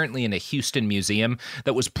armor currently in a Houston museum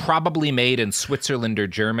that was probably made in Switzerland or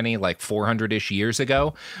Germany like 400-ish years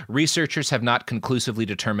ago. Researchers have not conclusively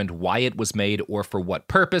determined why it was made or for what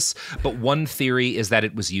purpose, but one theory is that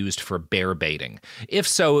it was used for bear baiting. If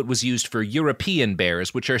so, it was used for European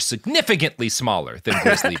bears, which are significantly smaller than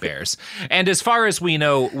grizzly bears, and as far as we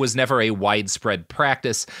know, was never a widespread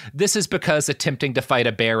practice. This is because attempting to fight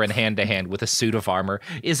a bear in hand-to-hand with a suit of armor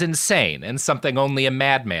is insane and something only a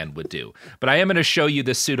madman would do. But I am going to show you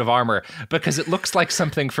this suit of armor because it looks like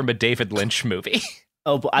something from a David Lynch movie.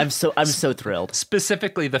 Oh, I'm so thrilled.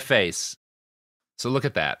 Specifically the face. So look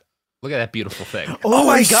at that. Look at that beautiful thing. Oh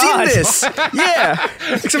my God. I've seen this. Yeah.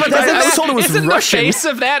 Except I was told it was Isn't Russian. The face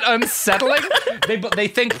of that unsettling? They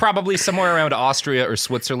think probably somewhere around Austria or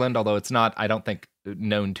Switzerland, although it's not, I don't think,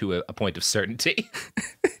 known to a point of certainty.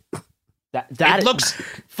 It looks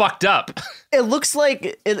fucked up. It looks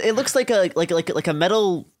like a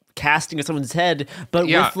metal casting of someone's head, but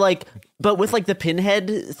with the pinhead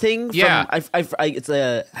thing. Yeah, it's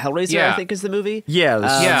a Hellraiser. Yeah. I think is the movie. Yeah, the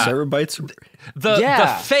Cerebites.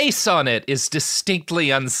 The face on it is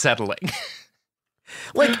distinctly unsettling.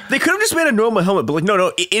 Like, they could have just made a normal helmet, but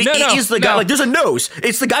it is the guy. Like, there's a nose.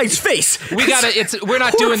 It's the guy's face. We're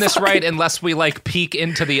not doing this right unless we peek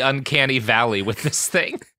into the uncanny valley with this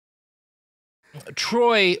thing.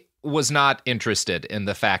 Troy was not interested in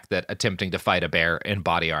the fact that attempting to fight a bear in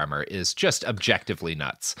body armor is just objectively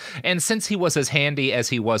nuts. And since he was as handy as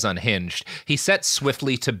he was unhinged, he set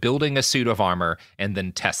swiftly to building a suit of armor and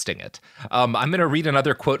then testing it. I'm going to read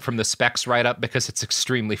another quote from the specs write-up because it's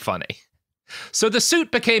extremely funny. So the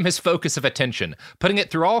suit became his focus of attention, putting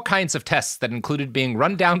it through all kinds of tests that included being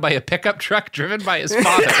run down by a pickup truck driven by his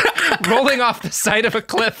father, rolling off the side of a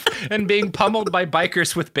cliff, and being pummeled by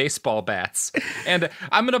bikers with baseball bats. And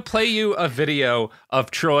I'm going to play you a video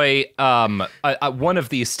of Troy, one of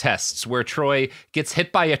these tests where Troy gets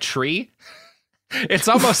hit by a tree. It's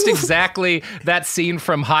almost exactly that scene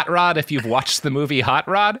from Hot Rod, if you've watched the movie Hot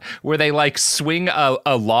Rod, where they like swing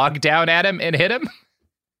a log down at him and hit him.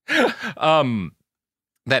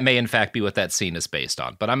 That may in fact be what that scene is based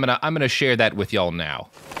on, but I'm gonna share that with y'all now.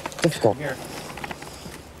 Difficult. Here.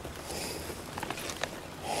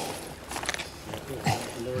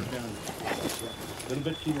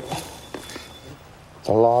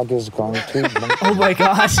 The log is going to. Oh my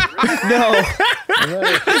gosh! No!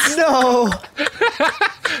 No!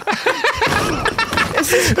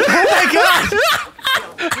 Oh my god!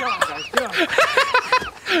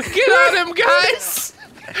 Get on him, guys!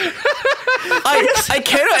 I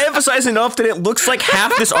cannot emphasize enough that it looks like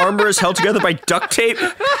half this armor is held together by duct tape.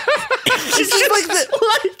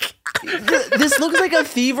 This looks like a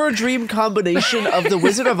fever dream combination of the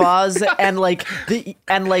Wizard of Oz and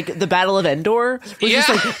the Battle of Endor. Yeah. Just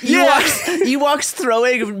like Ewoks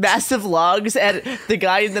throwing massive logs at the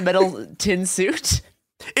guy in the metal tin suit.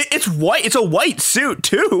 It's white. It's a white suit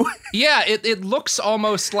too. Yeah, it looks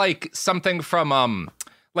almost like something from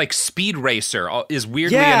like Speed Racer is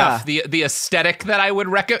weirdly enough the aesthetic that I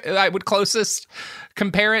would closest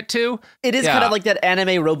compare it to. It is kind of like that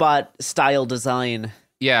anime robot style design.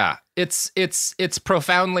 Yeah, it's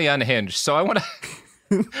profoundly unhinged. So I want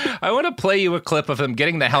to play you a clip of him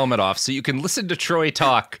getting the helmet off so you can listen to Troy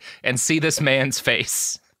talk and see this man's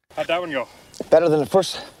face. How'd that one go? Better than the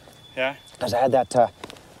first. Yeah. Because I had that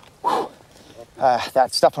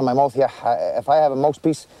stuff on my mouth. Yeah, if I have a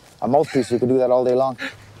mouthpiece, you can do that all day long.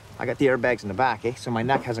 I got the airbags in the back, so my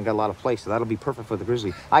neck hasn't got a lot of play, so that'll be perfect for the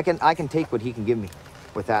grizzly. I can take what he can give me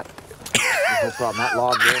with that. There's no problem. That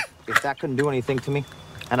log there, if that couldn't do anything to me,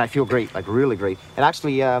 and I feel great, like really great. And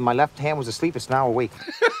actually, my left hand was asleep. It's now awake.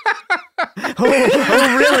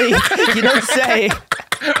 Oh, really? You don't say.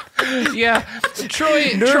 Yeah, Troy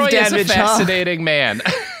is a fascinating man.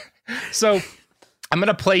 So I'm going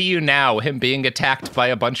to play you now him being attacked by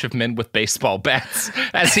a bunch of men with baseball bats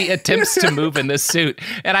as he attempts to move in this suit.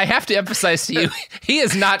 And I have to emphasize to you, he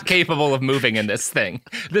is not capable of moving in this thing.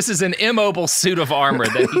 This is an immobile suit of armor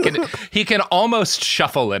that he can almost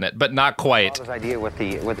shuffle in it, but not quite. This idea with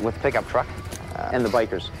the pickup truck and the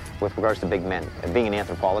bikers with regards to big men. Being an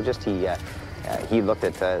anthropologist, he looked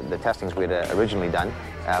at the testings we had originally done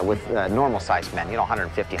with normal-sized men,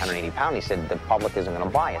 150, 180 pounds. He said the public isn't going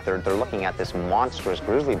to buy it. They're looking at this monstrous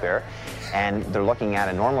grizzly bear, and they're looking at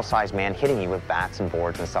a normal-sized man hitting you with bats and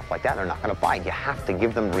boards and stuff like that. They're not going to buy it. You have to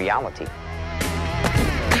give them reality.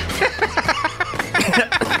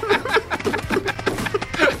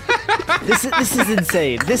 This is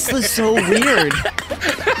insane. This is so weird.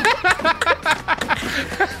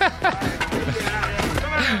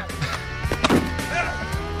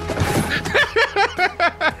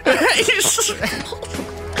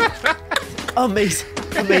 Amazing.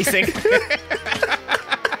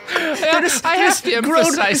 I have to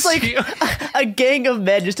emphasize it's like a gang of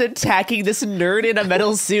men just attacking this nerd in a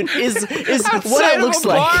metal suit is what it looks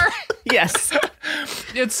like. Yes.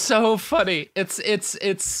 It's so funny. It's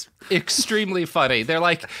extremely funny. They're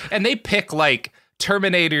like, and they pick like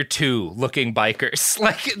Terminator 2 looking bikers.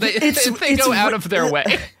 Like they go out of their way.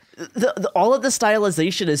 All of the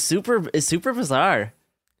stylization is super bizarre.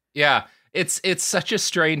 Yeah. It's such a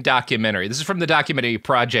strained documentary. This is from the documentary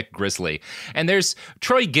Project Grizzly. And there's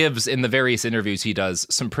Troy gives in the various interviews he does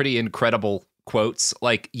some pretty incredible quotes.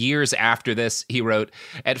 Like years after this, he wrote,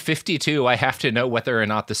 "At 52, I have to know whether or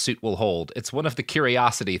not the suit will hold. It's one of the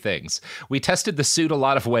curiosity things. We tested the suit a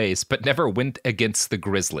lot of ways, but never went against the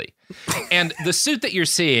Grizzly." And the suit that you're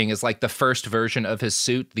seeing is like the first version of his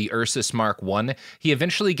suit, the Ursus Mark I. He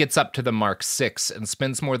eventually gets up to the Mark VI and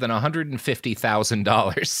spends more than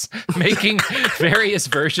 $150,000 making various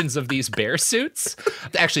versions of these bear suits.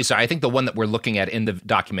 Actually, sorry, I think the one that we're looking at in the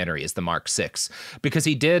documentary is the Mark VI, because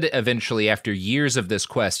he did eventually, after years of this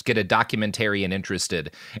quest, get a documentarian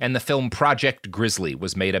interested, and the film Project Grizzly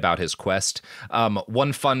was made about his quest.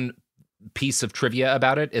 One fun piece of trivia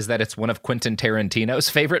about it is that it's one of Quentin Tarantino's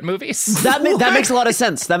favorite movies. That makes a lot of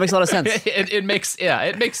sense. It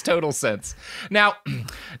makes total sense. Now,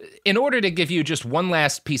 in order to give you just one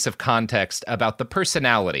last piece of context about the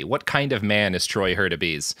personality, what kind of man is Troy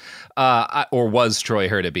Hurtubise, or was Troy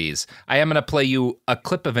Hurtubise, I am going to play you a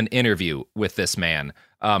clip of an interview with this man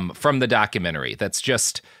from the documentary that's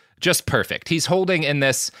just perfect. He's holding in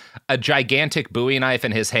this a gigantic Bowie knife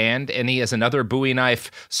in his hand, and he has another Bowie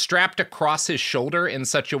knife strapped across his shoulder in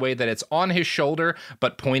such a way that it's on his shoulder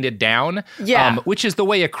but pointed down. Yeah. Which is the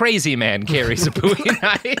way a crazy man carries a Bowie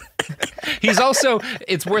knife. He's also,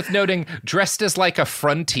 it's worth noting, dressed as like a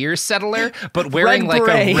frontier settler, but wearing like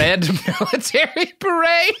a red military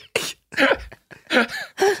beret.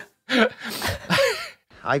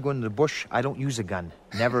 I go into the bush, I don't use a gun.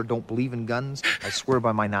 Never, don't believe in guns. I swear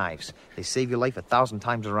by my knives. They save your life 1,000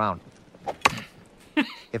 times around.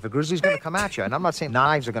 If a grizzly's gonna come at you, and I'm not saying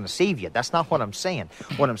knives are gonna save you, that's not what I'm saying.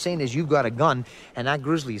 What I'm saying is you've got a gun, and that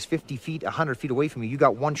grizzly is 50 feet, 100 feet away from you. You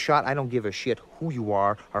got one shot, I don't give a shit who you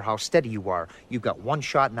are or how steady you are. You've got one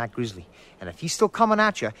shot in that grizzly. And if he's still coming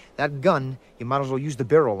at you, that gun, you might as well use the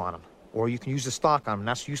barrel on him. Or you can use the stock on them,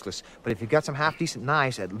 that's useless. But if you've got some half-decent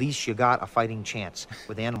knives, at least you got a fighting chance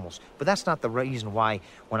with animals. But that's not the reason why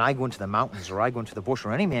when I go into the mountains or I go into the bush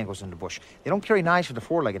or any man goes into the bush, they don't carry knives for the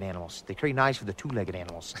four-legged animals. They carry knives for the two-legged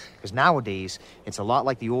animals. Because nowadays, it's a lot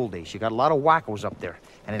like the old days. You got a lot of wackos up there,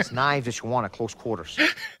 and it's knives that you want at close quarters.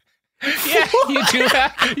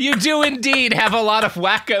 Yeah, you do indeed have a lot of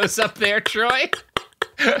wackos up there, Troy.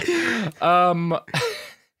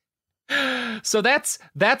 So that's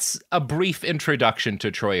a brief introduction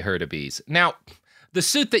to Troy Hurtubise. Now, the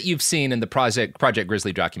suit that you've seen in the Project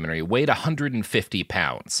Grizzly documentary weighed 150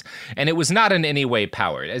 pounds, and it was not in any way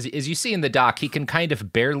powered. As you see in the doc, he can kind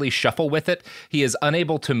of barely shuffle with it. He is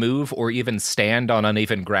unable to move or even stand on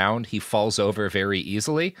uneven ground. He falls over very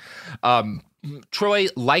easily. Troy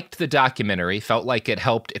liked the documentary, felt like it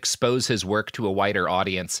helped expose his work to a wider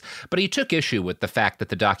audience, but he took issue with the fact that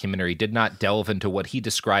the documentary did not delve into what he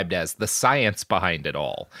described as the science behind it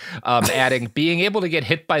all, adding, being able to get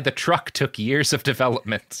hit by the truck took years of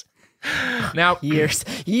development. Now, years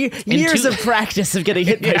of practice of getting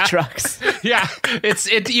hit by trucks. Yeah,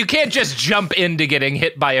 you can't just jump into getting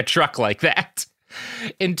hit by a truck like that.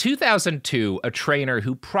 In 2002, a trainer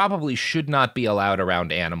who probably should not be allowed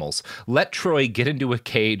around animals let Troy get into a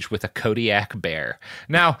cage with a Kodiak bear.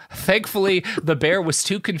 Now, thankfully, the bear was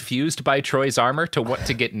too confused by Troy's armor to want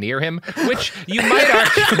to get near him, which you might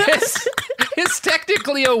argue is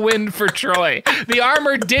technically a win for Troy. The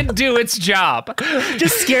armor did do its job.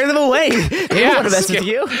 Just scare them away. They don't want to mess with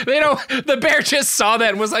you. The bear just saw that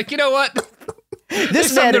and was like, you know what?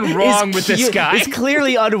 There's something wrong with this guy. He's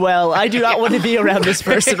clearly unwell. I do not want to be around this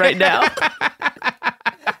person right now.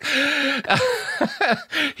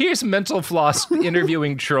 Here's Mental Floss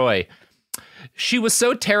interviewing Troy. She was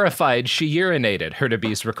so terrified she urinated,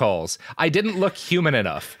 Hurtubise recalls. I didn't look human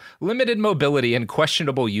enough. Limited mobility and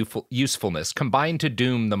questionable usefulness combined to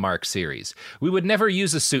doom the Mark series. We would never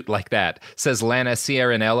use a suit like that, says Lana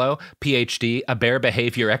Ciarinello, PhD, a bear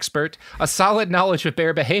behavior expert. A solid knowledge of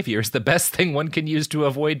bear behavior is the best thing one can use to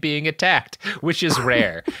avoid being attacked, which is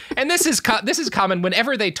rare. And this is common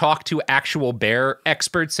whenever they talk to actual bear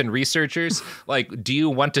experts and researchers. Like, do you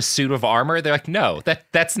want a suit of armor? They're like, no,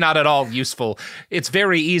 that's not at all useful. It's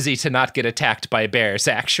very easy to not get attacked by bears,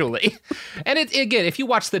 actually. And again, if you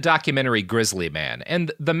watch the documentary Grizzly Man,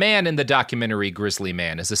 and the man in the documentary Grizzly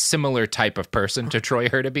Man is a similar type of person to Troy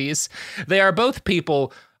Hurtubise. They are both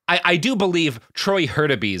people. I do believe Troy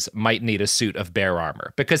Hurtubise might need a suit of bear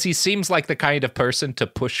armor because he seems like the kind of person to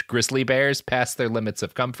push grizzly bears past their limits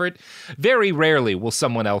of comfort. Very rarely will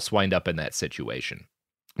someone else wind up in that situation.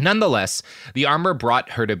 Nonetheless, the armor brought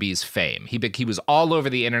Hurtubise fame. He was all over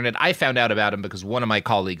the internet. I found out about him because one of my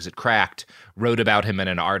colleagues at Cracked wrote about him in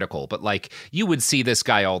an article. But you would see this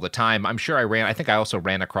guy all the time. I'm sure I think I also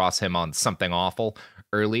ran across him on Something Awful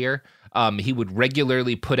earlier. He would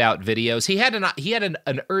regularly put out videos. He had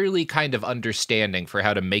an early kind of understanding for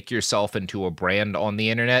how to make yourself into a brand on the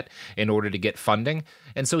internet in order to get funding.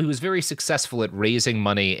 And so he was very successful at raising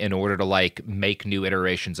money in order to make new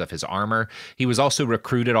iterations of his armor. He was also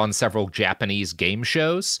recruited on several Japanese game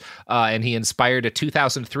shows, and he inspired a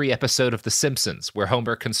 2003 episode of The Simpsons where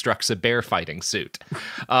Homer constructs a bear fighting suit.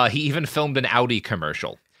 He even filmed an Audi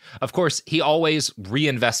commercial. Of course, he always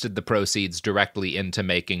reinvested the proceeds directly into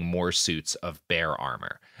making more suits of bear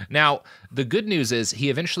armor. Now, the good news is he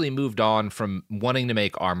eventually moved on from wanting to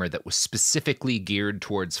make armor that was specifically geared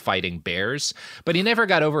towards fighting bears, but he never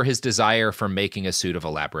got over his desire for making a suit of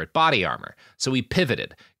elaborate body armor. So he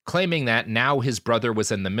pivoted, claiming that now his brother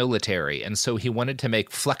was in the military, and so he wanted to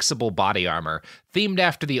make flexible body armor themed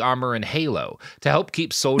after the armor in Halo to help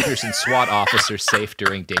keep soldiers and SWAT officers safe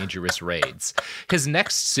during dangerous raids. His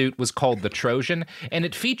next suit was called the Trojan, and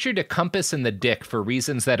it featured a compass in the dick for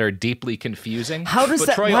reasons that are deeply confusing. How does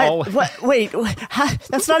that? Wait,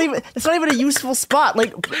 that's not even a useful spot.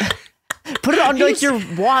 Like, put it on like your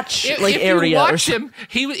watch area. You watch him,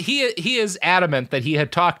 he is adamant that he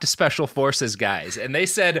had talked to Special Forces guys, and they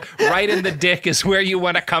said right in the dick is where you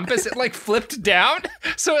want a compass. It like flipped down,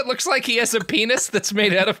 so it looks like he has a penis that's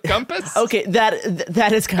made out of compass. Okay,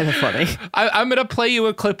 that is kind of funny. I'm gonna play you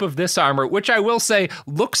a clip of this armor, which I will say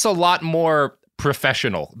looks a lot more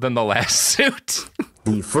professional than the last suit.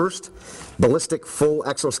 The first ballistic full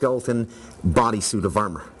exoskeleton bodysuit of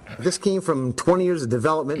armor. This came from 20 years of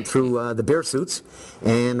development through the bear suits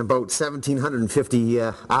and about 1,750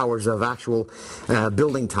 hours of actual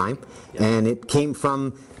building time. And it came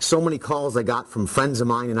from so many calls I got from friends of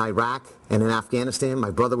mine in Iraq and in Afghanistan.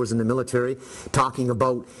 My brother was in the military, talking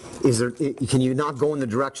about, can you not go in the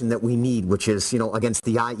direction that we need, which is, against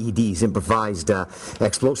the IEDs, improvised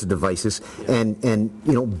explosive devices,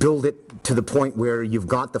 and build it to the point where you've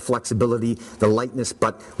got the flexibility, the lightness,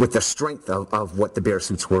 but with the strength of what the bear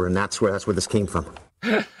suits were, and that's where this came from.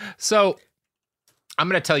 So, I'm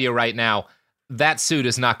going to tell you right now, that suit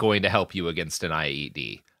is not going to help you against an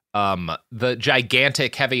IED. The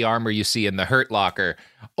gigantic heavy armor you see in the Hurt Locker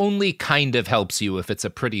only kind of helps you if it's a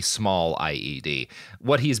pretty small IED.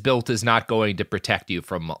 What he's built is not going to protect you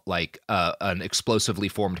from like an explosively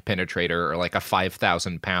formed penetrator or like a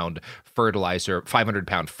 500-pound fertilizer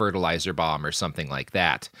bomb or something like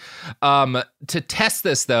that. To test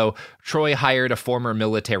this, though, Troy hired a former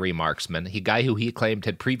military marksman, a guy who he claimed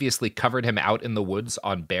had previously covered him out in the woods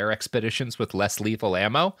on bear expeditions with less lethal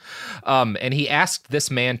ammo. And he asked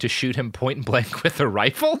this man to shoot him point blank with a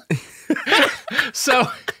rifle. So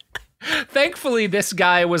thankfully, this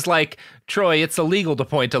guy was like, Troy, it's illegal to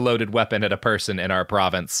point a loaded weapon at a person in our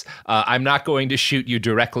province. I'm not going to shoot you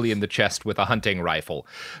directly in the chest with a hunting rifle.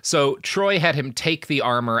 So Troy had him take the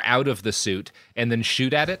armor out of the suit and then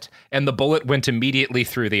shoot at it, and the bullet went immediately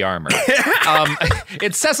through the armor.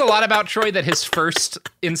 It says a lot about Troy that his first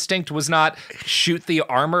instinct was not shoot the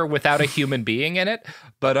armor without a human being in it,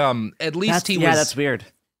 but at least Yeah, that's weird.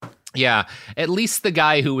 Yeah, at least the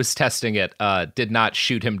guy who was testing it did not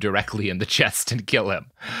shoot him directly in the chest and kill him.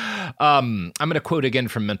 I'm going to quote again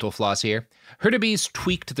from Mental Floss here. Hurtubise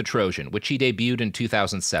tweaked the Trojan, which he debuted in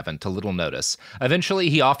 2007 to little notice. Eventually,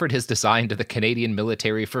 he offered his design to the Canadian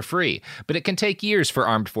military for free, but it can take years for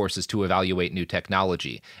armed forces to evaluate new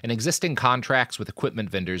technology, and existing contracts with equipment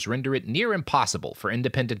vendors render it near impossible for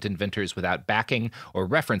independent inventors without backing or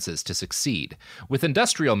references to succeed. With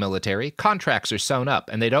industrial military, contracts are sewn up,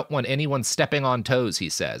 and they don't want anyone stepping on toes, he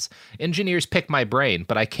says. Engineers pick my brain,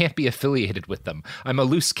 but I can't be affiliated with them. I'm a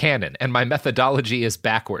loose cannon, and my methodology is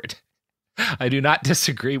backward. I do not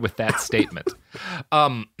disagree with that statement.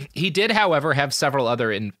 He did, however, have several other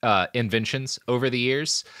inventions over the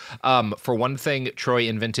years. For one thing, Troy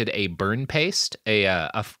invented a burn paste,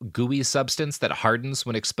 a gooey substance that hardens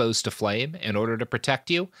when exposed to flame in order to protect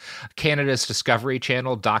you. Canada's Discovery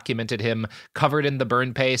Channel documented him covered in the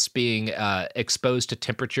burn paste, being exposed to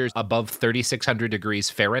temperatures above 3,600 degrees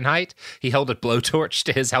Fahrenheit. He held a blowtorch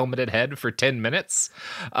to his helmeted head for 10 minutes.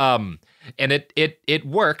 And it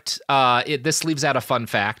worked. This leaves out a fun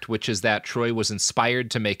fact, which is that Troy was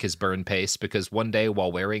inspired to make his burn paste because one day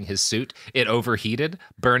while wearing his suit, it overheated,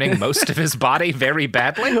 burning most of his body very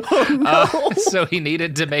badly. So he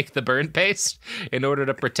needed to make the burn paste in order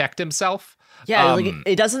to protect himself. Yeah,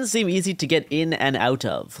 it doesn't seem easy to get in and out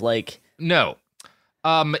of. No.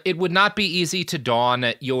 It would not be easy to don.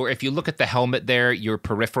 If you look at the helmet there, your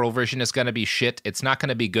peripheral vision is going to be shit. It's not going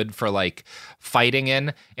to be good for fighting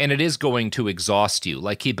in, and it is going to exhaust you.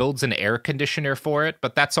 He builds an air conditioner for it,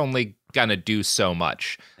 but that's only going to do so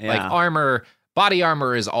much. Yeah. Body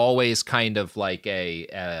armor is always kind of like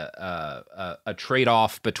a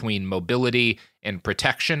trade-off between mobility and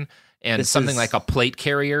protection, and something like a plate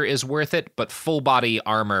carrier is worth it, but full body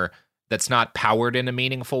armor that's not powered in a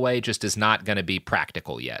meaningful way just is not going to be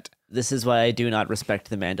practical yet. This is why I do not respect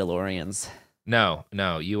the Mandalorians. No,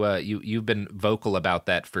 you've been vocal about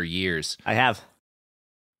that for years. I have.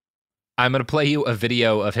 I'm going to play you a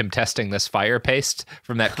video of him testing this fire paste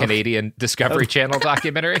from that Canadian Discovery Channel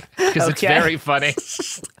documentary, because it's very funny.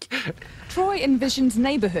 Troy envisions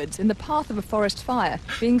neighborhoods in the path of a forest fire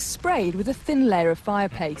being sprayed with a thin layer of fire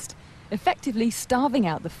paste, effectively starving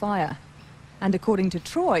out the fire. And according to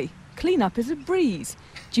Troy, cleanup is a breeze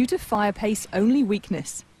due to fire paste's only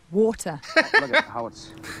weakness, water. Look at how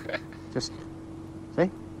it's just, see?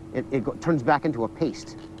 it turns back into a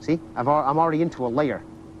paste. See, I'm already into a layer.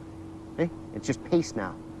 Okay? It's just paste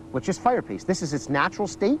now. Well, it's just fire paste. This is its natural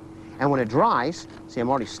state, and when it dries, see, I'm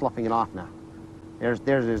already sloughing it off now. There it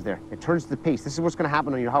is there. It turns to paste. This is what's going to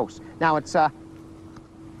happen on your house. Now it's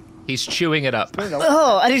He's chewing it up.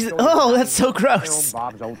 That's so gross.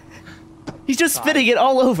 Bob's out. He's just spitting it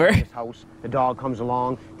all over. House. The dog comes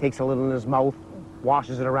along, takes a little in his mouth,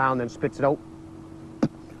 washes it around, then spits it out.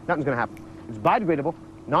 Nothing's going to happen. It's biodegradable,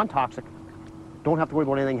 non-toxic. Don't have to worry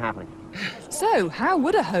about anything happening. So, how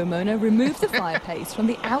would a homeowner remove the fire paste from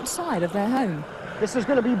the outside of their home? This is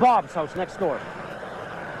going to be Bob's house next door.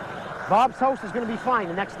 Bob's house is going to be fine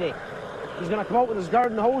the next day. He's going to come out with his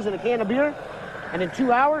garden hose and a can of beer, and in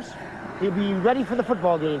 2 hours, he'll be ready for the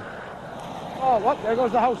football game. Oh, what? There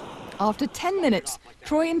goes the house. After 10 minutes,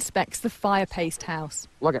 Troy inspects the fire paste house.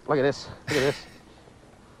 Look at this. Look at this.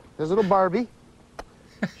 There's little Barbie.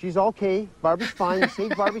 She's okay. Barbie's fine. We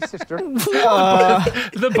saved Barbie's sister.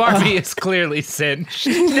 The Barbie is clearly singed.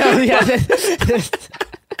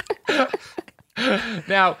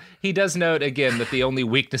 Now, he does note again that the only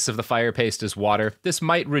weakness of the fire paste is water. This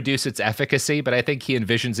might reduce its efficacy, but I think he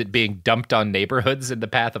envisions it being dumped on neighborhoods in the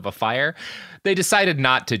path of a fire. They decided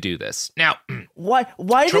not to do this. Now, why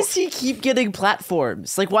does he keep getting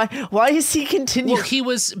platforms? Like, why is he continuing? Well, he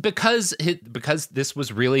was because this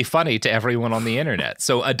was really funny to everyone on the internet.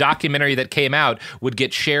 So a documentary that came out would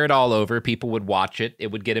get shared all over. People would watch it.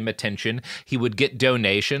 It would get him attention. He would get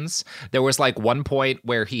donations. There was like one point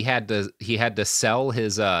where he had to sell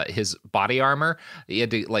his body armor. He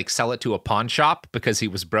had to like sell it to a pawn shop because he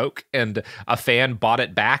was broke, and a fan bought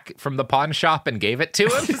it back from the pawn shop and gave it to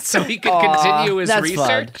him so he could continue his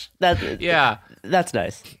research. Yeah, that's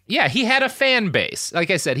nice. Yeah, he had a fan base.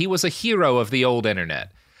 Like I said, he was a hero of the old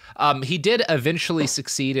internet. He did eventually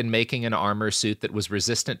succeed in making an armor suit that was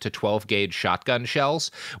resistant to 12-gauge shotgun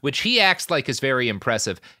shells, which he acts like is very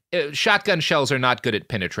impressive. Shotgun shells are not good at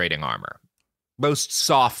penetrating armor. Most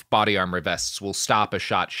soft body armor vests will stop a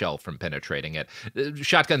shot shell from penetrating it.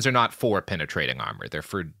 Shotguns are not for penetrating armor. They're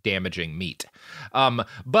for damaging meat.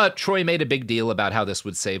 But Troy made a big deal about how this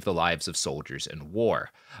would save the lives of soldiers in war.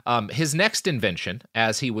 His next invention,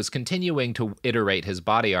 as he was continuing to iterate his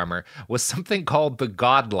body armor, was something called the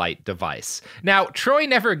Godlight device. Now, Troy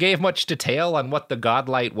never gave much detail on what the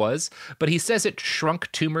Godlight was, but he says it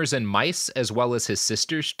shrunk tumors in mice as well as his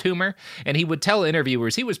sister's tumor, and he would tell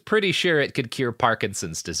interviewers he was pretty sure it could cure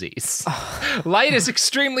Parkinson's disease. Light is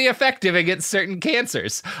extremely effective against certain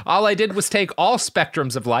cancers. All I did was take all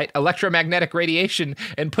spectrums of light, electromagnetic radiation,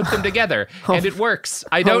 and put them together, and it works.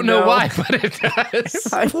 I don't know why, but it does.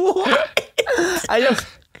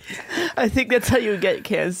 I think that's how you get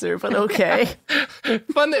cancer, but okay.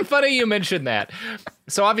 Funny you mentioned that.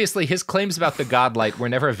 So obviously his claims about the Godlight were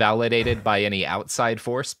never validated by any outside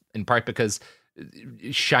force, in part because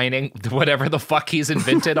shining whatever the fuck he's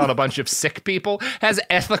invented on a bunch of sick people has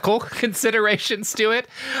ethical considerations to it.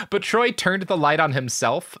 But Troy turned the light on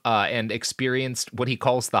himself and experienced what he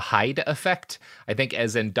calls the Hyde effect. I think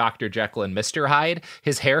as in Dr. Jekyll and Mr. Hyde.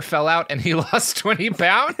 His hair fell out and he lost 20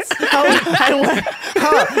 pounds.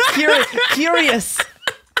 Curious.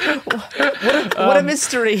 What a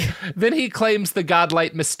mystery. Then he claims the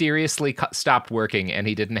Godlight mysteriously stopped working and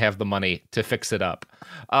he didn't have the money to fix it up.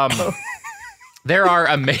 There are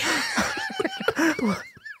amazing...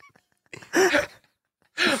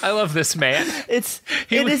 I love this man. It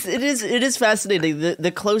is fascinating.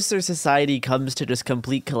 The closer society comes to just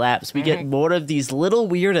complete collapse, we get more of these little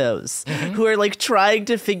weirdos who are like trying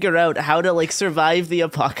to figure out how to like survive the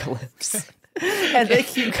apocalypse. And they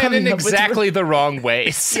keep coming in exactly the wrong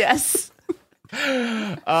ways. Yes.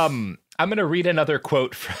 I'm going to read another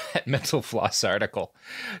quote from that Mental Floss article.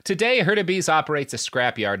 Today, Hurtubise operates a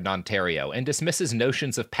scrapyard in Ontario and dismisses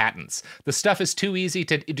notions of patents. The stuff is too easy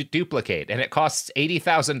to duplicate, and it costs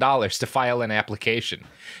 $80,000 to file an application.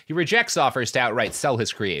 He rejects offers to outright sell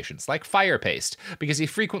his creations, like Fire Paste, because he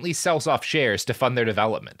frequently sells off shares to fund their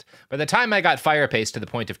development. By the time I got Fire Paste to the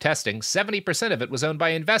point of testing, 70% of it was owned by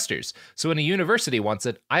investors. So when a university wants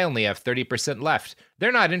it, I only have 30% left.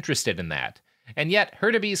 They're not interested in that. And yet,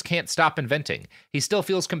 Hurtubise can't stop inventing. He still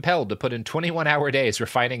feels compelled to put in 21-hour days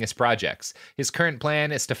refining his projects. His current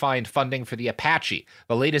plan is to find funding for the Apache,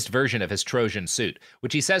 the latest version of his Trojan suit,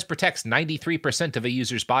 which he says protects 93% of a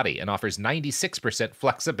user's body and offers 96%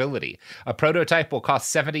 flexibility. A prototype will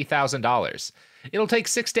cost $70,000. It'll take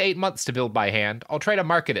 6 to 8 months to build by hand. I'll try to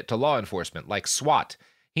market it to law enforcement, like SWAT.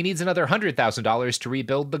 He needs another $100,000 to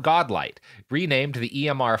rebuild the Godlight, renamed the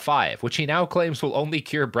EMR-5, which he now claims will only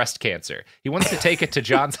cure breast cancer. He wants to take it to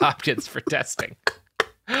Johns Hopkins for testing.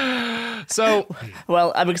 So,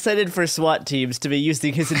 well, I'm excited for SWAT teams to be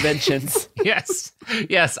using his inventions. Yes,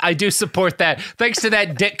 I do support that. Thanks to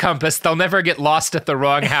that dick compass, they'll never get lost at the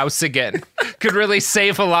wrong house again. Could really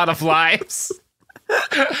save a lot of lives.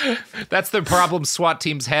 That's the problem SWAT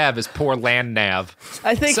teams have, is poor land nav.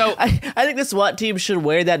 I think the SWAT team should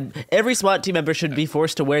wear that. Every SWAT team member should be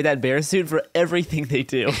forced to wear that bear suit for everything they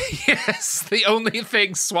do. Yes, the only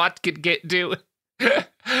thing SWAT could do.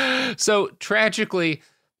 So tragically,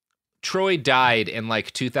 Troy died in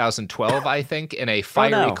like 2012, I think, in a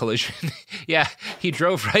fiery collision. Yeah, he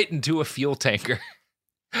drove right into a fuel tanker.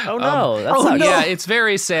 Oh no! Yeah, it's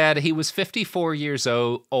very sad. He was 54 years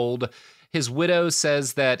old. His widow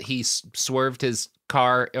says that he swerved his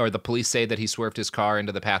car, or the police say that he swerved his car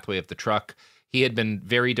into the pathway of the truck. He had been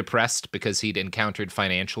very depressed because he'd encountered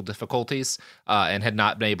financial difficulties and had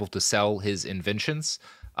not been able to sell his inventions.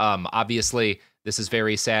 Obviously, this is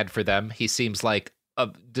very sad for them. He seems like,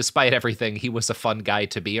 despite everything, he was a fun guy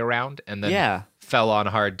to be around, and then fell on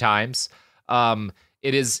hard times.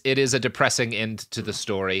 It is a depressing end to the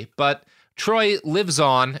story, but Troy lives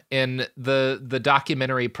on in the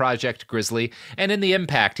documentary Project Grizzly, and in the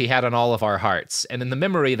impact he had on all of our hearts, and in the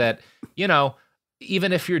memory that,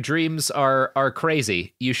 even if your dreams are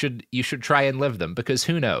crazy, you should try and live them, because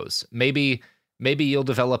who knows? Maybe you'll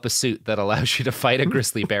develop a suit that allows you to fight a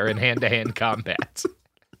grizzly bear in hand-to-hand combat.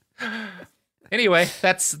 Anyway,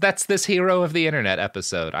 that's this Hero of the Internet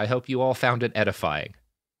episode. I hope you all found it edifying.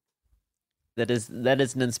 That is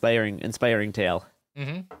an inspiring tale.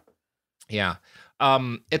 Mm-hmm. Yeah.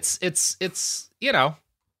 It's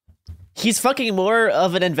he's fucking more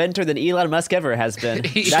of an inventor than Elon Musk ever has been.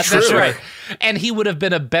 That's right. And he would have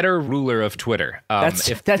been a better ruler of Twitter. That's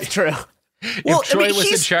true. If Troy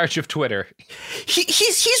was in charge of Twitter.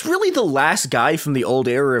 He's really the last guy from the old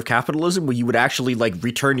era of capitalism where you would actually like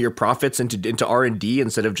return your profits into R&D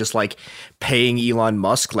instead of just like paying Elon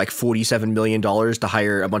Musk like $47 million to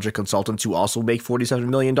hire a bunch of consultants who also make $47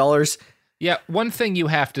 million. Yeah, one thing you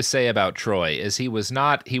have to say about Troy is he was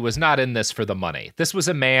not in this for the money. This was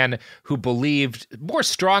a man who believed more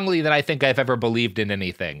strongly than I think I've ever believed in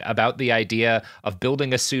anything about the idea of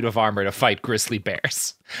building a suit of armor to fight grizzly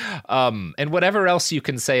bears. And whatever else you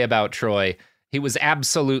can say about Troy, he was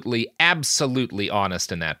absolutely, absolutely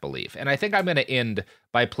honest in that belief. And I think I'm going to end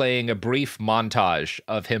by playing a brief montage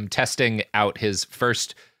of him testing out his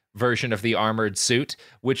first version of the armored suit,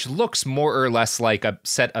 which looks more or less like a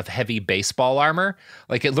set of heavy baseball armor.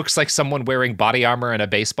 Like, it looks like someone wearing body armor and a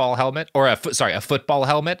baseball helmet, or a football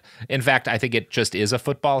helmet. In fact, I think it just is a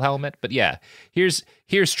football helmet. But yeah, here's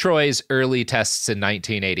Troy's early tests in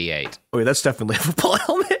 1988. Oh, yeah, that's definitely a football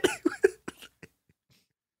helmet.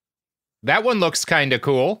 That one looks kind of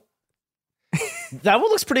cool. That one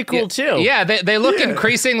looks pretty cool, too. Yeah, they look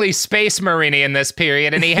increasingly Space Marine-y in this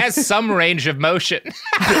period, and he has some range of motion.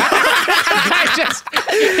 I just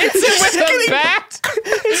hits him with a bat.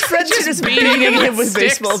 His friends are just beating him with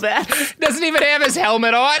baseball bats. Doesn't even have his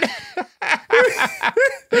helmet on.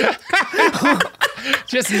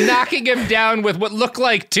 Just knocking him down with what look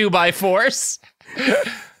like 2x4s.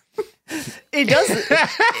 It does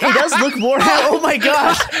look more. Oh my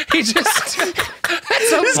gosh! He just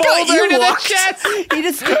that's a boulder to the chest.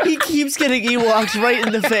 He keeps getting Ewoked right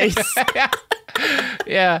in the face.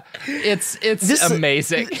 Yeah, it's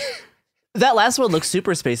amazing. That last one looks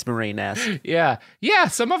super Space Marine-esque. Yeah.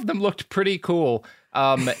 Some of them looked pretty cool.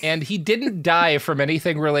 And he didn't die from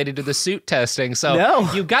anything related to the suit testing. So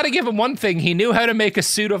you got to give him one thing. He knew how to make a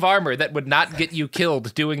suit of armor that would not get you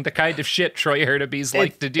killed doing the kind of shit Troy Hurtubise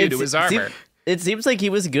liked to do to his armor. It seems like he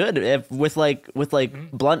was good with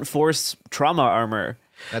blunt force trauma armor.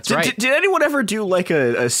 That's right. Did anyone ever do like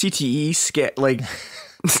a CTE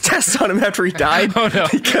test on him after he died? Oh no!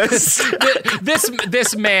 Because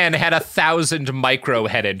this man had 1,000 micro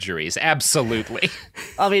head injuries. Absolutely.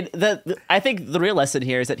 I mean, I think the real lesson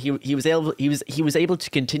here is that he was able to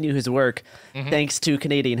continue his work thanks to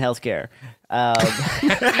Canadian healthcare.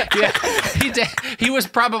 Yeah, he was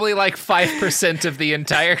probably like 5% of the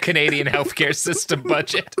entire Canadian healthcare system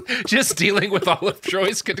budget, just dealing with all of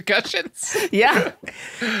Troy's concussions. Yeah.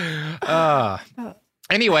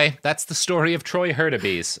 Anyway, that's the story of Troy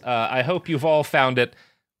Hurtubise. I hope you've all found it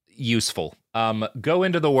useful. Go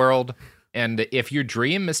into the world, and if your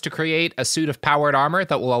dream is to create a suit of powered armor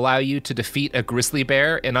that will allow you to defeat a grizzly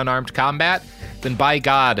bear in unarmed combat, then by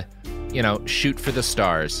God, shoot for the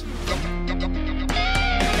stars.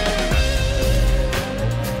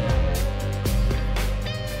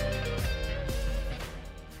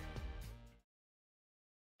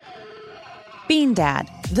 Bean Dad,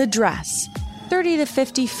 The Dress, 30 to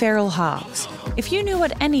 50 feral hogs. If you knew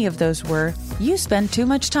what any of those were, you spend too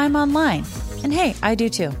much time online. And hey, I do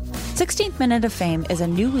too. 16th Minute of Fame is a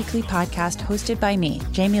new weekly podcast hosted by me,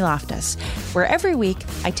 Jamie Loftus, where every week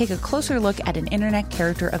I take a closer look at an internet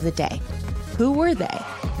character of the day. Who were they?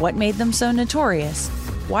 What made them so notorious?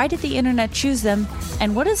 Why did the internet choose them?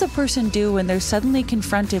 And what does a person do when they're suddenly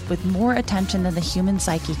confronted with more attention than the human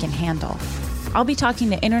psyche can handle? I'll be talking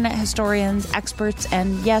to internet historians, experts,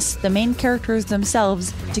 and yes, the main characters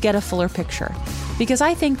themselves to get a fuller picture. Because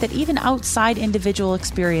I think that even outside individual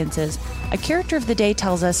experiences, a character of the day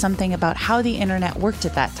tells us something about how the internet worked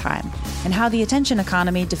at that time, and how the attention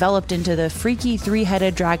economy developed into the freaky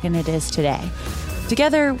three-headed dragon it is today.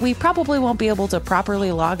 Together, we probably won't be able to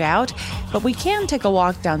properly log out, but we can take a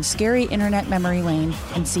walk down scary internet memory lane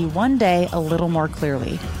and see one day a little more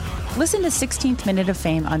clearly. Listen to 16th Minute of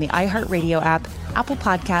Fame on the iHeartRadio app, Apple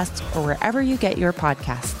Podcasts, or wherever you get your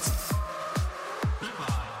podcasts.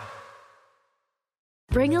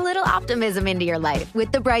 Bring a little optimism into your life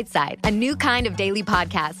with The Bright Side, a new kind of daily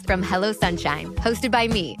podcast from Hello Sunshine, hosted by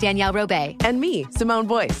me, Danielle Robay. And me, Simone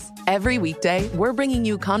Boyce. Every weekday, we're bringing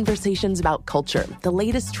you conversations about culture, the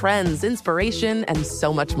latest trends, inspiration, and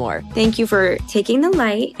so much more. Thank you for taking the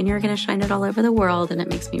light, and you're going to shine it all over the world, and it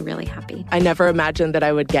makes me really happy. I never imagined that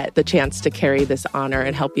I would get the chance to carry this honor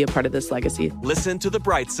and help be a part of this legacy. Listen to The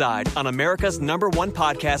Bright Side on America's #1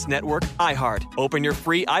 podcast network, iHeart. Open your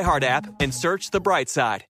free iHeart app and search The Bright Side.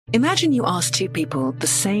 Imagine you ask two people the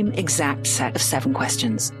same exact set of 7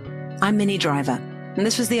 questions. I'm Minnie Driver, and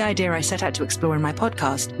this was the idea I set out to explore in my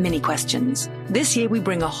podcast, Mini Questions. This year, we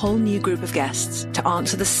bring a whole new group of guests to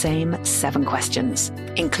answer the same 7 questions,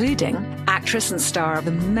 including actress and star of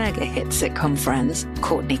the mega hit sitcom Friends,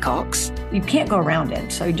 Courtney Cox. You can't go around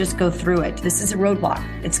it, so you just go through it. This is a roadblock.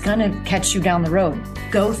 It's gonna catch you down the road.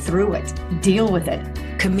 Go through it. Deal with it.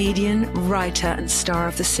 Comedian, writer, and star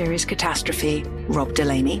of the series Catastrophe, Rob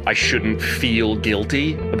Delaney. I shouldn't feel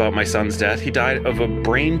guilty about my son's death. He died of a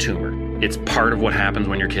brain tumor. It's part of what happens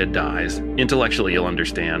when your kid dies. Intellectually, you'll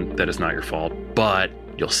understand that it's not your fault, but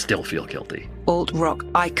you'll still feel guilty. Alt-rock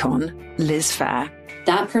icon, Liz Phair.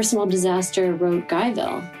 That personal disaster wrote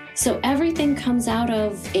Guyville. So everything comes out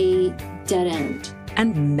of a dead end.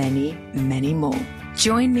 And many, many more.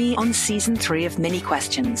 Join me on Season 3 of Mini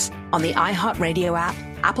Questions on the iHeartRadio app,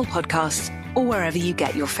 Apple Podcasts, or wherever you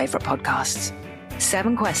get your favorite podcasts.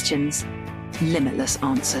 7 questions, limitless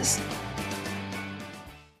answers.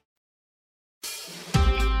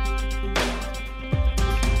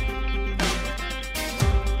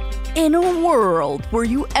 In a world where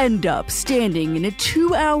you end up standing in a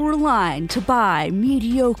 2-hour line to buy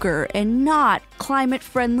mediocre and not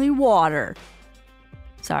climate-friendly water.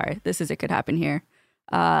 Sorry, it could happen here.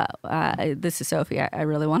 This is Sophie. I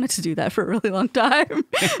really wanted to do that for a really long time.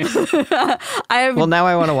 Well, now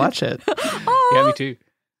I want to watch it. Yeah, me too.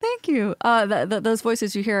 Thank you. Those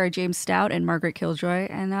voices you hear are James Stout and Margaret Killjoy,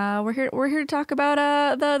 and we're here to talk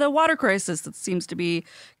about the water crisis that seems to be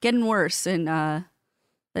getting worse in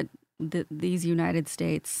these United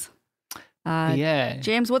States. Yeah,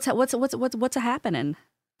 James, what's happening?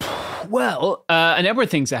 Well, a number of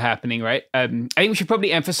things are happening, right? I think we should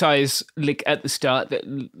probably emphasize, like at the start, that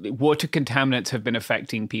water contaminants have been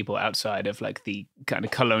affecting people outside of like the kind of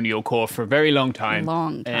colonial core for a very long time.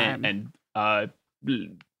 And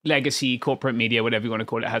legacy corporate media, whatever you want to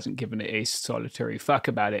call it, hasn't given it a solitary fuck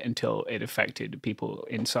about it until it affected people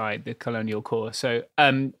inside the colonial core. So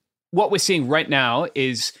what we're seeing right now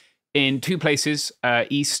is in 2 places,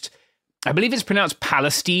 east, I believe it's pronounced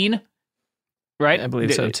Palestine, right? I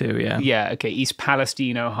believe so too, yeah. Yeah, okay, East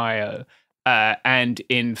Palestine, Ohio, and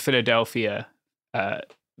in Philadelphia. I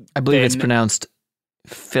believe it's pronounced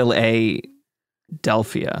Philadelphia.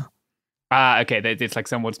 Okay, it's like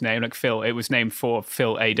someone's name, like Phil. It was named for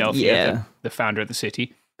Phil Adelphia, the founder of the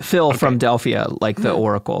city. Phil from Delphia, like the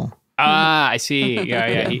Oracle. I see.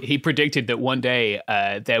 Yeah. He predicted that one day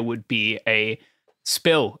there would be a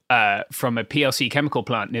spill from a PLC chemical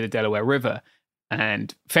plant near the Delaware River.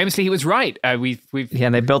 And famously, he was right. And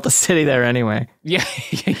they built the city there anyway. Yeah.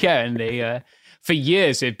 And they, for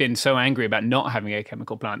years, they've been so angry about not having a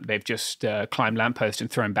chemical plant. They've just climbed lampposts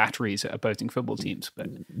and thrown batteries at opposing football teams. But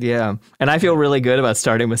yeah, and I feel really good about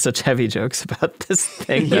starting with such heavy jokes about this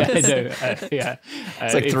thing.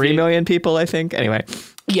 It's like 3 million people, I think. Anyway.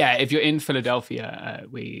 Yeah, if you're in Philadelphia,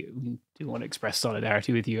 we do want to express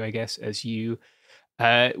solidarity with you, I guess, as you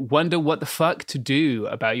wonder what the fuck to do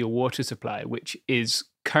about your water supply, which is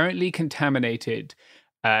currently contaminated,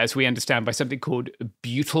 as we understand, by something called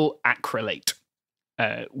butyl acrylate,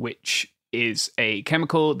 which is a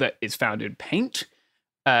chemical that is found in paint,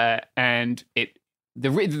 and it the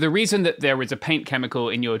reason that there is a paint chemical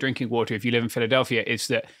in your drinking water if you live in Philadelphia is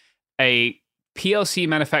that a PLC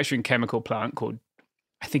manufacturing chemical plant called,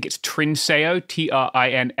 I think it's Trinseo,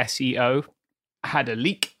 Trinseo, had a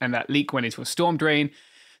leak, and that leak went into a storm drain.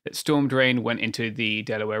 That storm drain went into the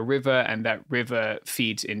Delaware River, and that river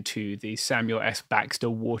feeds into the Samuel S. Baxter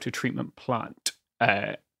water treatment plant.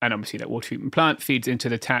 And obviously that water treatment plant feeds into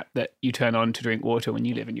the tap that you turn on to drink water when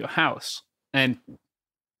you live in your house. And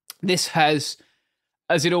this has,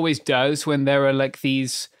 as it always does when there are like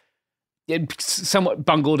these somewhat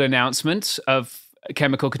bungled announcements of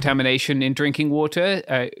chemical contamination in drinking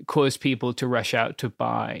water, caused people to rush out to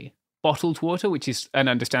buy bottled water, which is an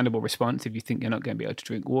understandable response if you think you're not going to be able to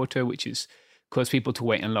drink water, which is cause people to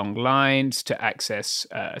wait in long lines to access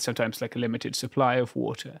sometimes like a limited supply of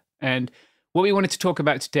water. And what we wanted to talk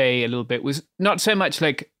about today a little bit was not so much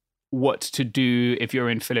like what to do if you're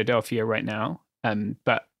in Philadelphia right now,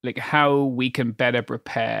 but like how we can better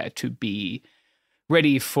prepare to be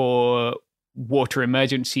ready for water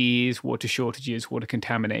emergencies, water shortages, water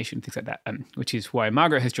contamination, things like that, which is why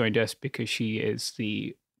Margaret has joined us, because she is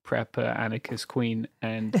the prepper anarchist queen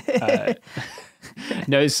and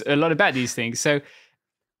knows a lot about these things. So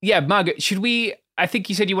yeah, Margaret, I think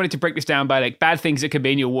you said you wanted to break this down by like bad things that can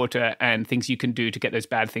be in your water and things you can do to get those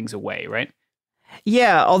bad things away, right?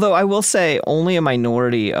 Yeah, although I will say only a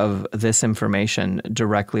minority of this information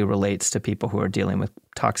directly relates to people who are dealing with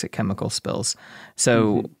toxic chemical spills.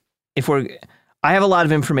 So I have a lot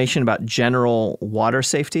of information about general water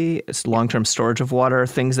safety, long-term storage of water,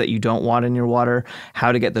 things that you don't want in your water,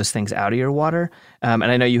 how to get those things out of your water. And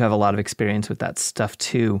I know you have a lot of experience with that stuff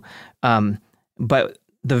too. But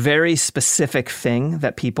the very specific thing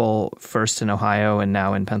that people first in Ohio and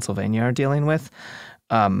now in Pennsylvania are dealing with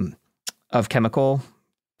of chemical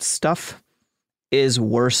stuff is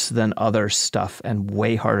worse than other stuff and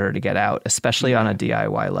way harder to get out, especially on a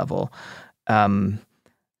DIY level.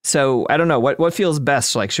 So I don't know what feels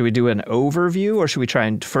best. Like, should we do an overview, or should we try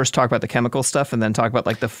and first talk about the chemical stuff and then talk about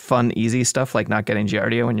like the fun, easy stuff, like not getting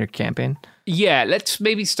Giardia when you're camping? Yeah, let's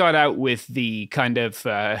maybe start out with the kind of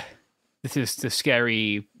this is the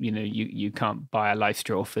scary. You can't buy a life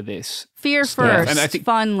straw for this. Fear first, and I think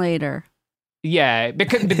fun later. Yeah,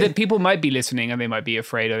 because the people might be listening and they might be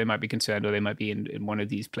afraid, or they might be concerned, or they might be in one of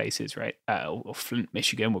these places, right? Or Flint,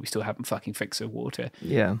 Michigan, where we still haven't fucking fixed the water.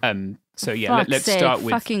 Yeah. So yeah, let's start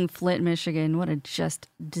with fucking Flint, Michigan. What a just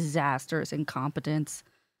disastrous incompetence.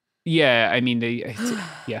 Yeah, I mean,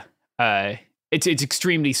 it's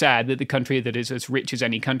extremely sad that the country that is as rich as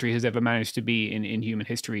any country has ever managed to be in human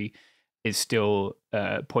history is still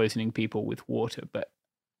poisoning people with water. But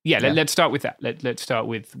yeah, let's start with that. Let's start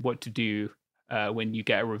with what to do when you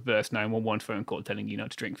get a reverse 911 phone call telling you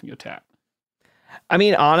not to drink from your tap. I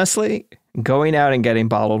mean, honestly, going out and getting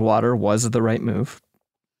bottled water was the right move.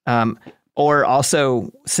 Or also,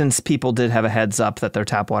 since people did have a heads up that their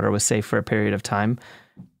tap water was safe for a period of time,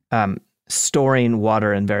 storing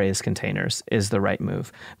water in various containers is the right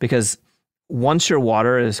move. Because once your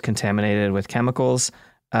water is contaminated with chemicals,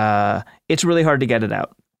 it's really hard to get it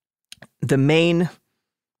out. The main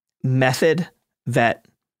method that,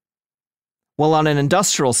 well, on an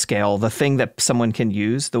industrial scale, the thing that someone can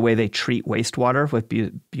use, the way they treat wastewater with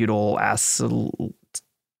butyl acrylate,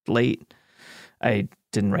 I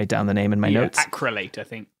didn't write down the name in my notes. Acrylate, I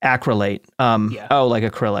think. Acrylate. Oh, like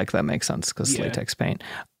acrylic. That makes sense because latex paint.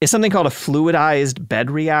 It's something called a fluidized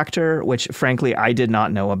bed reactor, which frankly I did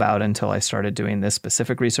not know about until I started doing this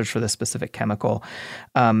specific research for this specific chemical.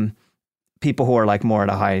 People who are like more at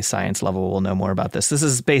a high science level will know more about this. This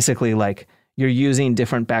is basically like you're using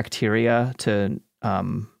different bacteria to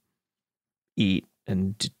eat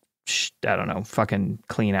and I don't know, fucking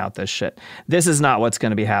clean out this shit. This is not what's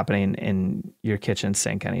going to be happening in your kitchen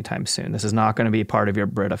sink anytime soon. This is not going to be part of your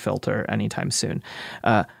Brita filter anytime soon.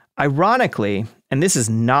 Ironically, and this is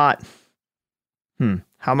not,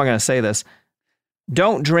 how am I going to say this?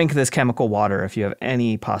 Don't drink this chemical water if you have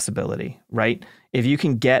any possibility, right? If you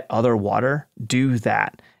can get other water, do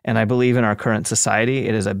that. And I believe in our current society,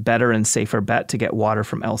 it is a better and safer bet to get water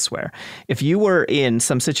from elsewhere. If you were in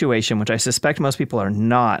some situation, which I suspect most people are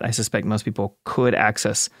not, I suspect most people could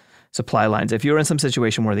access supply lines. If you're in some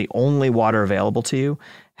situation where the only water available to you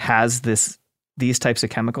has these types of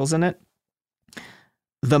chemicals in it,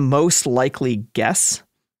 the most likely guess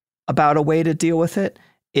about a way to deal with it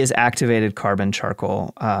is activated carbon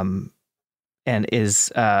charcoal, and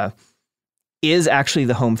is actually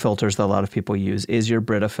the home filters that a lot of people use, is your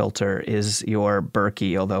Brita filter, is your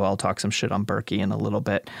Berkey, although I'll talk some shit on Berkey in a little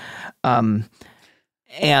bit. And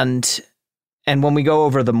and when we go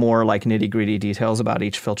over the more like nitty-gritty details about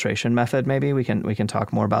each filtration method, maybe we can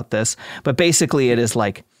talk more about this. But basically, it is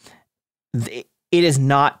like it is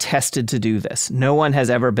not tested to do this. No one has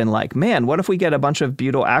ever been like, man, what if we get a bunch of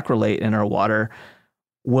butyl acrylate in our water?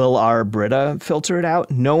 Will our Brita filter it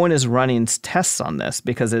out? No one is running tests on this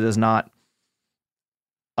because it is not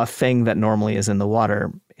a thing that normally is in the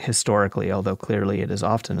water historically, although clearly it is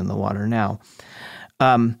often in the water now.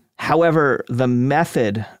 However, the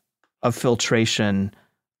method of filtration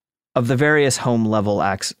of the various home level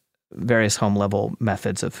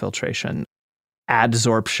methods of filtration,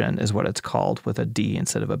 adsorption is what it's called with a D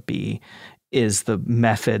instead of a B, is the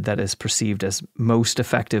method that is perceived as most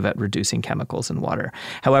effective at reducing chemicals in water.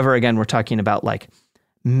 However, again, we're talking about like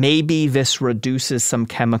maybe this reduces some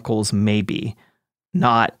chemicals, maybe,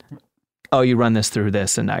 not, oh, you run this through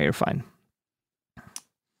this and now you're fine.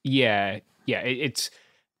 Yeah. It's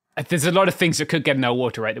there's a lot of things that could get in our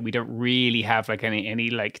water, right, that we don't really have like any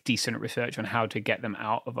like decent research on how to get them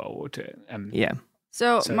out of our water.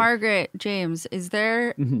 So Margaret, James, is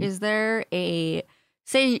there a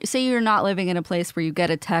say you're not living in a place where you get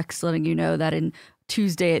a text letting you know that in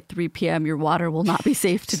Tuesday at 3 p.m. your water will not be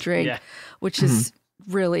safe to drink, which is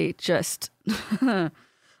really just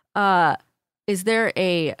is there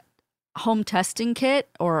a home testing kit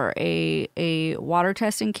or a water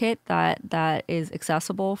testing kit that is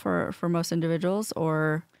accessible for most individuals,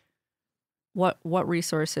 or what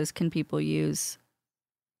resources can people use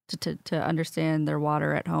to understand their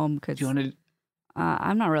water at home? Because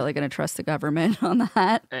I'm not really going to trust the government on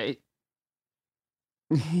that.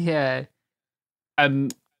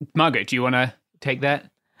 Margaret, do you want to take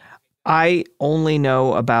that? I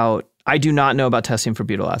do not know about testing for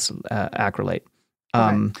butyl acrylate.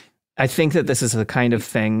 I think that this is the kind of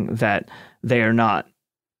thing that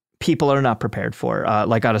people are not prepared for,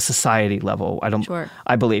 like at a society level.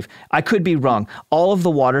 I believe. I could be wrong. All of the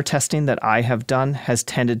water testing that I have done has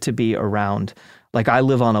tended to be around, like I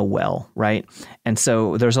live on a well, right? And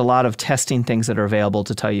so there's a lot of testing things that are available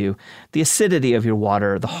to tell you the acidity of your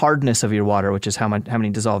water, the hardness of your water, which is how many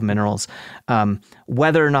dissolved minerals,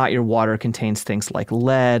 whether or not your water contains things like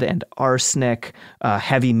lead and arsenic,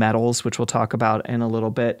 heavy metals, which we'll talk about in a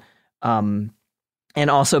little bit, and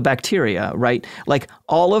also bacteria, right? Like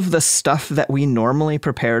all of the stuff that we normally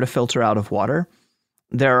prepare to filter out of water,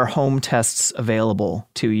 there are home tests available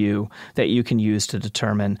to you that you can use to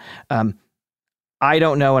determine. I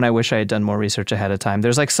don't know, and I wish I had done more research ahead of time.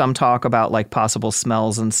 There's like some talk about like possible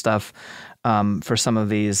smells and stuff for some of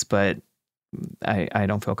these, but I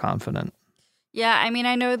don't feel confident. Yeah, I mean,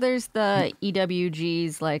 I know there's the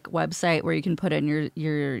EWG's like website where you can put in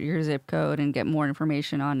your zip code and get more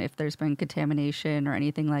information on if there's been contamination or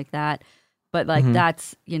anything like that. But like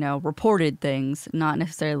that's, reported things, not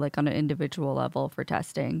necessarily like on an individual level for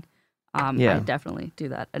testing. I definitely do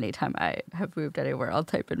that anytime I have moved anywhere. I'll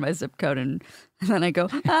type in my zip code and then I go,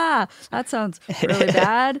 that sounds really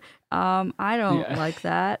bad. I don't like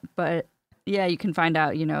that, but yeah, you can find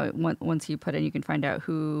out, once you put in, you can find out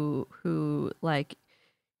who like,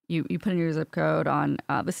 you put in your zip code on,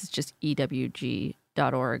 this is just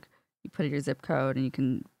ewg.org. You put in your zip code and you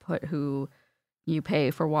can put who you pay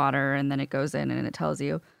for water, and then it goes in and it tells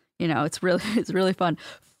you, it's really fun.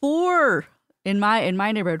 In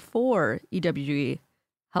my neighborhood, 4 EWG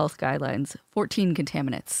health guidelines, 14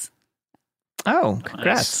 contaminants. Oh,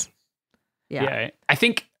 congrats. Yeah. I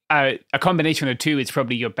think a combination of two is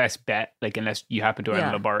probably your best bet, like unless you happen to own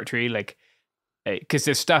a laboratory, like because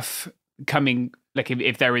there's stuff coming, like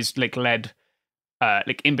if there is like lead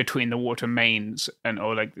like in between the water mains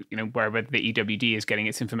or like wherever the EWD is getting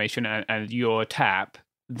its information and your tap,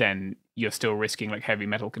 then you're still risking like heavy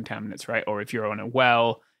metal contaminants, right? Or if you're on a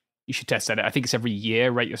well, you should test that. I think it's every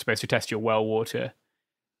year, right? You're supposed to test your well water.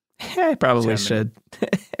 I probably should.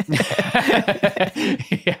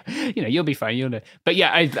 Yeah, you'll be fine. You'll know. But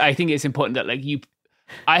yeah, I think it's important that like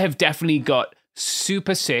I have definitely got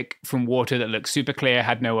super sick from water that looked super clear,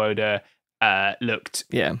 had no odor, looked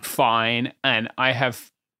fine, and I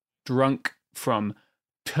have drunk from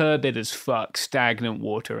turbid as fuck stagnant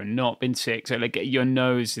water and not been sick. So like your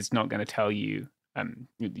nose is not going to tell you.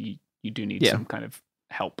 You do need some kind of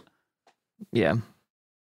help. Yeah.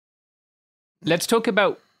 Let's talk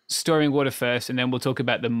about storing water first, and then we'll talk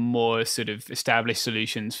about the more sort of established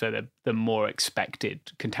solutions for the more expected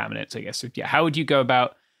contaminants, I guess. So, yeah, how would you go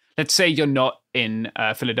about, let's say you're not in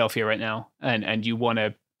Philadelphia right now, and you want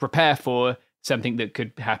to prepare for something that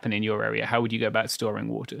could happen in your area. How would you go about storing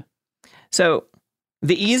water? So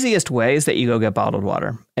the easiest way is that you go get bottled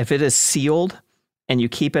water. If it is sealed and you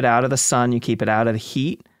keep it out of the sun, you keep it out of the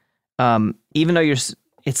heat, even though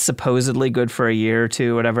it's supposedly good for a year or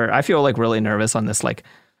two, whatever. I feel like really nervous on this. Like,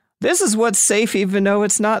 this is what's safe, even though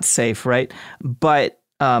it's not safe, right? But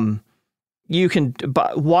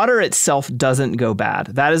water itself doesn't go bad.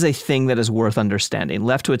 That is a thing that is worth understanding.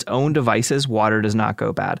 Left to its own devices, water does not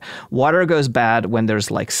go bad. Water goes bad when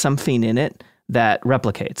there's like something in it that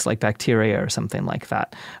replicates, like bacteria or something like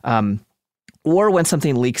that. Or when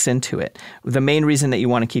something leaks into it. The main reason that you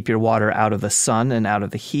want to keep your water out of the sun and out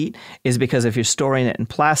of the heat is because if you're storing it in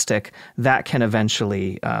plastic, that can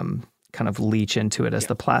eventually kind of leach into it as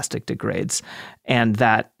the plastic degrades. And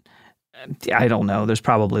that, I don't know, there's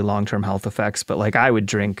probably long-term health effects, but like I would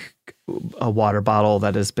drink a water bottle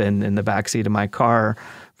that has been in the backseat of my car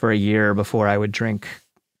for a year before I would drink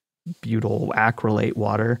butyl acrylate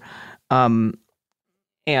water.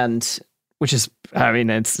 And which is, I mean,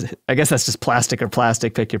 I guess that's just plastic or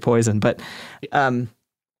plastic, pick your poison. But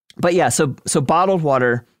yeah, so bottled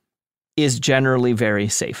water is generally very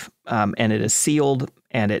safe, and it is sealed,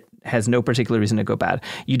 and it has no particular reason to go bad.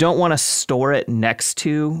 You don't want to store it next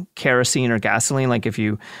to kerosene or gasoline. Like if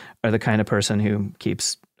you are the kind of person who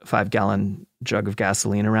keeps a 5-gallon jug of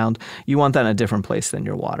gasoline around, you want that in a different place than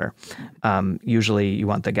your water. Usually you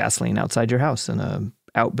want the gasoline outside your house in a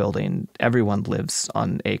outbuilding. Everyone lives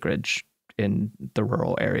on acreage in the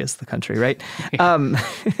rural areas of the country, right?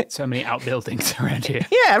 So many outbuildings around here.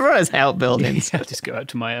 Yeah, everyone has outbuildings. I'll just go out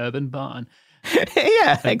to my urban barn.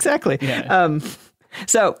 Yeah, exactly. Yeah.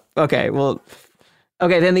 Then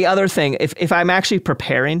the other thing, if I'm actually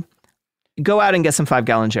preparing, go out and get some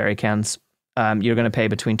 5-gallon jerry cans. You're going to pay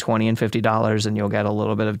between $20 and $50, and you'll get a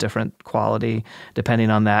little bit of different quality depending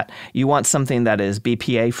on that. You want something that is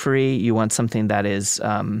BPA free. You want something that is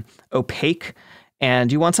opaque.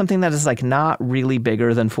 And you want something that is like not really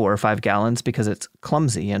bigger than 4 or 5 gallons because it's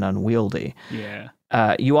clumsy and unwieldy. Yeah.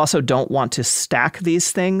 You also don't want to stack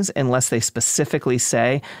these things unless they specifically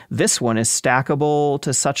say this one is stackable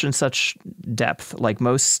to such and such depth. Like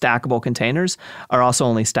most stackable containers are also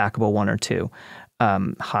only stackable 1 or 2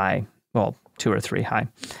 high. Well, 2 or 3 high.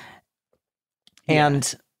 Yeah.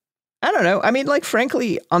 And I don't know. I mean, like,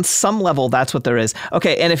 frankly, on some level, that's what there is.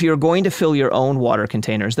 Okay, and if you're going to fill your own water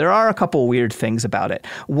containers, there are a couple weird things about it.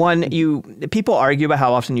 One, people argue about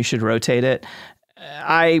how often you should rotate it.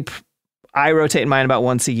 I rotate mine about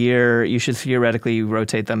once a year. You should theoretically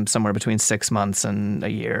rotate them somewhere between 6 months and a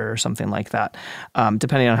year or something like that,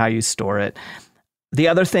 depending on how you store it. The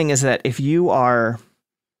other thing is that if you are...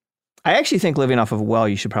 I actually think living off of a well,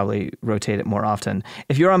 you should probably rotate it more often.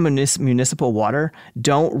 If you're on municipal water,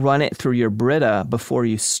 don't run it through your Brita before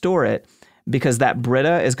you store it, because that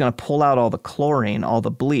Brita is going to pull out all the chlorine, all the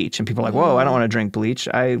bleach. And people are like, whoa, I don't want to drink bleach.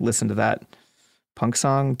 I listened to that punk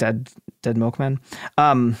song, Dead Milkmen.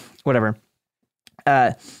 Whatever.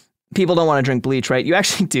 People don't want to drink bleach, right? You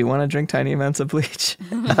actually do want to drink tiny amounts of bleach.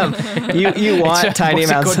 You want tiny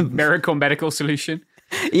amounts of... Miracle medical solution.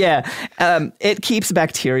 Yeah, it keeps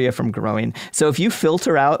bacteria from growing. So if you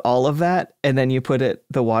filter out all of that and then you put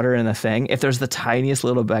the water in a thing, if there's the tiniest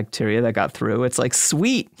little bacteria that got through, it's like,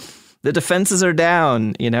 sweet, the defenses are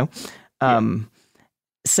down, you know?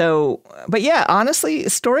 So, but yeah, honestly,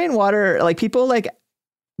 storing water, like people like,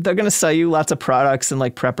 they're going to sell you lots of products, and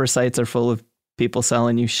like prepper sites are full of people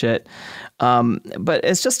selling you shit. But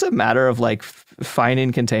it's just a matter of like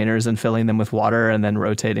finding containers and filling them with water and then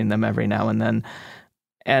rotating them every now and then.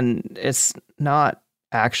 And it's not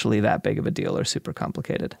actually that big of a deal or super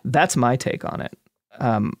complicated. That's my take on it.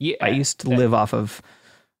 I used to live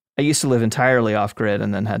entirely off grid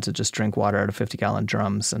and then had to just drink water out of 50-gallon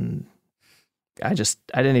drums. And I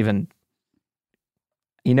didn't even,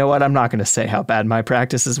 you know what? I'm not going to say how bad my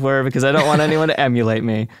practices were because I don't want anyone to emulate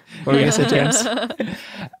me. What were you going to say, James?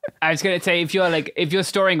 I was going to say, if you're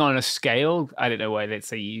storing on a scale, I don't know why, let's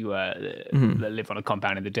say you live on a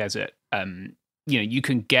compound in the desert, you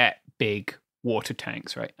can get big water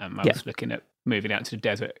tanks, right? I was looking at moving out to the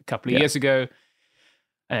desert a couple of years ago,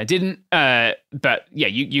 and I didn't. But yeah,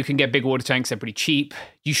 you can get big water tanks. They're pretty cheap.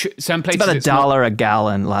 Some places it's about $1 a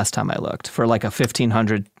gallon last time I looked for like a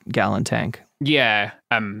 1,500-gallon tank. Yeah,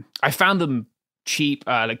 I found them cheap,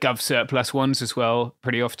 like Gov Surplus ones as well,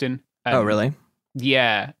 pretty often. Oh, really?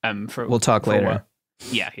 Yeah. We'll talk later.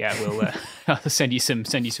 Yeah. We'll I'll send you some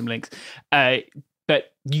links.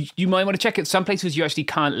 But you might want to check it. Some places you actually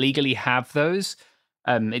can't legally have those.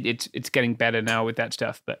 It's getting better now with that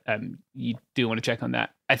stuff, but you do want to check on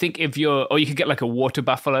that. I think you could get like a water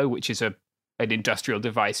buffalo, which is an industrial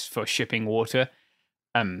device for shipping water.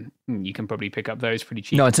 You can probably pick up those pretty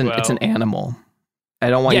cheap. No, it's an animal. I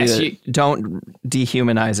don't want don't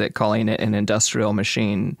dehumanize it, calling it an industrial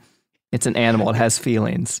machine. It's an animal. It has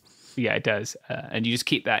feelings. Yeah, it does. And you just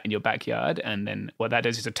keep that in your backyard. And then what that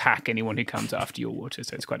does is attack anyone who comes after your water.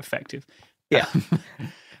 So it's quite effective. Yeah.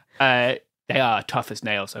 They are tough as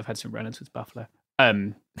nails. I've had some run-ins with buffalo.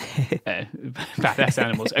 Badass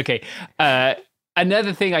animals. Okay.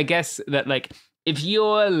 Another thing, I guess, that like if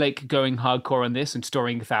you're like going hardcore on this and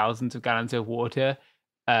storing thousands of gallons of water,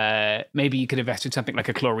 maybe you could invest in something like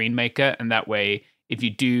a chlorine maker, and that way, if you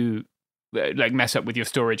do like mess up with your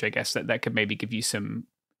storage, I guess that could maybe give you some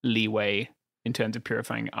leeway in terms of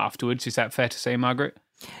purifying afterwards. Is that fair to say, Margaret?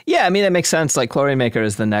 Yeah, I mean, it makes sense. Like chlorine maker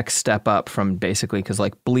is the next step up from basically because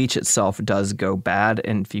like bleach itself does go bad,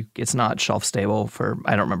 and if it's not shelf stable for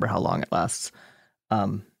I don't remember how long it lasts.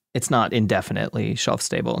 It's not indefinitely shelf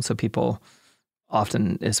stable, and so people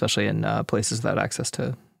often, especially in places without access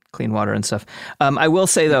to clean water and stuff. I will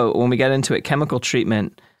say though, when we get into it, chemical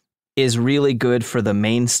treatment is really good for the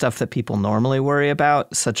main stuff that people normally worry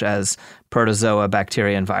about, such as protozoa,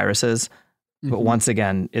 bacteria, and viruses. But once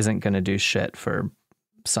again, isn't going to do shit for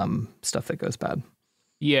some stuff that goes bad.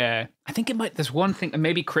 Yeah, I think there's one thing,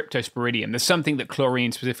 maybe cryptosporidium. There's something that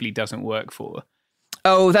chlorine specifically doesn't work for.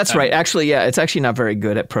 Oh, that's right. Actually, yeah, it's actually not very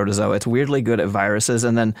good at protozoa. It's weirdly good at viruses.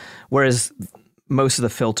 And then whereas most of the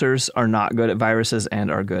filters are not good at viruses and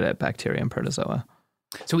are good at bacteria and protozoa.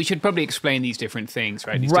 So we should probably explain these different things,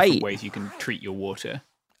 right? These different ways you can treat your water.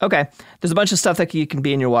 Okay. There's a bunch of stuff that you can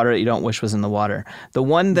be in your water that you don't wish was in the water. The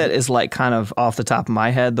one that is like kind of off the top of my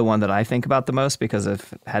head, the one that I think about the most because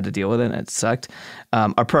I've had to deal with it and it sucked,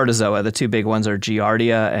 are protozoa. The two big ones are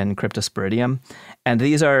Giardia and Cryptosporidium. And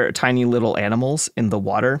these are tiny little animals in the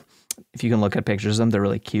water. If you can look at pictures of them, they're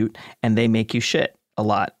really cute. And they make you shit a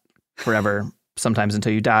lot forever, sometimes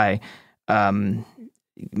until you die.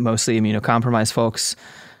 Mostly immunocompromised folks,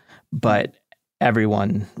 but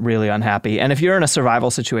everyone really unhappy. And if you're in a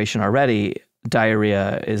survival situation already,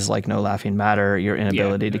 diarrhea is like no laughing matter. Your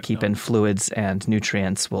inability to keep in fluids and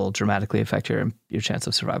nutrients will dramatically affect your chance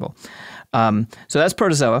of survival. So that's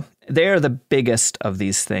protozoa. They are the biggest of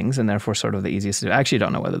these things and therefore sort of the easiest to do. I actually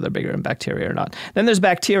don't know whether they're bigger than bacteria or not. Then there's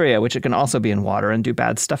bacteria, which it can also be in water and do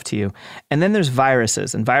bad stuff to you. And then there's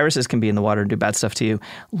viruses, and viruses can be in the water and do bad stuff to you,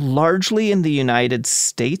 largely in the United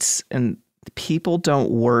States. And people don't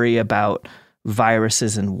worry about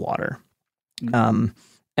viruses in water. And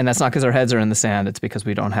that's not because our heads are in the sand. It's because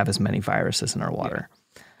we don't have as many viruses in our water.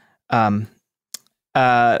 Then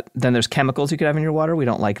there's chemicals you could have in your water. We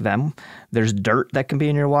don't like them. There's dirt that can be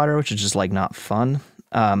in your water, which is just like not fun.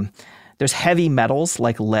 There's heavy metals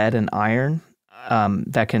like lead and iron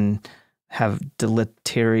that can have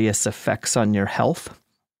deleterious effects on your health.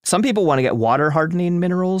 Some people want to get water hardening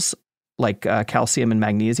minerals like calcium and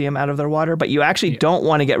magnesium out of their water, but you actually don't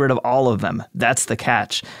want to get rid of all of them. That's the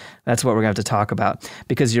catch. That's what we're going to have to talk about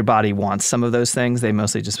because your body wants some of those things. They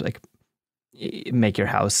mostly just like make your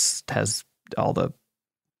house has all the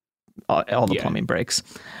plumbing breaks.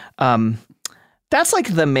 That's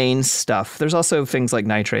like the main stuff. There's also things like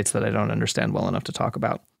nitrates that I don't understand well enough to talk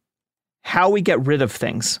about. How we get rid of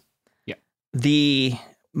things. Yeah. The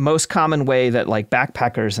most common way that like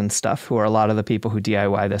backpackers and stuff, who are a lot of the people who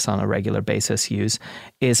DIY this on a regular basis, use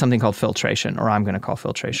is something called filtration, or I'm going to call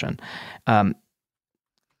filtration.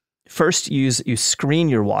 First, you screen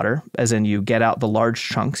your water, as in you get out the large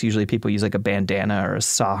chunks. Usually people use like a bandana or a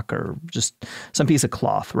sock or just some piece of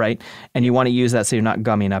cloth, right? And you want to use that so you're not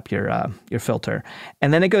gumming up your filter.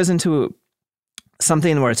 And then it goes into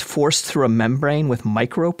something where it's forced through a membrane with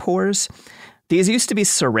micropores. These used to be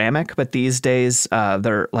ceramic, but these days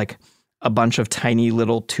they're like a bunch of tiny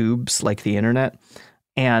little tubes like the internet.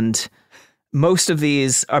 And most of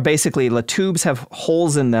these are basically, the tubes have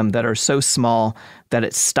holes in them that are so small that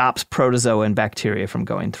it stops protozoa and bacteria from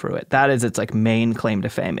going through it. That is its like main claim to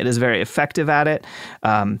fame. It is very effective at it.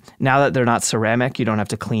 Now that they're not ceramic, you don't have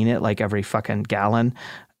to clean it like every fucking gallon.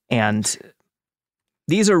 And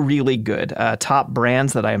these are really good. Top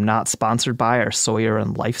brands that I am not sponsored by are Sawyer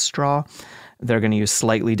and LifeStraw. They're going to use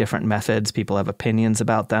slightly different methods. People have opinions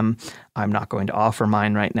about them. I'm not going to offer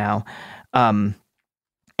mine right now.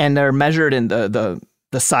 And they're measured in the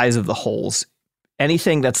size of the holes.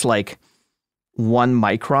 Anything that's like 1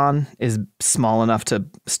 micron is small enough to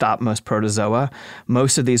stop most protozoa.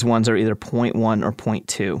 Most of these ones are either 0.1 or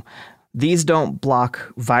 0.2. These don't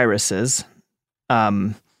block viruses.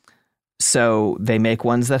 So they make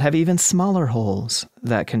ones that have even smaller holes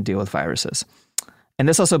that can deal with viruses. And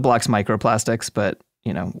this also blocks microplastics, but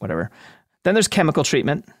whatever. Then there's chemical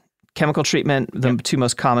treatment. Chemical treatment, the two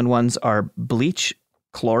most common ones are bleach,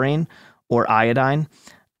 chlorine, or iodine.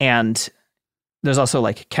 And there's also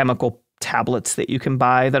like chemical tablets that you can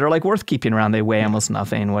buy that are like worth keeping around. They weigh almost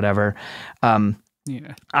nothing, whatever.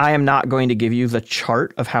 Yeah. I am not going to give you the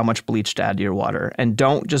chart of how much bleach to add to your water. And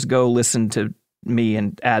don't just go listen to me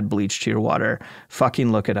and add bleach to your water.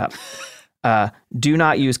 Fucking look it up. Do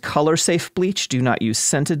not use color-safe bleach. Do not use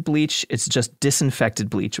scented bleach. It's just disinfected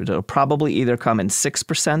bleach. It'll probably either come in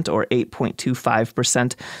 6% or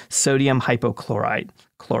 8.25% sodium hypochlorite.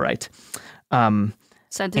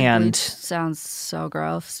 Scented bleach sounds so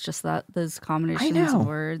gross. Just that those combinations of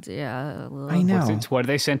words. Yeah. I know. What do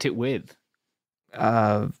they scent it with?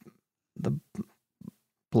 The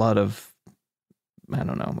blood of, I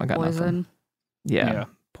don't know. I got poison. Nothing. Yeah.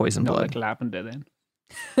 Poison Not blood. like lavender then.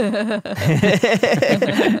 I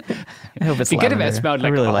hope it's Be good if lavender. it smelled like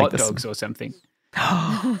I really hot like this. dogs or something.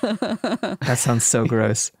 That sounds so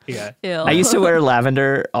gross. Yeah. Ew. I used to wear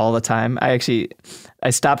lavender all the time. I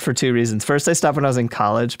stopped for 2 reasons. First, I stopped when I was in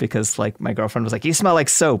college because like my girlfriend was like, "You smell like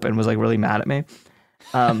soap," and was like really mad at me.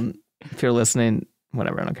 If you're listening,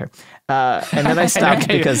 whatever, I don't care. And then I stopped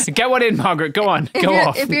because get one in, Margaret. Go on, go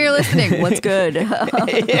off. If you're listening, what's good? Look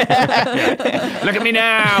at me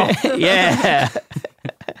now. Yeah.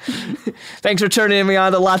 Thanks for turning me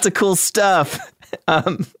on to lots of cool stuff.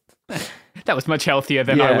 That was much healthier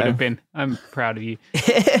than I would have been. I'm proud of you.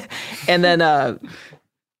 And then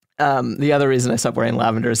the other reason I stopped wearing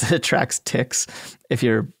lavender is it attracts ticks if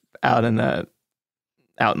you're out in the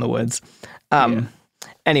woods.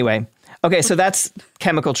 Anyway, okay, so that's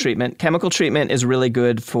chemical treatment. Chemical treatment is really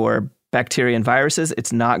good for bacteria and viruses.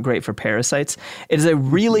 It's not great for parasites. It is a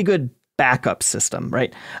really good backup system,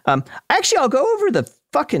 right? Actually, I'll go over the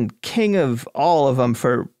fucking king of all of them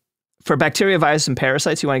for bacteria, virus, and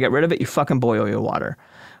parasites. You want to get rid of it, you fucking boil your water.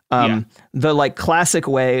 The like classic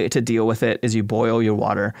way to deal with it is you boil your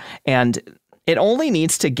water, and it only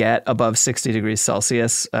needs to get above 60 degrees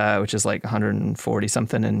Celsius, which is like 140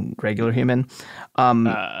 something in regular human.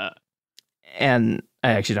 And I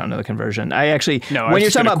actually don't know the conversion. I was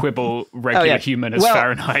just going to quibble regular human as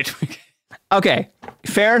Fahrenheit. Okay,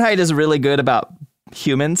 Fahrenheit is really good about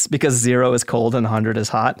humans because 0 is cold and 100 is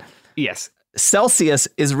hot. Yes. Celsius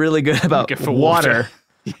is really good about water.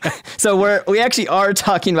 So we actually are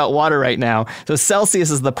talking about water right now. So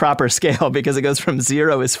Celsius is the proper scale because it goes from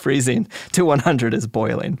 0 is freezing to 100 is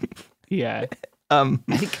boiling. Yeah. Go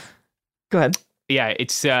ahead. Yeah,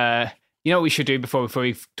 it's you know what we should do before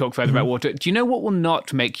we talk further about water? Do you know what will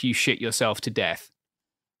not make you shit yourself to death?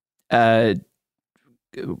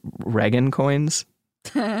 Reagan coins.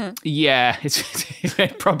 Yeah,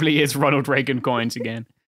 it probably is Ronald Reagan coins again.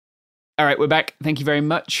 All right, we're back. Thank you very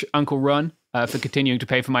much, Uncle Ron, for continuing to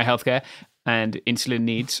pay for my healthcare and insulin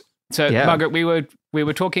needs. So, Margaret, we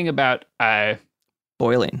were talking about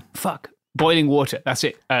boiling. Boiling water. That's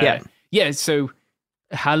it. Yeah. So,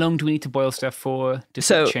 how long do we need to boil stuff for?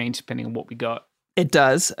 Does it change depending on what we got? It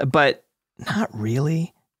does, but not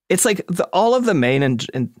really. It's like all of the main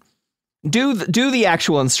and do the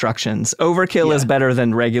actual instructions. Overkill is better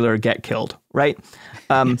than regular get killed, right?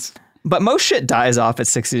 Yes. But most shit dies off at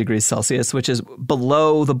 60 degrees Celsius, which is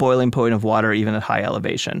below the boiling point of water, even at high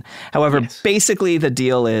elevation. However, basically the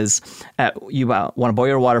deal is you want to boil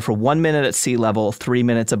your water for 1 minute at sea level, 3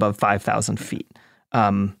 minutes above 5,000 feet.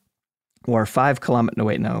 Or 5 kilometers. No,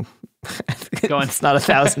 wait, no. Go on. It's not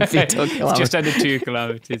 1,000 feet to a kilometer. It's just under 2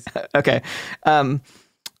 kilometers. Okay.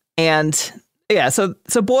 And yeah, so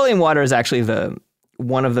boiling water is actually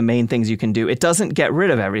one of the main things you can do. It doesn't get rid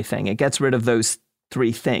of everything. It gets rid of those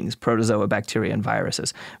 3 things, protozoa, bacteria, and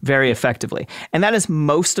viruses, very effectively. And that is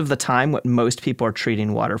most of the time what most people are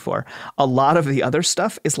treating water for. A lot of the other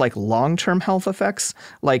stuff is like long-term health effects,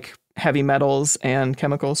 like heavy metals and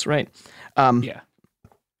chemicals, right?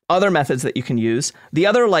 Other methods that you can use. The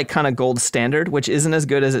other like kind of gold standard, which isn't as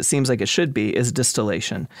good as it seems like it should be, is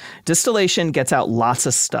distillation. Distillation gets out lots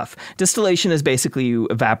of stuff. Distillation is basically you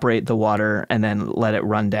evaporate the water and then let it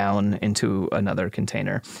run down into another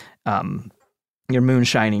container. You're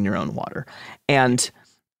moonshining your own water. And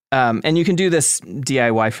you can do this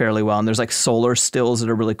DIY fairly well. And there's like solar stills that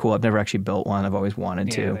are really cool. I've never actually built one. I've always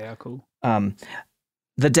wanted to. Yeah, they are cool.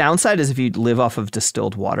 The downside is if you live off of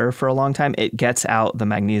distilled water for a long time, it gets out the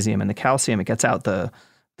magnesium and the calcium. It gets out the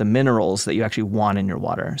minerals that you actually want in your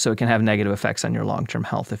water. So it can have negative effects on your long-term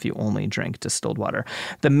health if you only drink distilled water.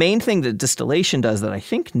 The main thing that distillation does that I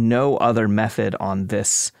think no other method on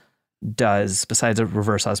this does, besides a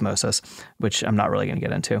reverse osmosis, which I'm not really going to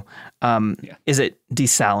get into, is it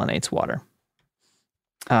desalinates water.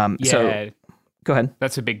 So go ahead.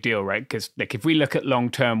 That's a big deal, right? Because like if we look at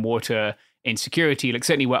long-term water insecurity, like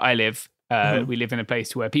certainly where I live, we live in a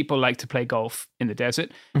place where people like to play golf in the desert,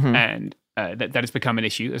 and that has become an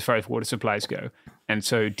issue as far as water supplies go. And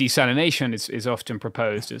so desalination is often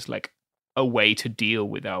proposed as like a way to deal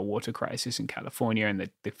with our water crisis in California and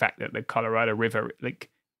the fact that the Colorado River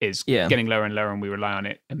is getting lower and lower and we rely on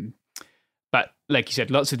it. But like you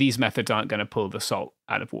said, lots of these methods aren't going to pull the salt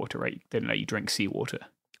out of water, right? They don't let you drink seawater.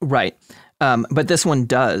 Right. But this one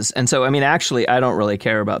does. And so, I mean, actually, I don't really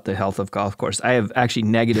care about the health of golf course. I have actually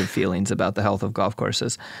negative feelings about the health of golf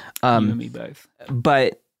courses. You and me both.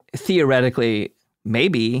 But theoretically,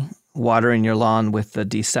 maybe watering your lawn with the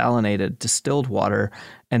desalinated distilled water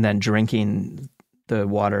and then drinking the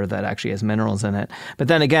water that actually has minerals in it. But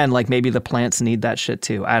then again, like maybe the plants need that shit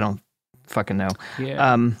too. I don't fucking know.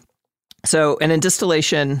 Yeah. And in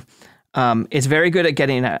distillation, it's very good at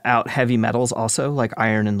getting out heavy metals also, like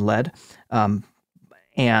iron and lead.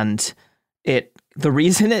 And the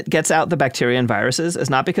reason it gets out the bacteria and viruses is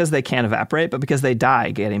not because they can't evaporate, but because they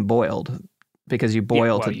die getting boiled, because you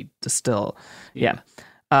boil to distill. Yeah.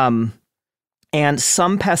 And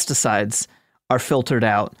some pesticides are filtered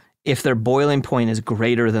out if their boiling point is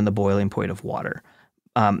greater than the boiling point of water.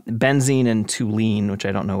 Benzene and toluene, which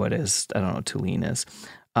I don't know what is. I don't know what toluene is.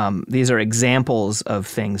 These are examples of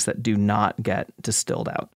things that do not get distilled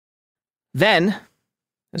out. Then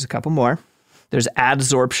there's a couple more. There's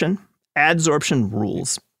adsorption. Adsorption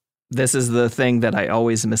rules. This is the thing that I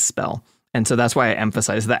always misspell. And so that's why I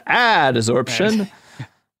emphasize the adsorption.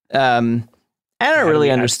 And I don't really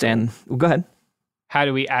understand. Well, go ahead. How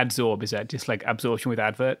do we adsorb? Is that just like absorption with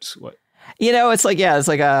adverts? What? It's like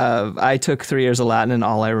I took 3 years of Latin and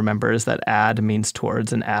all I remember is that ad means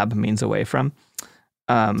towards and ab means away from.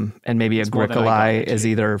 And maybe agricolae is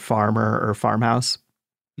either farmer or farmhouse.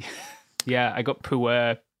 Yeah, I got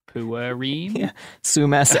puerine. Yeah.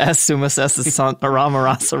 Sumas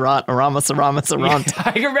Arama.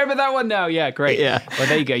 I can remember that one now. Yeah, great. Yeah. Well,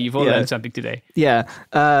 there you go. You've all learned something today. Yeah.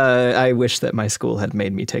 I wish that my school had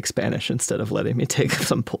made me take Spanish instead of letting me take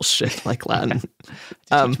some bullshit like Latin.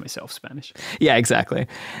 To teach myself Spanish. Yeah, exactly.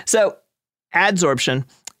 So adsorption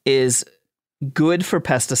is good for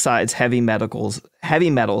pesticides, heavy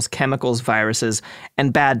metals, chemicals, viruses,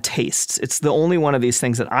 and bad tastes. It's the only one of these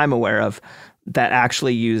things that I'm aware of that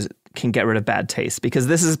actually can get rid of bad taste, because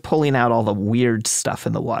this is pulling out all the weird stuff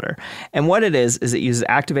in the water. And what it is it uses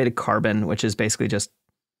activated carbon, which is basically just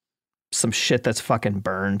some shit that's fucking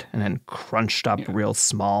burned and then crunched up real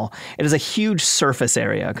small. It is a huge surface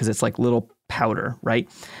area because it's like little powder, right?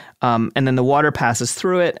 And then the water passes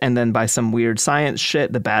through it, and then by some weird science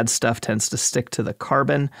shit, the bad stuff tends to stick to the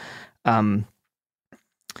carbon.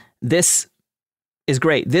 This is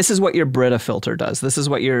great. This is what your Brita filter does. This is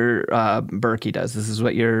what your Berkey does. This is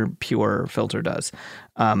what your Pure filter does.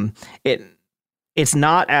 It's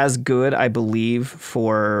not as good, I believe,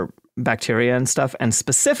 for bacteria and stuff. And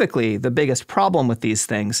specifically, the biggest problem with these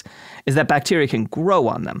things is that bacteria can grow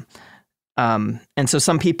on them. And so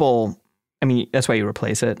some people, that's why you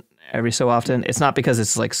replace it every so often. It's not because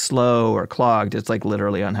it's like slow or clogged. It's like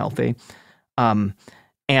literally unhealthy.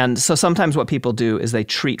 And so sometimes what people do is they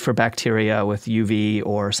treat for bacteria with UV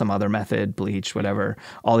or some other method, bleach, whatever,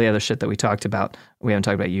 all the other shit that we talked about. We haven't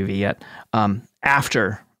talked about UV yet.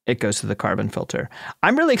 After it goes to the carbon filter.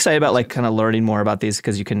 I'm really excited about like kind of learning more about these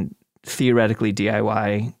because you can theoretically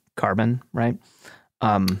DIY carbon, right?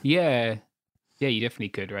 Yeah, you definitely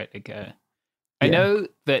could, right? Like, I know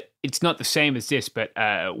that it's not the same as this, but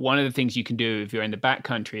one of the things you can do if you're in the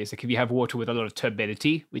backcountry is like if you have water with a lot of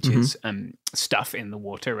turbidity, which is stuff in the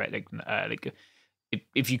water, right? Like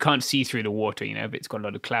if you can't see through the water, if it's got a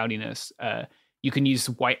lot of cloudiness, you can use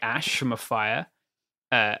white ash from a fire,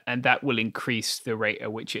 and that will increase the rate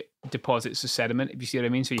at which it deposits the sediment. If you see what I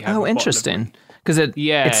mean, so you have interesting because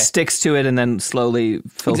it sticks to it and then slowly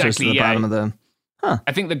filters to the bottom of the. Huh.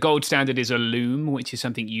 I think the gold standard is a loom, which is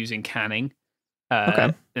something used in canning.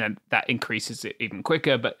 Okay. And that increases it even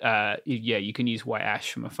quicker. But you can use white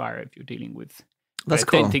ash from a fire if you're dealing with. That's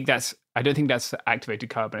cool. I don't think that's activated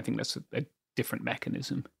carbon. I think that's a different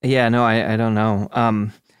mechanism. Yeah, no, I don't know.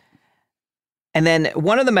 And then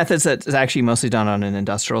one of the methods that is actually mostly done on an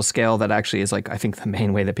industrial scale that actually is like, I think the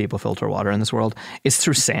main way that people filter water in this world is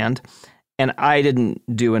through sand. And I didn't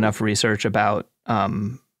do enough research about,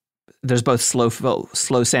 there's both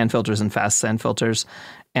slow sand filters and fast sand filters.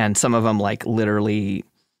 And some of them like literally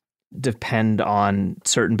depend on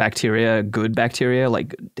certain bacteria, good bacteria,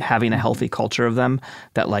 like having a healthy culture of them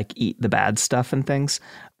that like eat the bad stuff and things.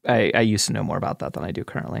 I used to know more about that than I do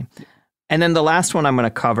currently. And then the last one I'm going to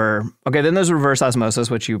cover. Okay, then there's reverse osmosis,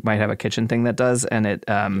 which you might have a kitchen thing that does, and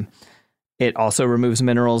it also removes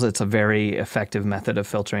minerals. It's a very effective method of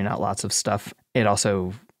filtering out lots of stuff. It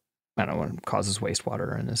also, causes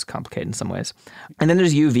wastewater and is complicated in some ways. And then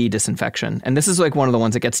there's UV disinfection, and this is like one of the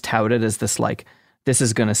ones that gets touted as this like this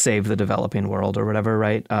is going to save the developing world or whatever,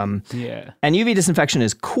 right? Yeah. And UV disinfection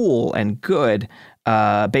is cool and good.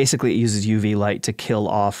 Basically, it uses UV light to kill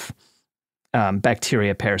off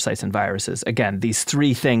bacteria, parasites, and viruses. Again, these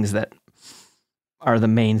three things that are the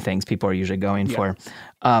main things people are usually going for.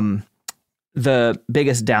 The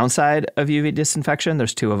biggest downside of UV disinfection,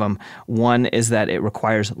 there's two of them. One is that it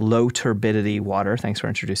requires low turbidity water. Thanks for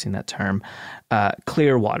introducing that term.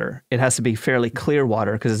 Clear water. It has to be fairly clear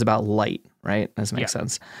water because it's about light, right? This makes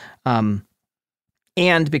sense. And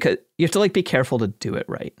because you have to like be careful to do it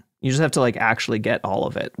right. You just have to like actually get all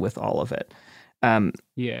of it with all of it.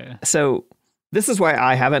 So this is why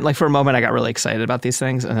I haven't, like for a moment, I got really excited about these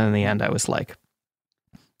things. And then in the end, I was like,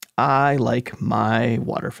 I like my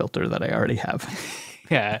water filter that I already have.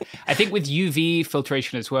 Yeah. I think with UV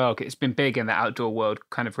filtration as well, it's been big in the outdoor world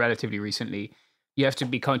kind of relatively recently. You have to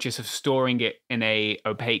be conscious of storing it in a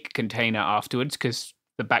opaque container afterwards because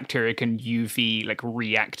the bacteria can UV like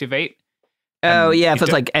reactivate. Oh, yeah. If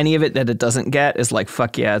it's like any of it that it doesn't get is like,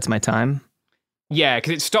 fuck yeah, it's my time. Yeah,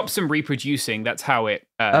 because it stops them reproducing. That's how it...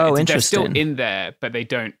 interesting. They're still in there, but they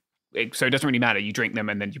don't... So it doesn't really matter. You drink them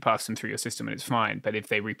and then you pass them through your system and it's fine. But if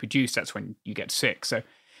they reproduce, that's when you get sick. So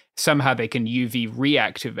somehow they can UV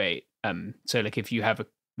reactivate. So like if you have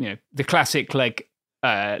the classic like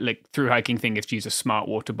through hiking thing is to use a smart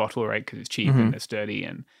water bottle, right? Because it's cheap and it's sturdy.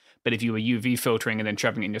 But if you were UV filtering and then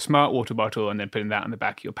shoving it in your smart water bottle and then putting that on the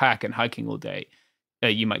back of your pack and hiking all day,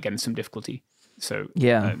 you might get in some difficulty. So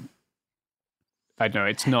I don't know.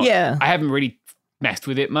 It's not. Yeah. I haven't really messed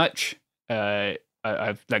with it much.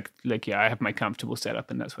 I've I have my comfortable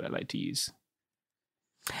setup and that's what I like to use.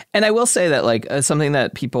 And I will say that like something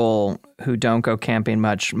that people who don't go camping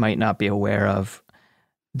much might not be aware of.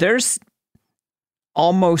 There's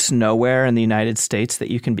almost nowhere in the United States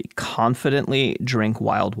that you can be confidently drink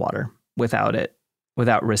wild water without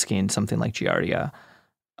risking something like Giardia.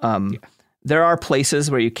 There are places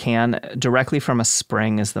where you can. Directly from a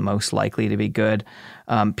spring is the most likely to be good.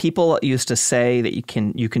 People used to say that you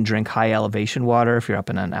can drink high elevation water if you're up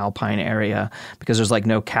in an alpine area because there's like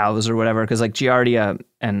no cows or whatever. Because like Giardia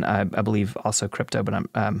and I believe also crypto, but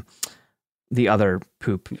the other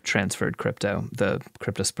poop transferred crypto, the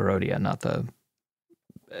Cryptosporidia, not the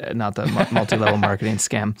multi-level marketing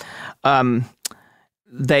scam.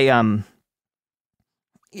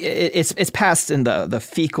 It's passed in the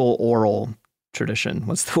fecal oral tradition.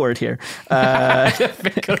 What's the word here?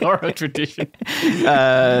 Fecal oral tradition.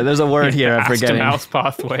 There's a word here. I'm forgetting. Mouse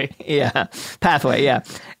pathway. Pathway. Yeah.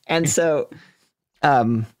 And so,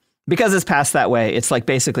 because it's passed that way, it's like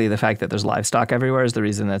basically the fact that there's livestock everywhere is the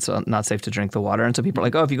reason that's not safe to drink the water. And so people are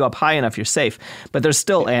like, oh, if you go up high enough, you're safe. But there's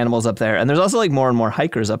still animals up there. And there's also like more and more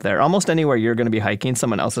hikers up there. Almost anywhere you're going to be hiking,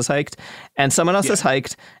 someone else has hiked. And someone else has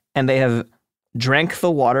hiked and they have drank the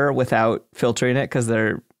water without filtering it because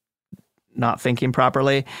they're not thinking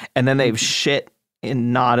properly. And then they've shit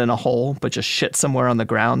not in a hole, but just shit somewhere on the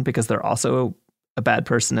ground because they're also a bad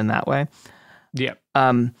person in that way. Yeah.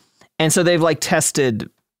 And so they've like tested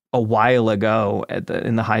a while ago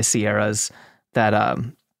in the high Sierras that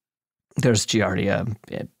there's Giardia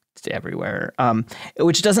everywhere,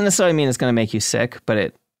 which doesn't necessarily mean it's going to make you sick, but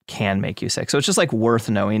it can make you sick. So it's just like worth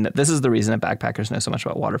knowing that this is the reason that backpackers know so much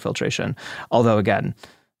about water filtration. Although again,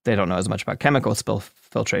 they don't know as much about chemical spill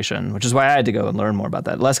filtration, which is why I had to go and learn more about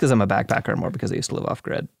that. Less because I'm a backpacker, more because I used to live off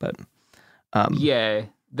grid. But they're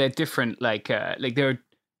different.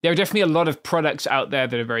 There are definitely a lot of products out there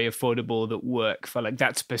that are very affordable that work for like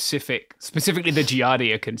that specifically the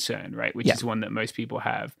Giardia concern, right? Which is one that most people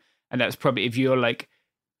have. And that's probably if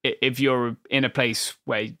you're in a place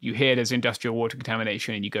where you hear there's industrial water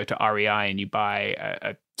contamination and you go to REI and you buy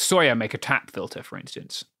a Sawyer make a tap filter, for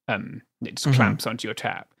instance, it just clamps onto your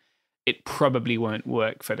tap. It probably won't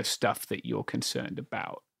work for the stuff that you're concerned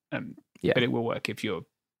about. But it will work if you're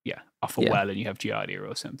off a well and you have Giardia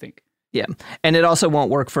or something. Yeah. And it also won't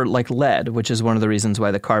work for like lead, which is one of the reasons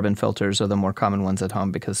why the carbon filters are the more common ones at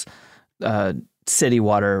home because city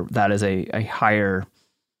water, that is a higher,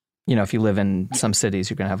 if you live in some cities,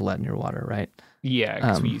 you're going to have lead in your water, right? Yeah,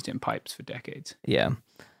 because we used it in pipes for decades. Yeah.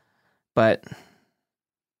 But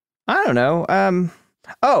I don't know.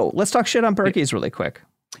 Let's talk shit on Berkeys really quick.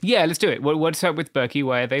 Yeah, let's do it. What's up with Berkey?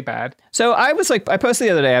 Why are they bad? So I posted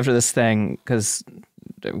the other day after this thing because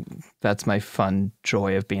that's my fun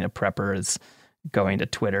joy of being a prepper is going to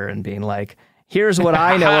Twitter and being like, here's what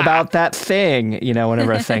I know about that thing,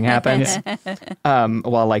 whenever a thing happens,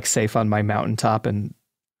 while like safe on my mountaintop and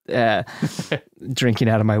drinking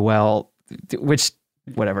out of my well, which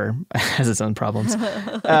whatever has its own problems.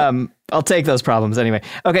 I'll take those problems anyway.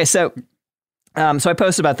 Okay. So So I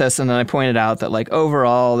posted about this, and then I pointed out that like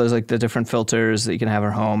overall, there's like the different filters that you can have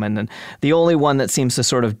at home, and then the only one that seems to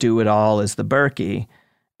sort of do it all is the Berkey.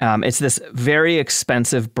 It's this very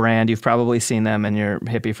expensive brand. You've probably seen them in your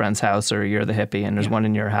hippie friend's house, or you're the hippie, and there's one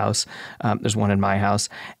in your house. There's one in my house,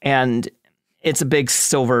 and it's a big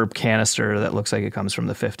silver canister that looks like it comes from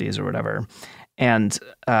the 50s or whatever, and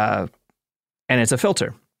it's a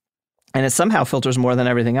filter, and it somehow filters more than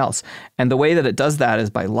everything else. And the way that it does that is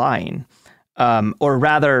by lying. Or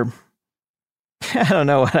rather, I don't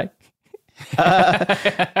know what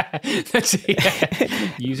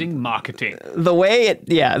using marketing. The way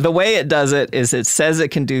it does it is it says it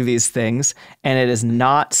can do these things, and it is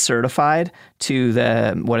not certified to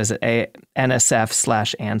the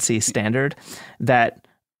NSF/ANSI standard that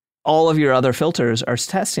all of your other filters are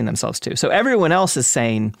testing themselves to. So everyone else is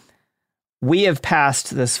saying, we have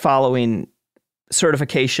passed this following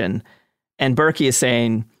certification, and Berkey is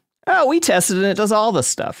saying, oh, we tested it and it does all this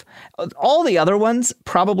stuff. All the other ones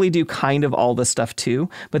probably do kind of all this stuff too,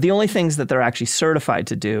 but the only things that they're actually certified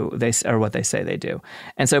to do are what they say they do.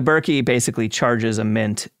 And so Berkey basically charges a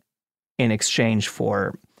mint in exchange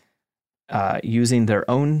for using their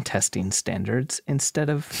own testing standards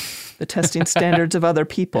instead of the testing standards of other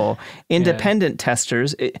people. Independent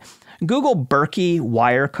testers. Google Berkey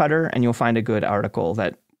wire cutter and you'll find a good article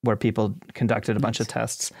where people conducted a bunch of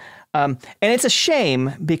tests. And it's a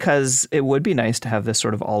shame because it would be nice to have this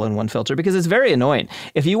sort of all-in-one filter because it's very annoying.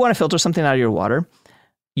 If you want to filter something out of your water,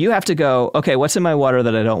 you have to go, okay, what's in my water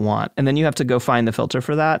that I don't want? And then you have to go find the filter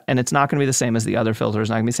for that. And it's not going to be the same as the other filter. It's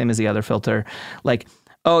not going to be the same as the other filter. Like,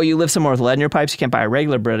 oh, you live somewhere with lead in your pipes, you can't buy a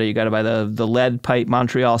regular Brita. You got to buy the lead pipe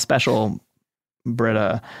Montreal special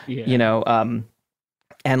Brita,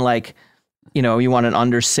 and like, you want an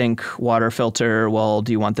under sink water filter. Well,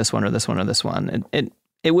 do you want this one or this one or this one?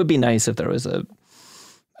 It would be nice if there was a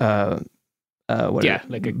buy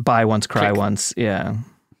once, cry once. Yeah.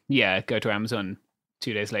 Yeah. Go to Amazon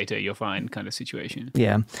 2 days later, you're fine kind of situation.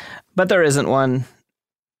 Yeah. But there isn't one.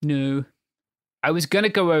 No. I was going to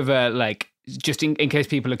go over, like, just in case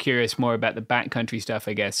people are curious more about the backcountry stuff,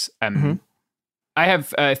 I guess. I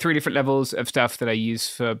have 3 different levels of stuff that I use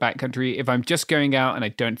for backcountry. If I'm just going out and I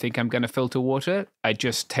don't think I'm going to filter water, I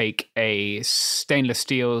just take a stainless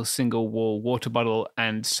steel single wall water bottle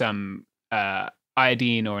and some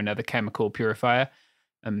iodine or another chemical purifier.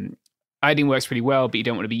 Iodine works pretty well, but you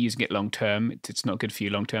don't want to be using it long term. It's not good for you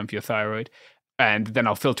long term for your thyroid. And then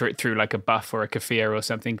I'll filter it through like a Buff or a Kefir or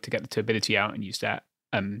something to get the turbidity out and use that.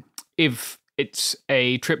 If it's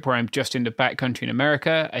a trip where I'm just in the backcountry in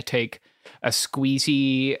America, I take a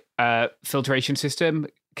squeezy filtration system.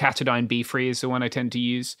 Katadyn B-Free is the one I tend to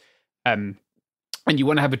use. And you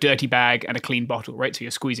want to have a dirty bag and a clean bottle, right? So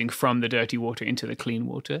you're squeezing from the dirty water into the clean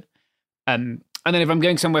water. And then if I'm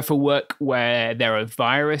going somewhere for work where there are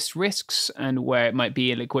virus risks and where it might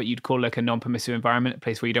be like what you'd call like a non-permissive environment, a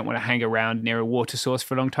place where you don't want to hang around near a water source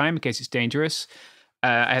for a long time in case it's dangerous,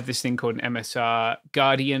 I have this thing called an MSR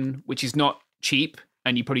Guardian, which is not cheap,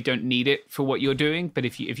 and you probably don't need it for what you're doing. But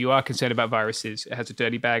if you are concerned about viruses, it has a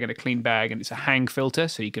dirty bag and a clean bag, and it's a hang filter,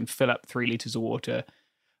 so you can fill up 3 liters of water,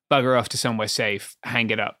 bugger off to somewhere safe, hang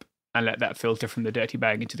it up, and let that filter from the dirty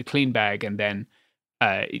bag into the clean bag, and then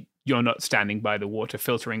you're not standing by the water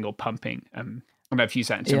filtering or pumping. And I've used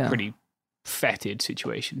that in some pretty fetid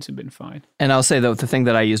situations and been fine. And I'll say, though, the thing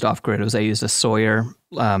that I used off-grid was I used a Sawyer,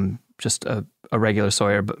 just a regular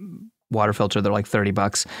Sawyer water filter. They're like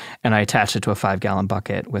 $30, and I attached it to a 5-gallon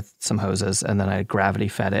bucket with some hoses, and then I gravity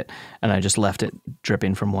fed it, and I just left it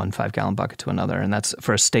dripping from one 5-gallon bucket to another. And that's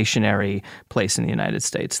for a stationary place in the United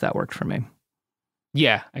States. That worked for me.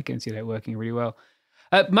 Yeah, I can see that working really well.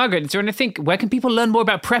 Margaret, is there anything, where can people learn more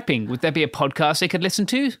about prepping? Would there be a podcast they could listen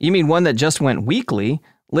to? You mean one that just went weekly?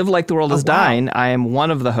 Live Like the World is Dying. I am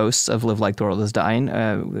one of the hosts of Live Like the World is Dying.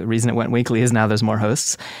 The reason it went weekly is now there's more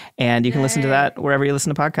hosts. And you can listen to that wherever you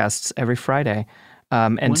listen to podcasts every Friday.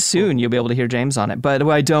 And soon you'll be able to hear James on it. But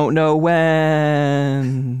I don't know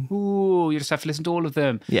when. Ooh, you just have to listen to all of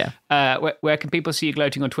them. Yeah. Where can people see you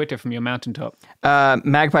gloating on Twitter from your mountaintop?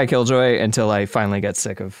 Magpie Killjoy until I finally get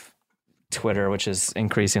sick of Twitter, which is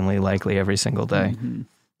increasingly likely every single day. Mm-hmm.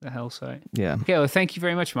 The hell site. Yeah. Okay, well, thank you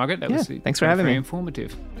very much, Margaret. That was thanks for having me. Very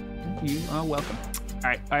informative. You are welcome. All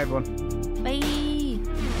right, bye, everyone. Bye.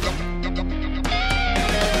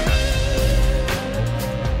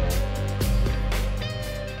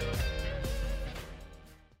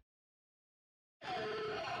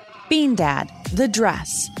 Bean Dad, The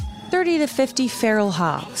Dress, 30 to 50 feral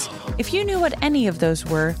hogs. If you knew what any of those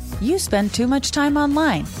were, you spend too much time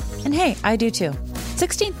online. And hey, I do too.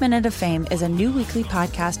 16th Minute of Fame is a new weekly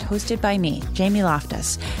podcast hosted by me, Jamie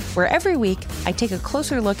Loftus, where every week I take a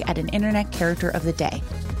closer look at an internet character of the day.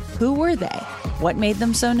 Who were they? What made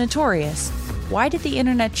them so notorious? Why did the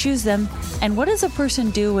internet choose them? And what does a person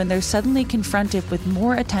do when they're suddenly confronted with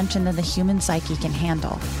more attention than the human psyche can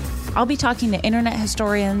handle? I'll be talking to internet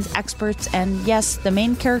historians, experts, and yes, the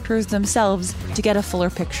main characters themselves to get a fuller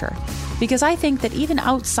picture. Because I think that even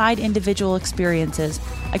outside individual experiences,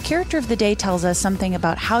 a character of the day tells us something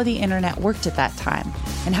about how the internet worked at that time,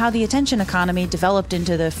 and how the attention economy developed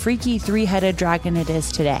into the freaky three-headed dragon it is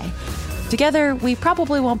today. Together, we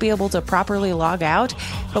probably won't be able to properly log out,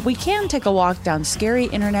 but we can take a walk down scary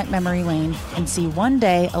internet memory lane and see one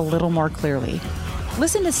day a little more clearly.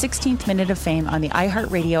 Listen to 16th Minute of Fame on the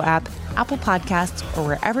iHeartRadio app, Apple Podcasts, or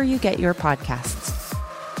wherever you get your podcasts.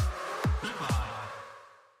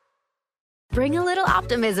 Bring a little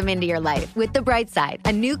optimism into your life with The Bright Side,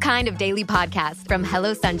 a new kind of daily podcast from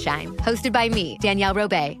Hello Sunshine, hosted by me, Danielle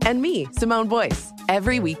Robay. And me, Simone Boyce.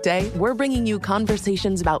 Every weekday, we're bringing you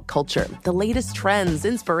conversations about culture, the latest trends,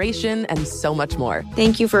 inspiration, and so much more.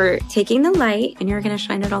 Thank you for taking the light, and you're going to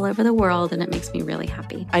shine it all over the world, and it makes me really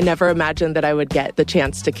happy. I never imagined that I would get the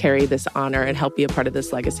chance to carry this honor and help be a part of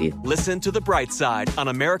this legacy. Listen to The Bright Side on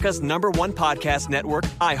America's #1 podcast network,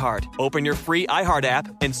 iHeart. Open your free iHeart app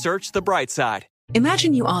and search The Bright Side.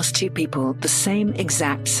 Imagine you ask two people the same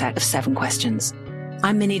exact set of 7 questions.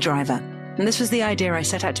 I'm Minnie Driver, and this was the idea I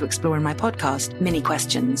set out to explore in my podcast, Mini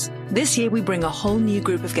Questions. This year, we bring a whole new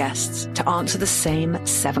group of guests to answer the same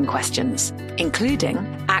 7 questions, including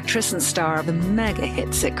actress and star of the mega hit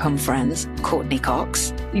sitcom Friends, Courtney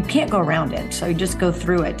Cox. You can't go around it, so you just go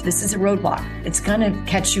through it. This is a roadblock. It's gonna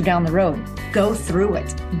catch you down the road. Go through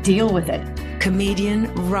it. Deal with it.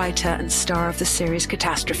 Comedian, writer, and star of the series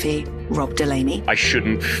Catastrophe, Rob Delaney. I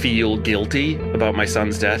shouldn't feel guilty about my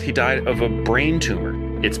son's death. He died of a brain tumor.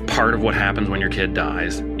 It's part of what happens when your kid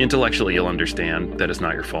dies. Intellectually, you'll understand that it's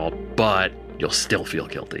not your fault, but you'll still feel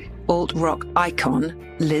guilty. Alt-rock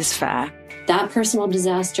icon, Liz Phair. That personal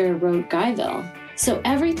disaster wrote Guyville. So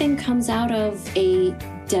everything comes out of a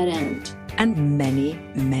dead end. And many,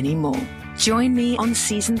 many more. Join me on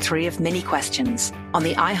Season 3 of Mini Questions on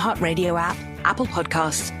the iHeartRadio app, Apple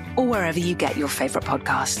Podcasts, or wherever you get your favorite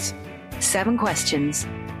podcasts. 7 questions,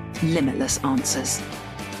 limitless answers.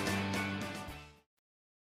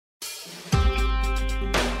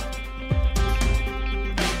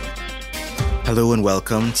 Hello and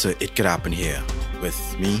welcome to It Could Happen Here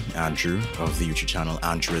with me, Andrew, of the YouTube channel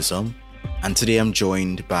Andrewism. And today I'm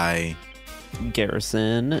joined by...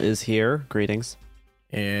 Garrison is here. Greetings.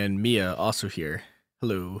 And Mia also here.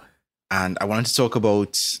 Hello. And I wanted to talk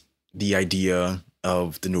about the idea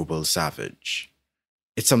of the noble savage.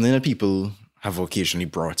 It's something that people have occasionally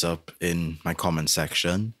brought up in my comment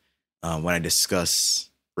section when I discuss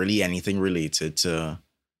really anything related to,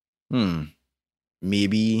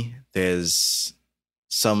 maybe there's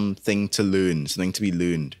something to learn, something to be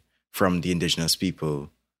learned from the indigenous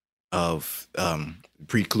people of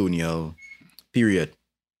pre-colonial period.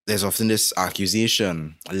 There's often this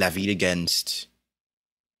accusation levied against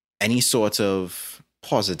any sort of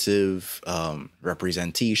positive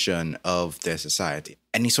representation of their society,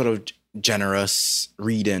 any sort of generous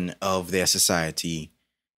reading of their society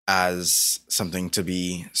as something to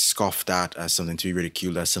be scoffed at, as something to be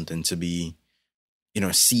ridiculed, as something to be,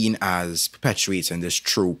 seen as perpetuating this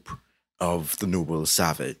trope of the noble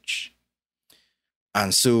savage.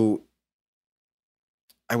 And so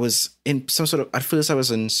I was in some sort of, at first I was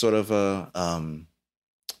in sort of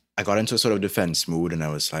I got into a sort of defense mode, and I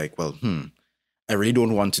was like, well, I really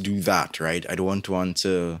don't want to do that, right? I don't want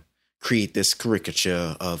to create this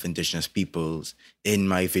caricature of indigenous peoples in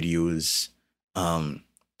my videos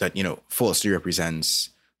that, falsely represents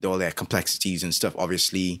all their complexities and stuff.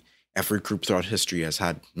 Obviously, every group throughout history has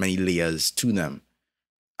had many layers to them.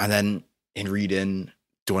 And then in reading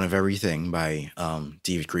Dawn of Everything by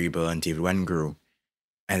David Graeber and David Wengrow,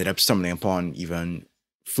 I ended up stumbling upon even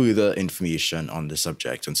further information on the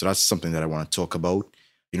subject. And so that's something that I want to talk about.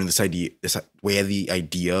 This idea, where the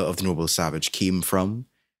idea of the noble savage came from,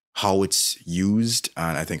 how it's used,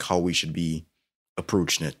 and I think how we should be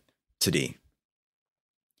approaching it today.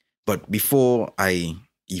 But before I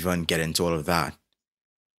even get into all of that,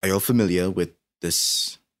 are you all familiar with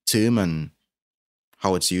this term and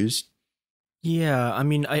how it's used? Yeah, I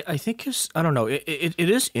mean, I think I don't know. It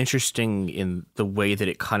is interesting in the way that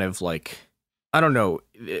it kind of like, I don't know.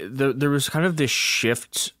 There was kind of this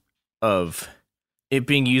shift of it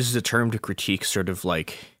being used as a term to critique sort of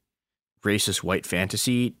like racist white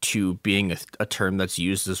fantasy to being a term that's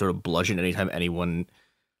used to sort of bludgeon anytime anyone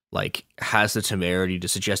like has the temerity to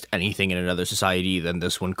suggest anything in another society, then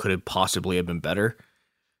this one could have possibly have been better,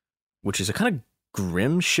 which is a kind of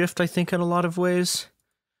grim shift, I think, in a lot of ways.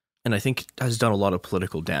 And I think has done a lot of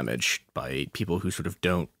political damage by people who sort of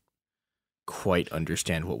don't quite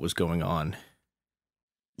understand what was going on.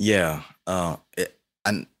 Yeah,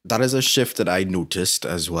 and that is a shift that I noticed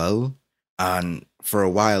as well. And for a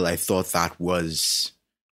while, I thought that was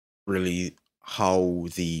really how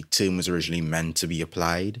the term was originally meant to be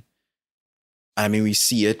applied. I mean, we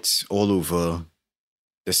see it all over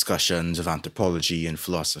discussions of anthropology and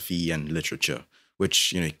philosophy and literature,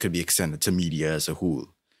 which, you know, could be extended to media as a whole,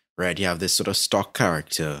 right? You have this sort of stock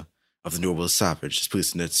character of the noble savage, this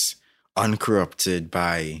person that's uncorrupted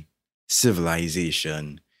by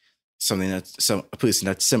civilization, a person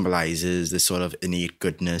that symbolizes this sort of innate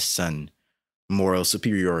goodness and moral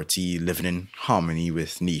superiority, living in harmony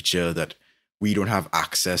with nature that we don't have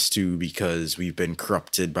access to because we've been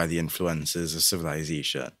corrupted by the influences of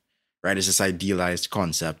civilization, right? It's this idealized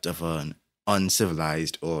concept of an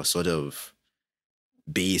uncivilized or sort of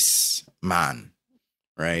base man,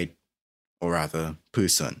 right? Or rather,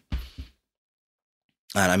 person.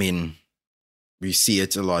 And I mean, we see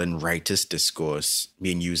it a lot in rightist discourse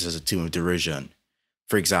being used as a term of derision.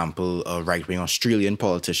 For example, a right-wing Australian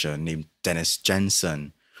politician named Dennis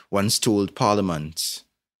Jensen once told Parliament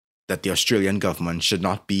that the Australian government should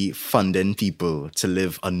not be funding people to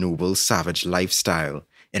live a noble savage lifestyle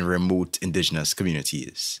in remote indigenous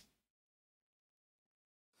communities.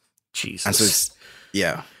 Jesus. And so it's,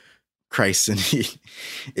 yeah, Christ, and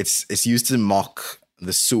it's used to mock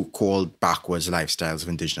the so-called backwards lifestyles of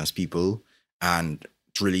indigenous people and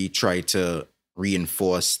to really try to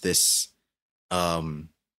reinforce this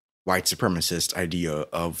white supremacist idea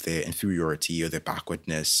of their inferiority or their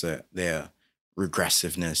backwardness, their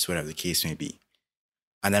regressiveness, whatever the case may be.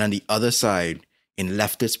 And then on the other side, in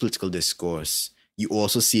leftist political discourse, you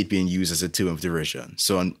also see it being used as a term of derision.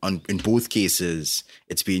 So in both cases,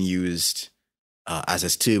 it's being used as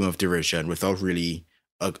a term of derision without really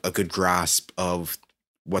a good grasp of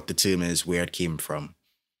what the term is, where it came from.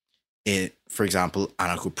 For example,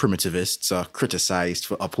 anarcho-primitivists are criticized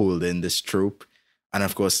for upholding this trope. And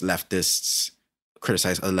of course, leftists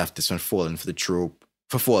criticize other leftists for falling for the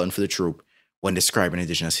trope when describing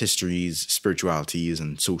indigenous histories, spiritualities,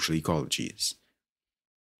 and social ecologies.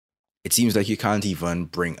 It seems like you can't even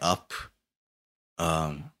bring up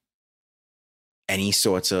any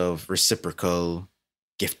sort of reciprocal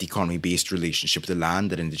gift economy-based relationship with the land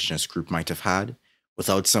that an indigenous group might have had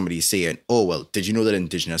without somebody saying, oh, well, did you know that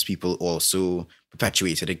indigenous people also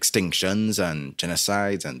perpetuated extinctions and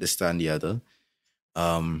genocides and this, that, and the other?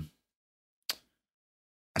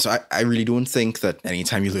 So I really don't think that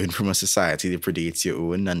anytime you learn from a society that predates your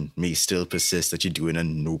own and may still persist that you're doing a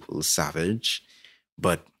noble savage,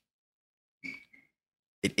 but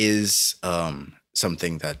it is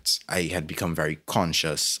something that I had become very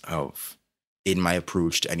conscious of in my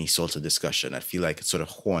approach to any sort of discussion. I feel like it sort of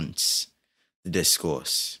haunts the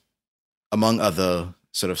discourse, among other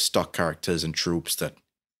sort of stock characters and tropes that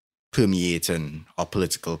permeate in our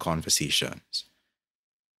political conversations.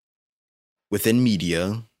 Within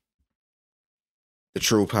media, the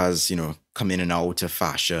trope has, you know, come in and out of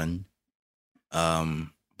fashion.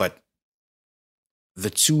 But the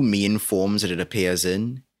two main forms that it appears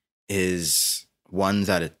in is one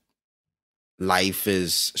that life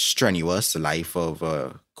is strenuous, the life of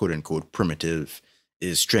a quote-unquote primitive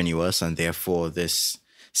is strenuous, and therefore this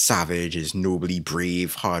savage is nobly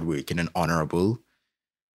brave, hardworking, and honorable.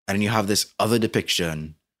 And then you have this other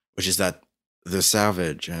depiction, which is that the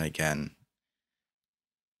savage, and again,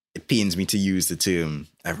 it pains me to use the term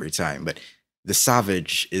every time, but the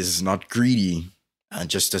savage is not greedy and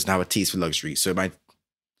just doesn't have a taste for luxury. So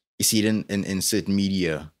you see it in certain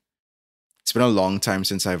media. It's been a long time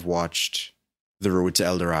since I've watched The Road to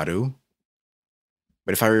El Dorado.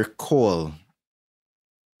 But if I recall,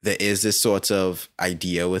 there is this sort of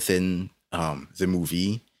idea within the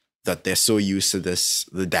movie that they're so used to this,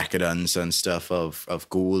 the decadence and stuff of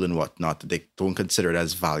gold and whatnot, that they don't consider it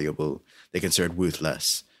as valuable. They consider it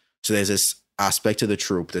worthless. So there's this aspect of the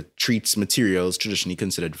trope that treats materials traditionally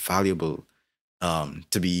considered valuable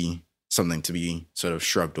to be something to be sort of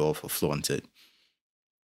shrugged off or flaunted.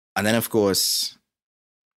 And then, of course,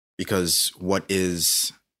 because what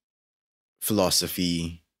is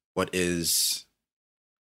philosophy? What is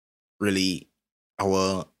really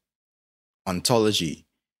our ontology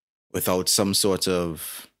without some sort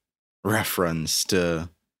of reference to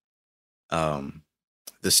the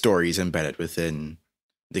stories embedded within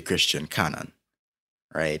the Christian canon,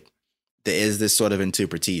 right? There is this sort of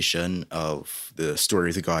interpretation of the story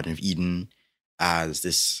of the Garden of Eden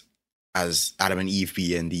as Adam and Eve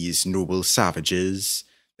being these noble savages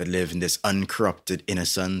that live in this uncorrupted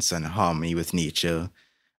innocence and harmony with nature.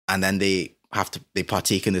 And then they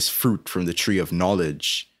partake in this fruit from the tree of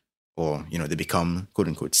knowledge, or, they become, quote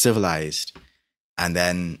unquote, civilized. And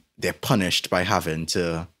then they're punished by having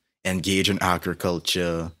to engage in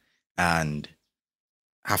agriculture and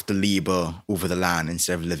have to labor over the land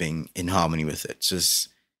instead of living in harmony with it. So it's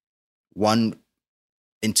one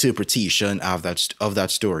interpretation of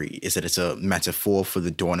that story is that it's a metaphor for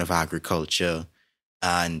the dawn of agriculture,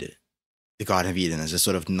 and the Garden of Eden is a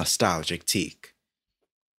sort of nostalgic take.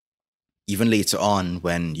 Even later on,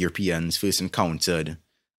 when Europeans first encountered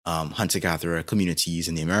hunter-gatherer communities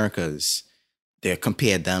in the Americas, they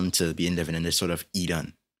compared them to being living in this sort of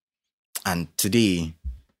Eden. And today,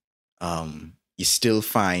 you still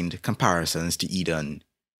find comparisons to Eden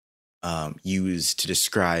used to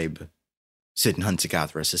describe certain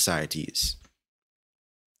hunter-gatherer societies.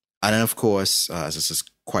 And then, of course, as this is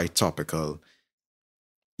quite topical,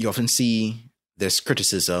 you often see this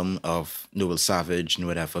criticism of Noble Savage and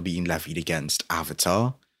whatever being levied against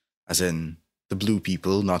Avatar, as in the blue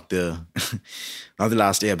people, not the not the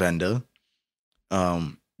Last Airbender,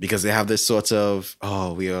 because they have this sort of,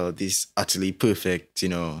 we are these utterly perfect,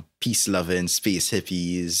 peace-loving space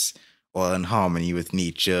hippies, all in harmony with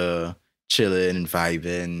nature, chilling and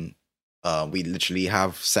vibing. We literally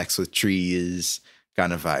have sex with trees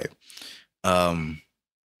kind of vibe. And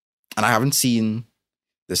I haven't seen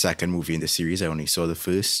the second movie in the series. I only saw the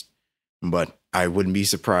first, but I wouldn't be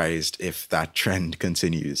surprised if that trend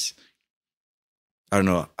continues. I don't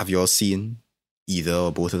know. Have you all seen either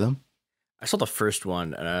or both of them? I saw the first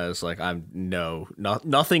one and I was like,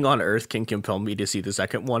 nothing on earth can compel me to see the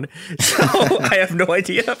second one. So I have no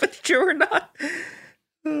idea if it's true or not.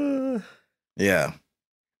 Yeah.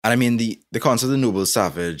 And I mean, the concept of the Noble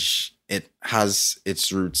Savage, it has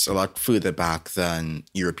its roots a lot further back than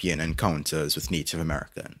European encounters with Native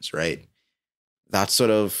Americans, right? That sort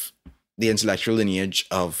of, the intellectual lineage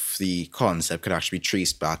of the concept could actually be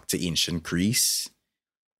traced back to ancient Greece.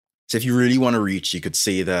 So if you really want to reach, you could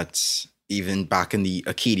say that even back in the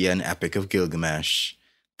Akkadian Epic of Gilgamesh,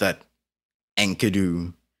 that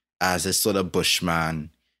Enkidu, as a sort of bushman,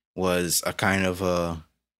 was a kind of a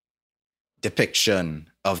depiction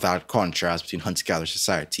of that contrast between hunter-gatherer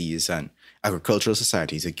societies and agricultural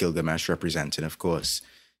societies that Gilgamesh represented, of course,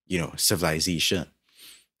 civilization.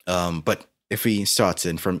 But if we start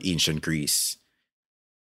in from ancient Greece,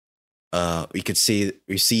 we could say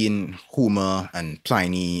we've seen Homer and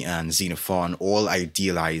Pliny and Xenophon all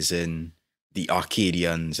idealizing the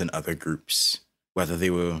Arcadians and other groups, whether they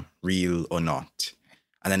were real or not.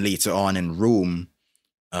 And then later on in Rome,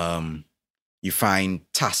 you find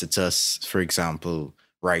Tacitus, for example,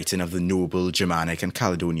 writing of the noble Germanic and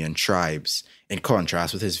Caledonian tribes, in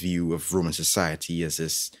contrast with his view of Roman society as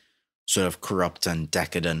this sort of corrupt and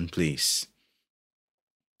decadent place.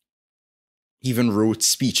 He even wrote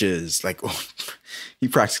speeches, he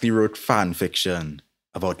practically wrote fan fiction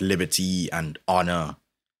about liberty and honor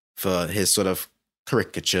for his sort of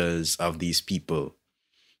caricatures of these people.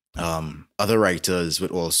 Other writers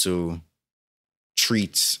would also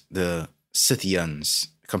treat the Scythians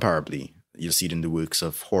comparably. You'll see it in the works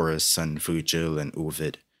of Horace and Virgil and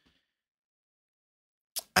Ovid.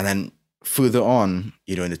 And then further on,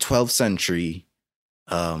 in the 12th century,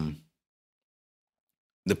 the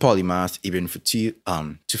polymath Ibn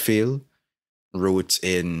Tufayl wrote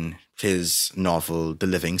in his novel The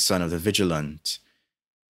Living Son of the Vigilant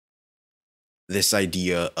this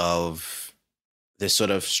idea of this sort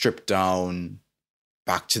of stripped down,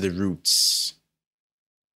 back to the roots,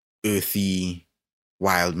 earthy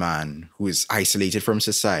wild man who is isolated from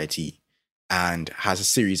society and has a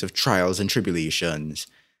series of trials and tribulations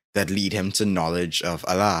that lead him to knowledge of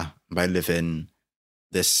Allah by living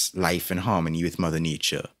this life in harmony with Mother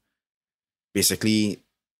Nature. Basically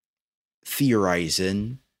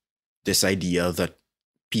theorizing this idea that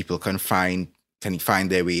people can find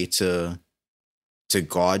their way to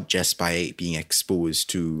God just by being exposed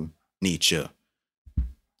to nature.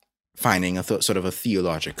 Finding a sort of a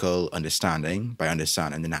theological understanding by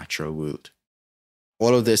understanding the natural world.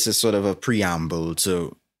 All of this is sort of a preamble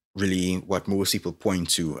to really what most people point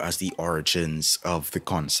to as the origins of the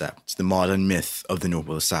concept, the modern myth of the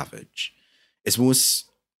noble savage. It's most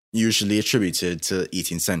usually attributed to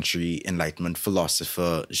 18th century Enlightenment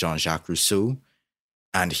philosopher Jean-Jacques Rousseau,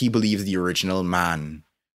 and he believed the original man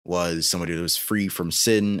was somebody that was free from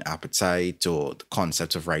sin, appetite, or the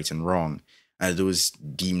concept of right and wrong, and those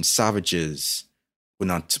deemed savages were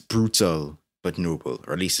not brutal, but noble,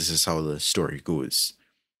 or at least this is how the story goes.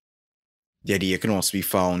 The idea can also be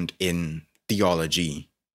found in theology.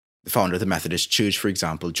 The founder of the Methodist Church, for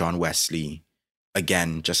example, John Wesley,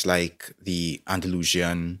 again, just like the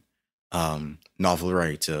Andalusian novel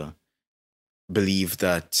writer, believed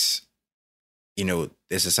that,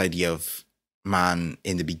 there's this idea of man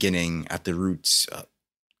in the beginning at the roots,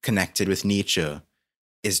 connected with nature,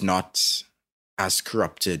 is not as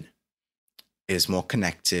corrupted, is more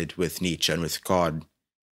connected with nature and with God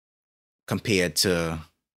compared to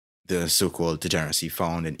the so-called degeneracy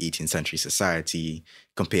found in 18th century society,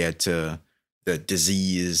 compared to the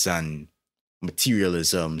disease and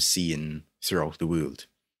materialism seen throughout the world.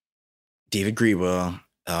 David Graeber,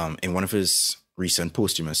 in one of his recent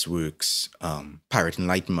posthumous works, Pirate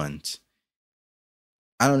Enlightenment,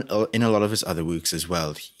 and in a lot of his other works as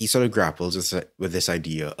well, he sort of grapples with this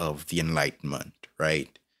idea of the Enlightenment,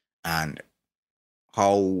 right? And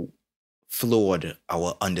how flawed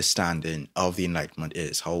our understanding of the Enlightenment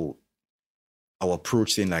is, how our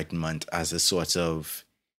approach to the Enlightenment as a sort of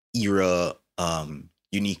era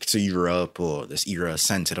unique to Europe, or this era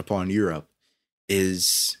centered upon Europe,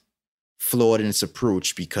 is flawed in its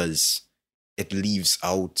approach because it leaves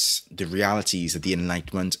out the realities that the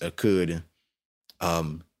Enlightenment occurred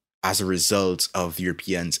as a result of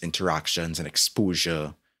Europeans' interactions and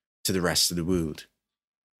exposure to the rest of the world.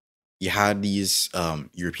 You had these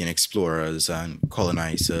European explorers and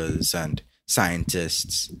colonizers and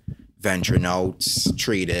scientists venturing out,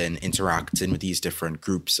 trading, interacting with these different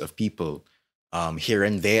groups of people,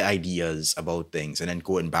 hearing their ideas about things, and then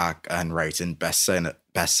going back and writing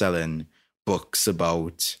best-selling books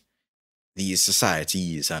about these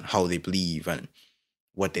societies and how they believe and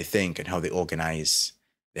what they think and how they organize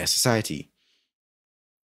their society.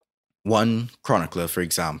 One chronicler, for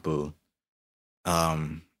example,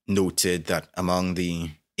 noted that among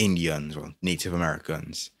the Indians or Native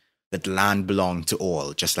Americans, that land belonged to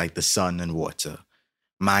all, just like the sun and water.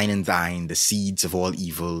 Mine and thine, the seeds of all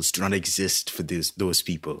evils, do not exist for those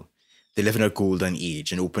people. They live in a golden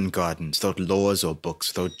age, in open gardens, without laws or books,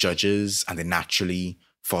 without judges, and they naturally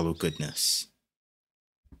follow goodness.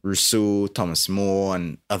 Rousseau, Thomas More,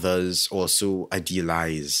 and others also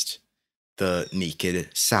idealized the naked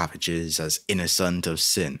savages as innocent of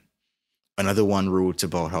sin. Another one wrote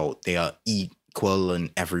about how they are equal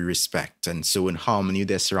in every respect, and so in harmony with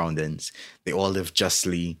their surroundings, they all live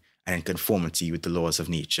justly and in conformity with the laws of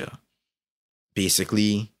nature.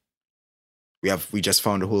 Basically, we just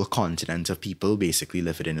found a whole continent of people basically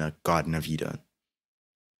living in a Garden of Eden.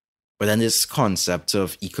 But then this concept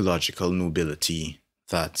of ecological nobility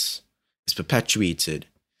that is perpetuated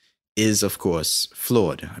is, of course,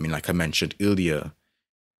 flawed. I mean, like I mentioned earlier,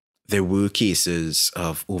 there were cases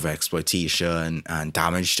of overexploitation and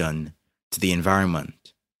damage done to the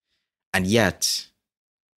environment. And yet,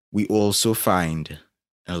 we also find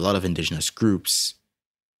in a lot of indigenous groups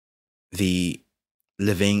the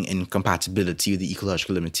living in compatibility with the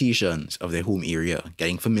ecological limitations of their home area,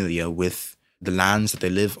 getting familiar with the lands that they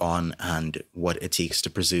live on and what it takes to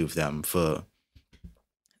preserve them for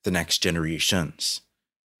the next generations.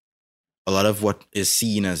 A lot of what is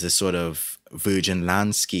seen as this sort of virgin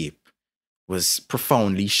landscape was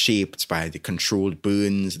profoundly shaped by the controlled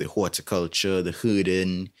burns, the horticulture, the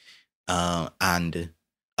herding, and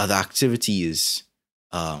other activities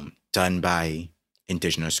done by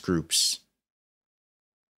indigenous groups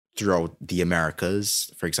throughout the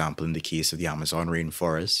Americas, for example, in the case of the Amazon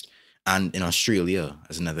rainforest, and in Australia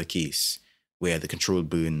as another case, where the controlled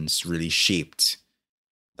burns really shaped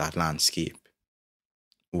that landscape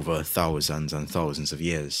over thousands and thousands of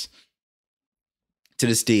years. To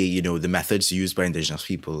this day, the methods used by indigenous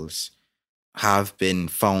peoples have been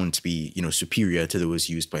found to be, superior to those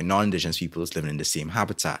used by non-indigenous peoples living in the same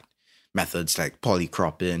habitat. Methods like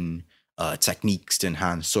polycropping, techniques to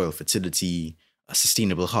enhance soil fertility,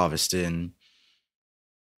 sustainable harvesting.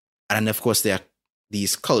 And of course, there are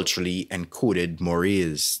these culturally encoded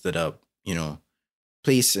mores that are,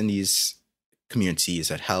 placed in these communities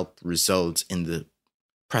that help result in the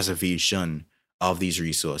preservation of these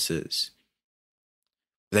resources.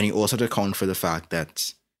 But then you also have to account for the fact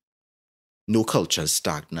that no culture is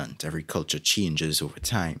stagnant. Every culture changes over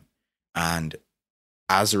time. And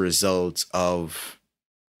as a result of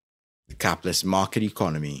the capitalist market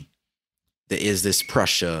economy, there is this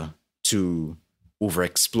pressure to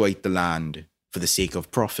overexploit the land for the sake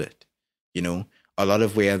of profit. A lot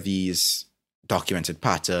of where these documented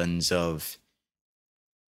patterns of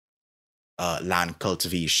land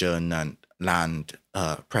cultivation and land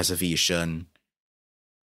preservation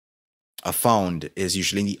are found is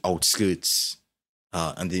usually in the outskirts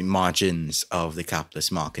and the margins of the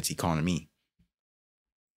capitalist market economy.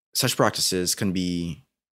 Such practices can be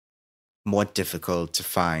more difficult to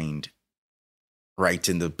find right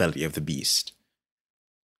in the belly of the beast.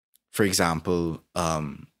 For example,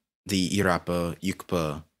 the Irapa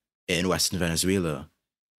Yucpa in western Venezuela,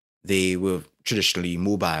 they were traditionally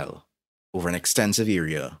mobile over an extensive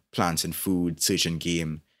area, planting food, searching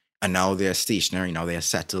game, and now they're stationary, now they're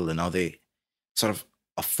settled, and now they sort of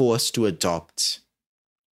are forced to adopt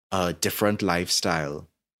a different lifestyle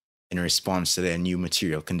in response to their new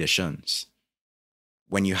material conditions.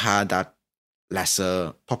 When you had that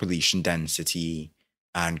lesser population density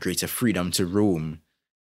and greater freedom to roam,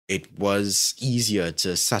 it was easier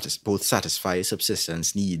to both satisfy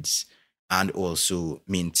subsistence needs and also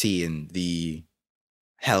maintain the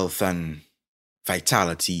health and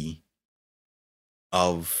vitality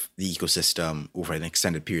of the ecosystem over an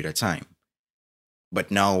extended period of time.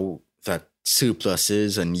 But now that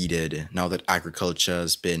surpluses are needed, now that agriculture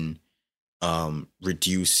has been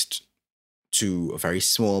reduced to a very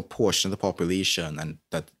small portion of the population, and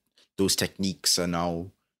that those techniques are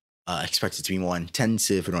now expected to be more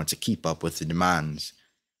intensive in order to keep up with the demands,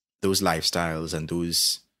 those lifestyles and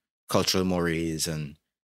those cultural mores and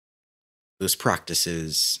those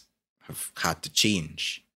practices have had to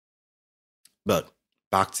change. But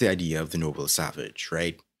back to the idea of the noble savage,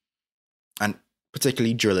 right? And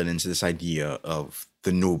particularly drilling into this idea of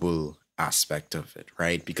the noble aspect of it,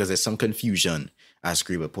 right? Because there's some confusion, as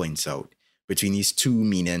Graeber points out, between these two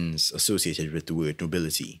meanings associated with the word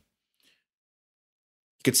nobility.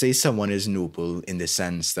 You could say someone is noble in the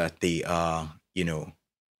sense that they are,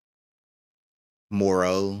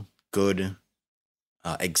 moral, good,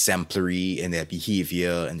 exemplary in their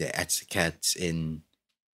behavior, in their etiquette, in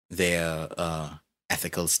their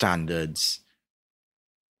ethical standards.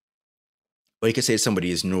 Or you could say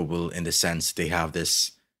somebody is noble in the sense they have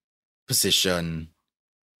this position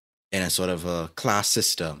in a sort of a class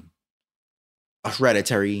system, a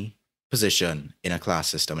hereditary position in a class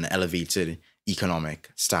system, an elevated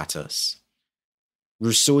economic status.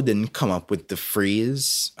 Rousseau didn't come up with the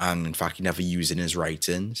phrase, and in fact he never used it in his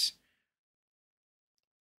writings.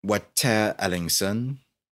 What Ter Ellingson,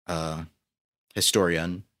 a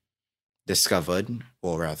historian, discovered,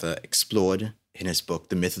 or rather explored in his book,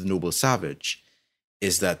 The Myth of the Noble Savage,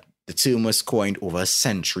 is that the term was coined over a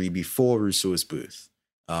century before Rousseau's birth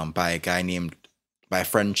by a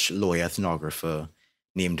French lawyer ethnographer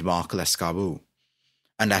named Marc Lescarbot.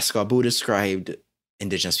 And Lescarbot described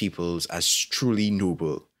indigenous peoples as truly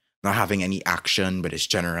noble, not having any action but is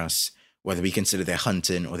generous, whether we consider their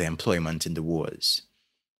hunting or their employment in the wars.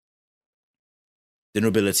 The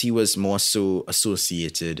nobility was more so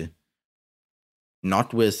associated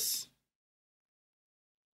not with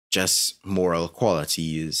just moral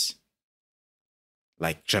qualities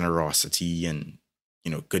like generosity and,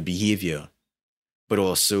 good behavior, but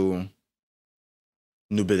also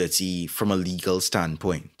nobility from a legal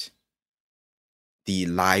standpoint. The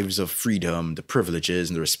lives of freedom, the privileges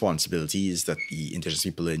and the responsibilities that the indigenous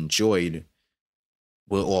people enjoyed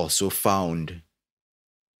were also found,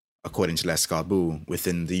 according to Lescarbot,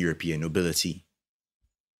 within the European nobility.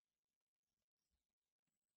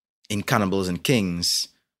 In Cannibals and Kings,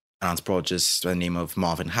 an anthropologist by the name of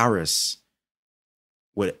Marvin Harris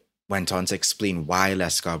went on to explain why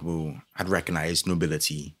Lescarbot had recognized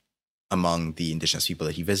nobility among the indigenous people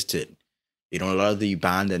that he visited. A lot of the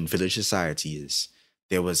abandoned village societies,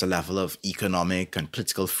 there was a level of economic and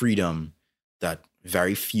political freedom that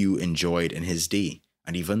very few enjoyed in his day.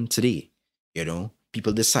 And even today,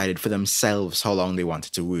 people decided for themselves how long they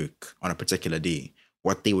wanted to work on a particular day,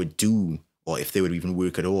 what they would do, or if they would even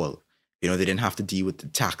work at all. They didn't have to deal with the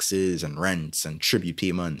taxes and rents and tribute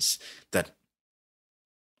payments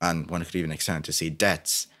and one could even extend to say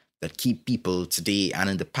debts, that keep people today and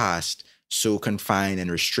in the past so confined and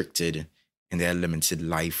restricted in their limited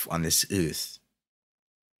life on this earth.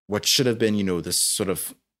 What should have been, this sort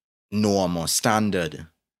of norm or standard,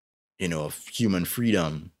 of human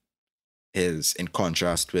freedom is, in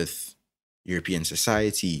contrast with European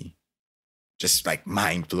society, just like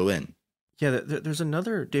mind-blowing. Yeah, there's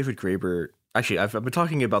another David Graeber. Actually, I've been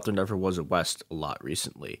talking about There Never Was a West a lot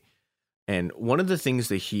recently. And one of the things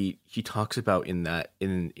that he talks about in There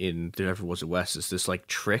Never Was a West is this like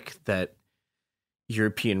trick that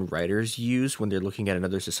European writers use when they're looking at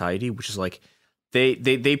another society, which is like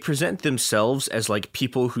they present themselves as like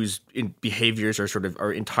people whose behaviors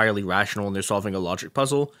are entirely rational and they're solving a logic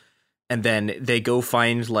puzzle, and then they go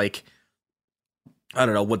find like, I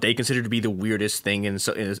don't know, what they consider to be the weirdest thing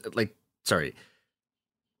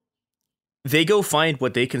they go find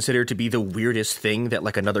what they consider to be the weirdest thing that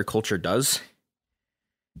like another culture does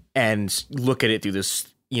and look at it through this,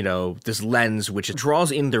 this lens, which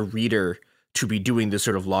draws in the reader to be doing this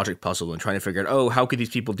sort of logic puzzle and trying to figure out, how could these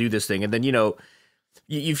people do this thing? And then,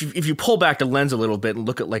 if you pull back the lens a little bit and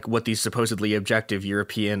look at like what these supposedly objective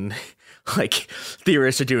European like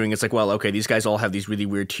theorists are doing, it's like, well, okay, these guys all have these really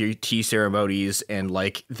weird tea ceremonies, and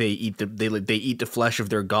like they eat the flesh of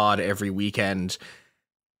their god every weekend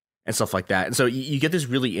and stuff like that. And so you get this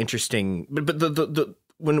really interesting, but the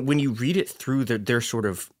when you read it through their sort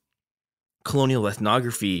of colonial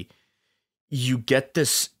ethnography, you get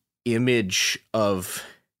this image of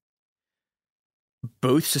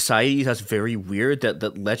both societies that's very weird,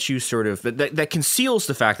 that lets you sort of that conceals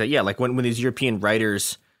the fact that, yeah, like when these European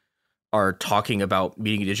writers are talking about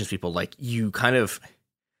meeting indigenous people, like you kind of,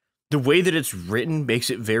 the way that it's written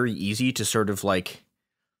makes it very easy to sort of like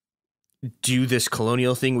do this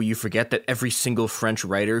colonial thing where you forget that every single French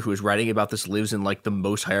writer who is writing about this lives in like the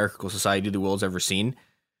most hierarchical society the world's ever seen.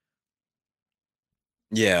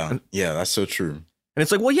 Yeah, that's so true. And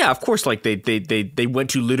it's like, well, yeah, of course, like they went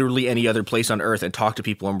to literally any other place on earth and talked to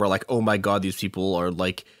people and were like, oh my God, these people are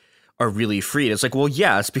really free. And it's like, well,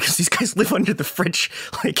 yeah, it's because these guys live under the French,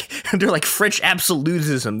 like, under like French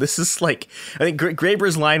absolutism. This is like, I think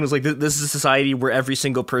Graeber's line was like, this is a society where every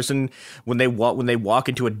single person, when they walk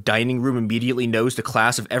into a dining room, immediately knows the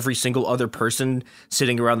class of every single other person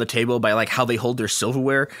sitting around the table by like how they hold their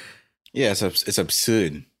silverware. Yeah, it's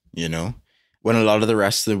absurd, you know, when a lot of the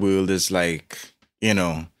rest of the world is like, you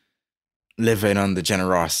know, living on the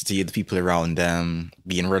generosity of the people around them,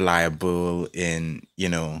 being reliable in, you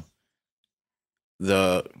know,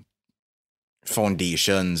 the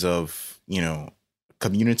foundations of, you know,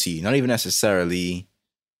 community. Not even necessarily,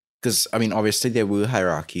 because, I mean, obviously there were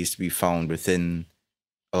hierarchies to be found within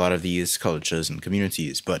a lot of these cultures and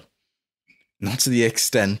communities, but not to the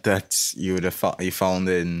extent that you would have you found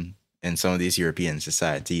in some of these European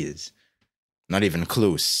societies. Not even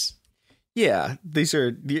close. Yeah, these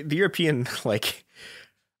are the European, like,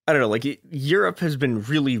 I don't know, like Europe has been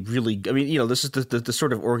really, really, I mean, you know, this is the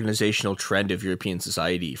sort of organizational trend of European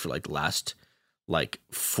society for like the last like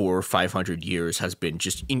 400 or 500 years has been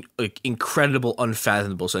just incredible,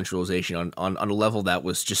 unfathomable centralization on a level that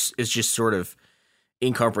is just sort of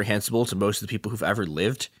incomprehensible to most of the people who've ever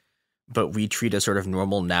lived, but we treat as sort of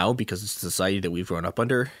normal now because it's the society that we've grown up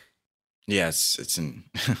under. Yes, it's an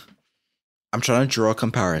I'm trying to draw a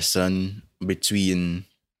comparison between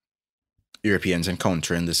Europeans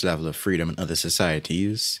encountering this level of freedom in other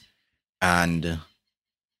societies and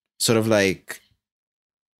sort of like,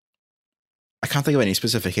 I can't think of any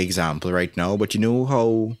specific example right now, but you know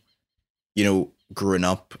how, you know, growing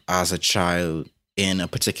up as a child in a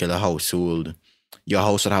particular household, your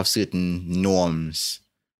house would have certain norms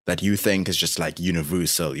that you think is just like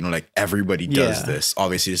universal, you know, like everybody does this.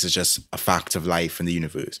 Obviously, this is just a fact of life in the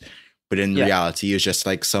universe. But in reality, it's just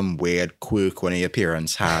like some weird quirk one of your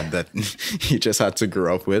parents had that you just had to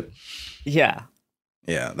grow up with. Yeah.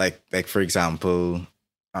 Yeah. Like for example,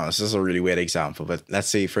 this is a really weird example, but let's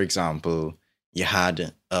say, for example, you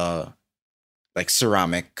had like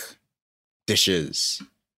ceramic dishes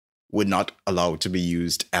were not allowed to be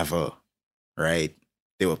used ever, right?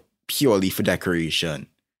 They were purely for decoration.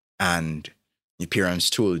 And your parents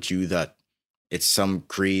told you that it's some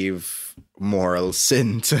grave moral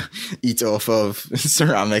sin to eat off of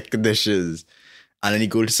ceramic dishes. And then you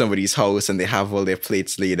go to somebody's house and they have all their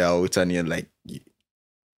plates laid out and you're like,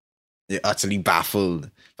 you're utterly baffled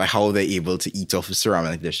by how they're able to eat off of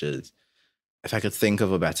ceramic dishes. If I could think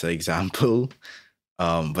of a better example.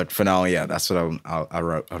 But for now, yeah, that's what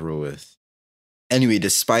I'll roll with. Anyway,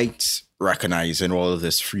 despite recognizing all of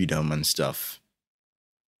this freedom and stuff,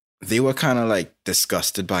 they were kind of like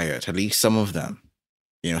disgusted by it, at least some of them.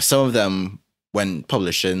 You know, some of them, when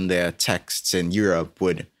publishing their texts in Europe,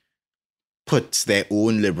 would put their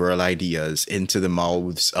own liberal ideas into the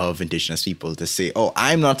mouths of indigenous people to say, oh,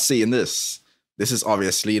 I'm not saying this. This is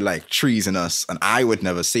obviously like treasonous, and I would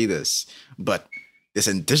never say this. But this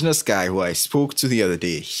indigenous guy who I spoke to the other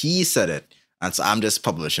day, he said it, and so I'm just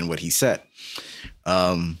publishing what he said.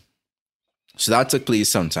 So that took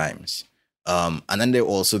place sometimes. And then there are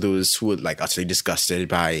also those who were like utterly disgusted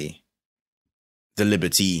by the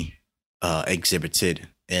liberty exhibited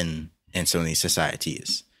in some of these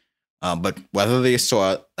societies. But whether they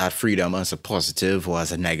saw that freedom as a positive or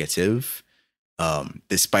as a negative,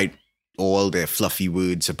 despite all their fluffy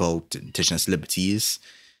words about indigenous liberties,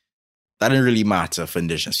 that didn't really matter for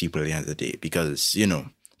indigenous people at the end of the day, because, you know,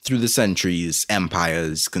 through the centuries,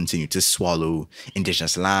 empires continued to swallow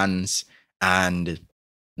indigenous lands, and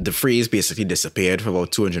the phrase basically disappeared for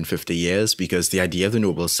about 250 years because the idea of the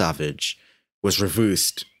noble savage was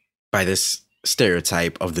reversed by this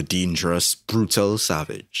stereotype of the dangerous, brutal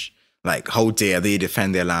savage. Like, how dare they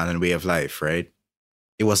defend their land and way of life, right?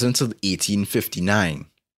 It wasn't until 1859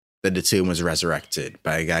 that the term was resurrected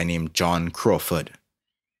by a guy named John Crawford,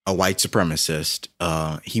 a white supremacist.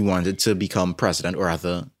 He wanted to become president, or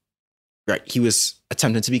rather, right, he was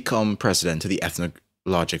attempting to become president of the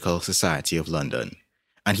Ethnological Society of London.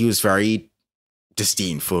 And he was very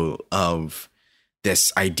disdainful of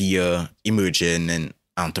this idea emerging in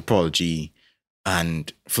anthropology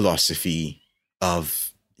and philosophy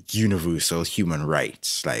of universal human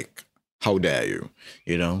rights. Like, how dare you,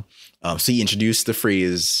 you know? So he introduced the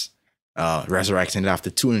phrase, resurrecting it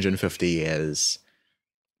after 250 years,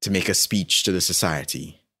 to make a speech to the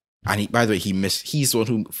society. And he, by the way, he's the one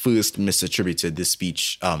who first misattributed the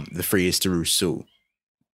speech, the phrase, to Rousseau.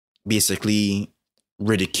 Basically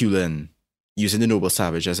ridiculing, using the noble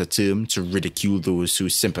savage as a term to ridicule those who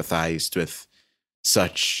sympathized with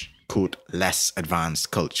such, quote, less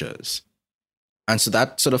advanced cultures. And so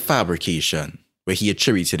that sort of fabrication, where he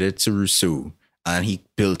attributed it to Rousseau, and he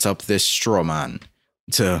built up this straw man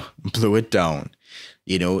to blow it down.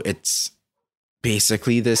 You know, it's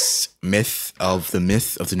basically this myth of the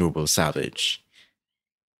noble savage.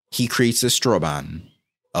 He creates a straw man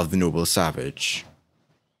of the noble savage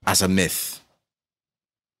as a myth.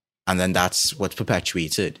 And then that's what's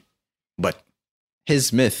perpetuated. But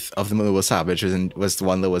his myth of the noble savage was the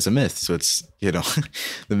one that was a myth. So it's, you know,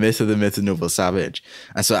 the myth of the noble savage.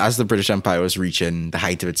 And so as the British Empire was reaching the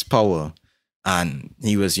height of its power, and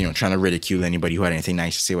he was, you know, trying to ridicule anybody who had anything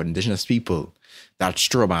nice to say about indigenous people, that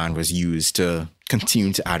straw man was used to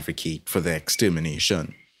continue to advocate for their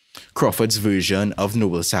extermination. Crawford's version of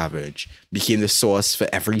noble savage became the source for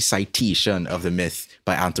every citation of the myth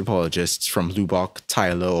by anthropologists from Lubbock,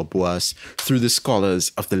 Tyler, or Boas through the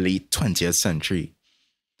scholars of the late 20th century.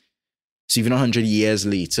 So even 100 years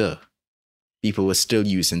later, people were still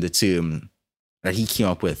using the term that he came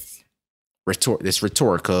up with, this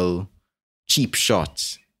rhetorical cheap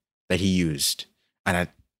shot that he used. And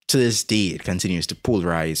to this day, it continues to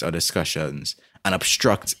polarize our discussions and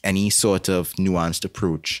obstruct any sort of nuanced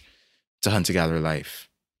approach to hunter-gatherer life.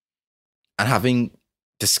 And having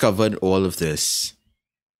discovered all of this,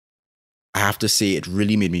 I have to say it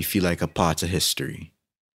really made me feel like a part of history.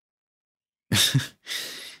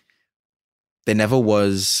 There never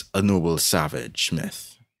was a noble savage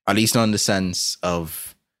myth, at least not in the sense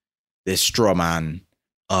of this straw man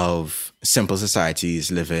of simple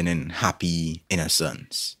societies living in happy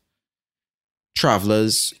innocence.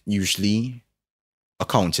 Travelers usually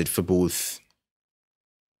accounted for both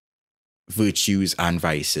virtues and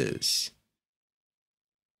vices.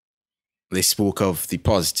 They spoke of the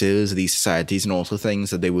positives of these societies and also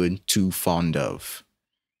things that they weren't too fond of.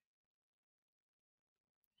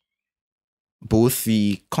 Both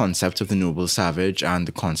the concept of the noble savage and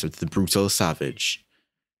the concept of the brutal savage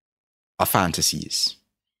are fantasies,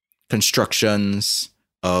 constructions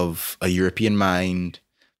of a European mind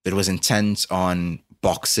that was intent on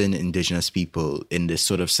boxing indigenous people in this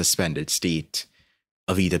sort of suspended state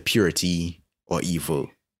of either purity or evil.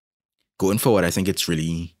 Going forward, I think it's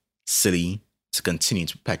really silly to continue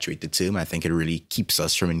to perpetuate the term. I think it really keeps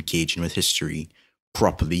us from engaging with history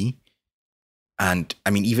properly. And I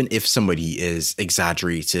mean, even if somebody is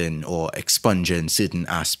exaggerating or expunging certain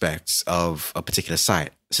aspects of a particular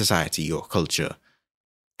society or culture,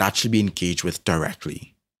 that should be engaged with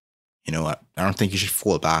directly. You know, I don't think you should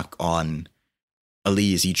fall back on a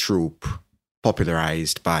lazy trope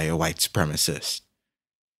popularized by a white supremacist.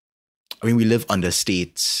 I mean, we live under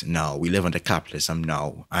states now. We live under capitalism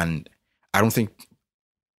now. And I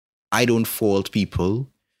don't fault people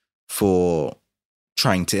for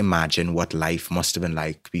trying to imagine what life must have been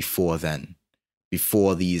like before then,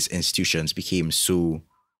 before these institutions became so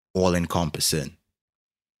all-encompassing.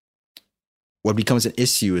 What becomes an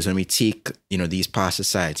issue is when we take, you know, these past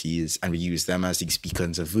societies and we use them as these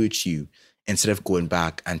beacons of virtue, instead of going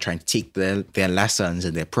back and trying to take their lessons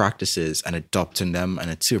and their practices and adopting them and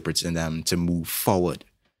interpreting them to move forward.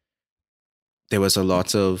 There was a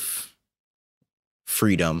lot of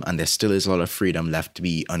freedom, and there still is a lot of freedom left to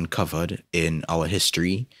be uncovered in our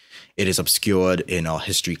history. It is obscured in our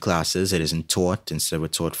history classes. It isn't taught. Instead, we're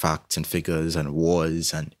taught facts and figures and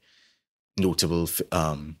wars and notable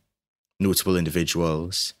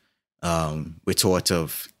individuals. We're taught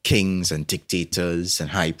of kings and dictators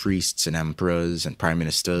and high priests and emperors and prime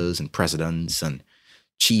ministers and presidents and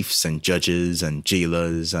chiefs and judges and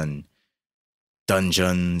jailers and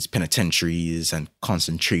dungeons, penitentiaries, and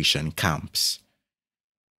concentration camps.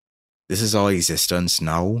 This is our existence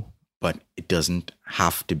now, but it doesn't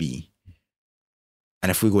have to be. And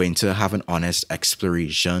if we're going to have an honest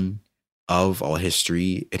exploration of our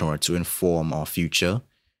history in order to inform our future,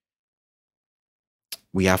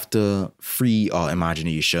 we have to free our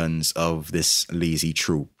imaginations of this lazy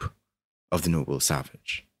trope of the noble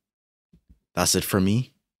savage. That's it for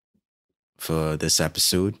me for this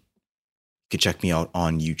episode. You can check me out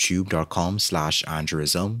on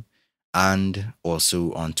youtube.com/Andrewism and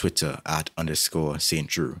also on Twitter @_Saint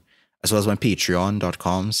Drew, as well as my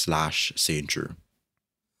patreon.com/Saint Drew.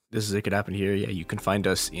 This is It Could Happen Here. Yeah, you can find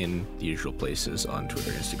us in the usual places on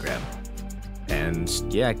Twitter, Instagram. And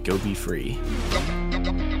yeah, go be free.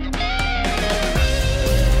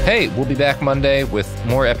 Hey, we'll be back Monday with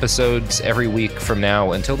more episodes every week from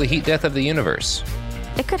now until the heat death of the universe.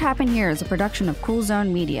 It Could Happen Here is a production of Cool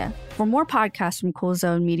Zone Media. For more podcasts from Cool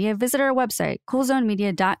Zone Media, visit our website,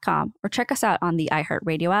 coolzonemedia.com, or check us out on the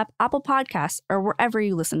iHeartRadio app, Apple Podcasts, or wherever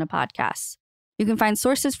you listen to podcasts. You can find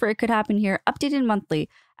sources for It Could Happen Here updated monthly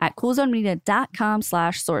at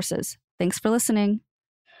coolzonemedia.com/sources. Thanks for listening.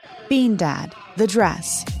 Bean Dad, The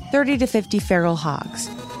Dress, 30 to 50 Feral Hogs.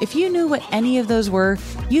 If you knew what any of those were,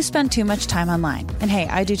 you spend too much time online. And hey,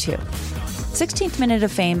 I do too. 16th Minute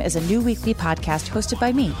of Fame is a new weekly podcast hosted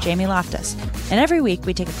by me, Jamie Loftus. And every week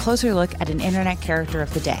we take a closer look at an internet character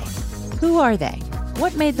of the day. Who are they?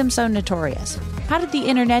 What made them so notorious? How did the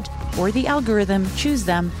internet or the algorithm choose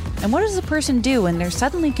them? And what does a person do when they're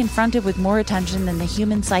suddenly confronted with more attention than the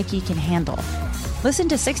human psyche can handle? Listen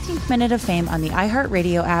to 16th Minute of Fame on the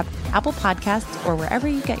iHeartRadio app, Apple Podcasts, or wherever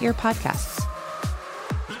you get your podcasts.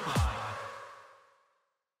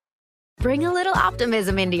 Bring a little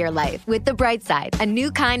optimism into your life with The Bright Side, a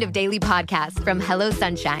new kind of daily podcast from Hello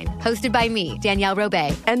Sunshine, hosted by me, Danielle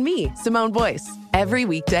Robay. And me, Simone Boyce. Every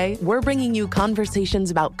weekday, we're bringing you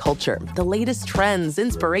conversations about culture, the latest trends,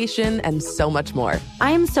 inspiration, and so much more.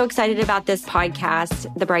 I am so excited about this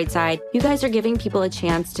podcast, The Bright Side. You guys are giving people a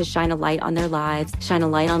chance to shine a light on their lives, shine a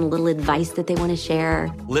light on a little advice that they want to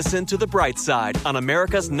share. Listen to The Bright Side on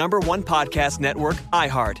America's #1 podcast network,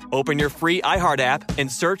 iHeart. Open your free iHeart app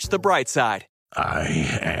and search The Bright Side.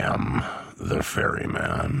 I am the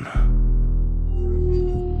ferryman.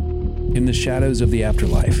 In the shadows of the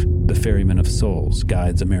afterlife, the Ferryman of Souls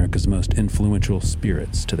guides America's most influential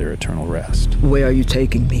spirits to their eternal rest. Where are you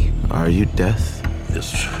taking me? Are you death?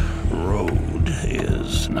 This road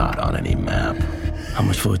is not on any map. How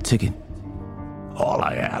much for a ticket? All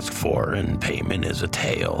I ask for in payment is a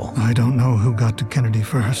tale. I don't know who got to Kennedy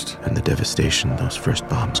first. And the devastation those first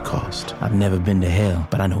bombs caused. I've never been to hell,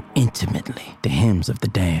 but I know intimately the hymns of the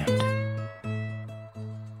damned.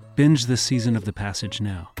 Binge this season of The Passage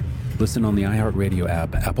now. Listen on the iHeartRadio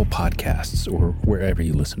app, Apple Podcasts, or wherever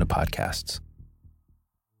you listen to podcasts.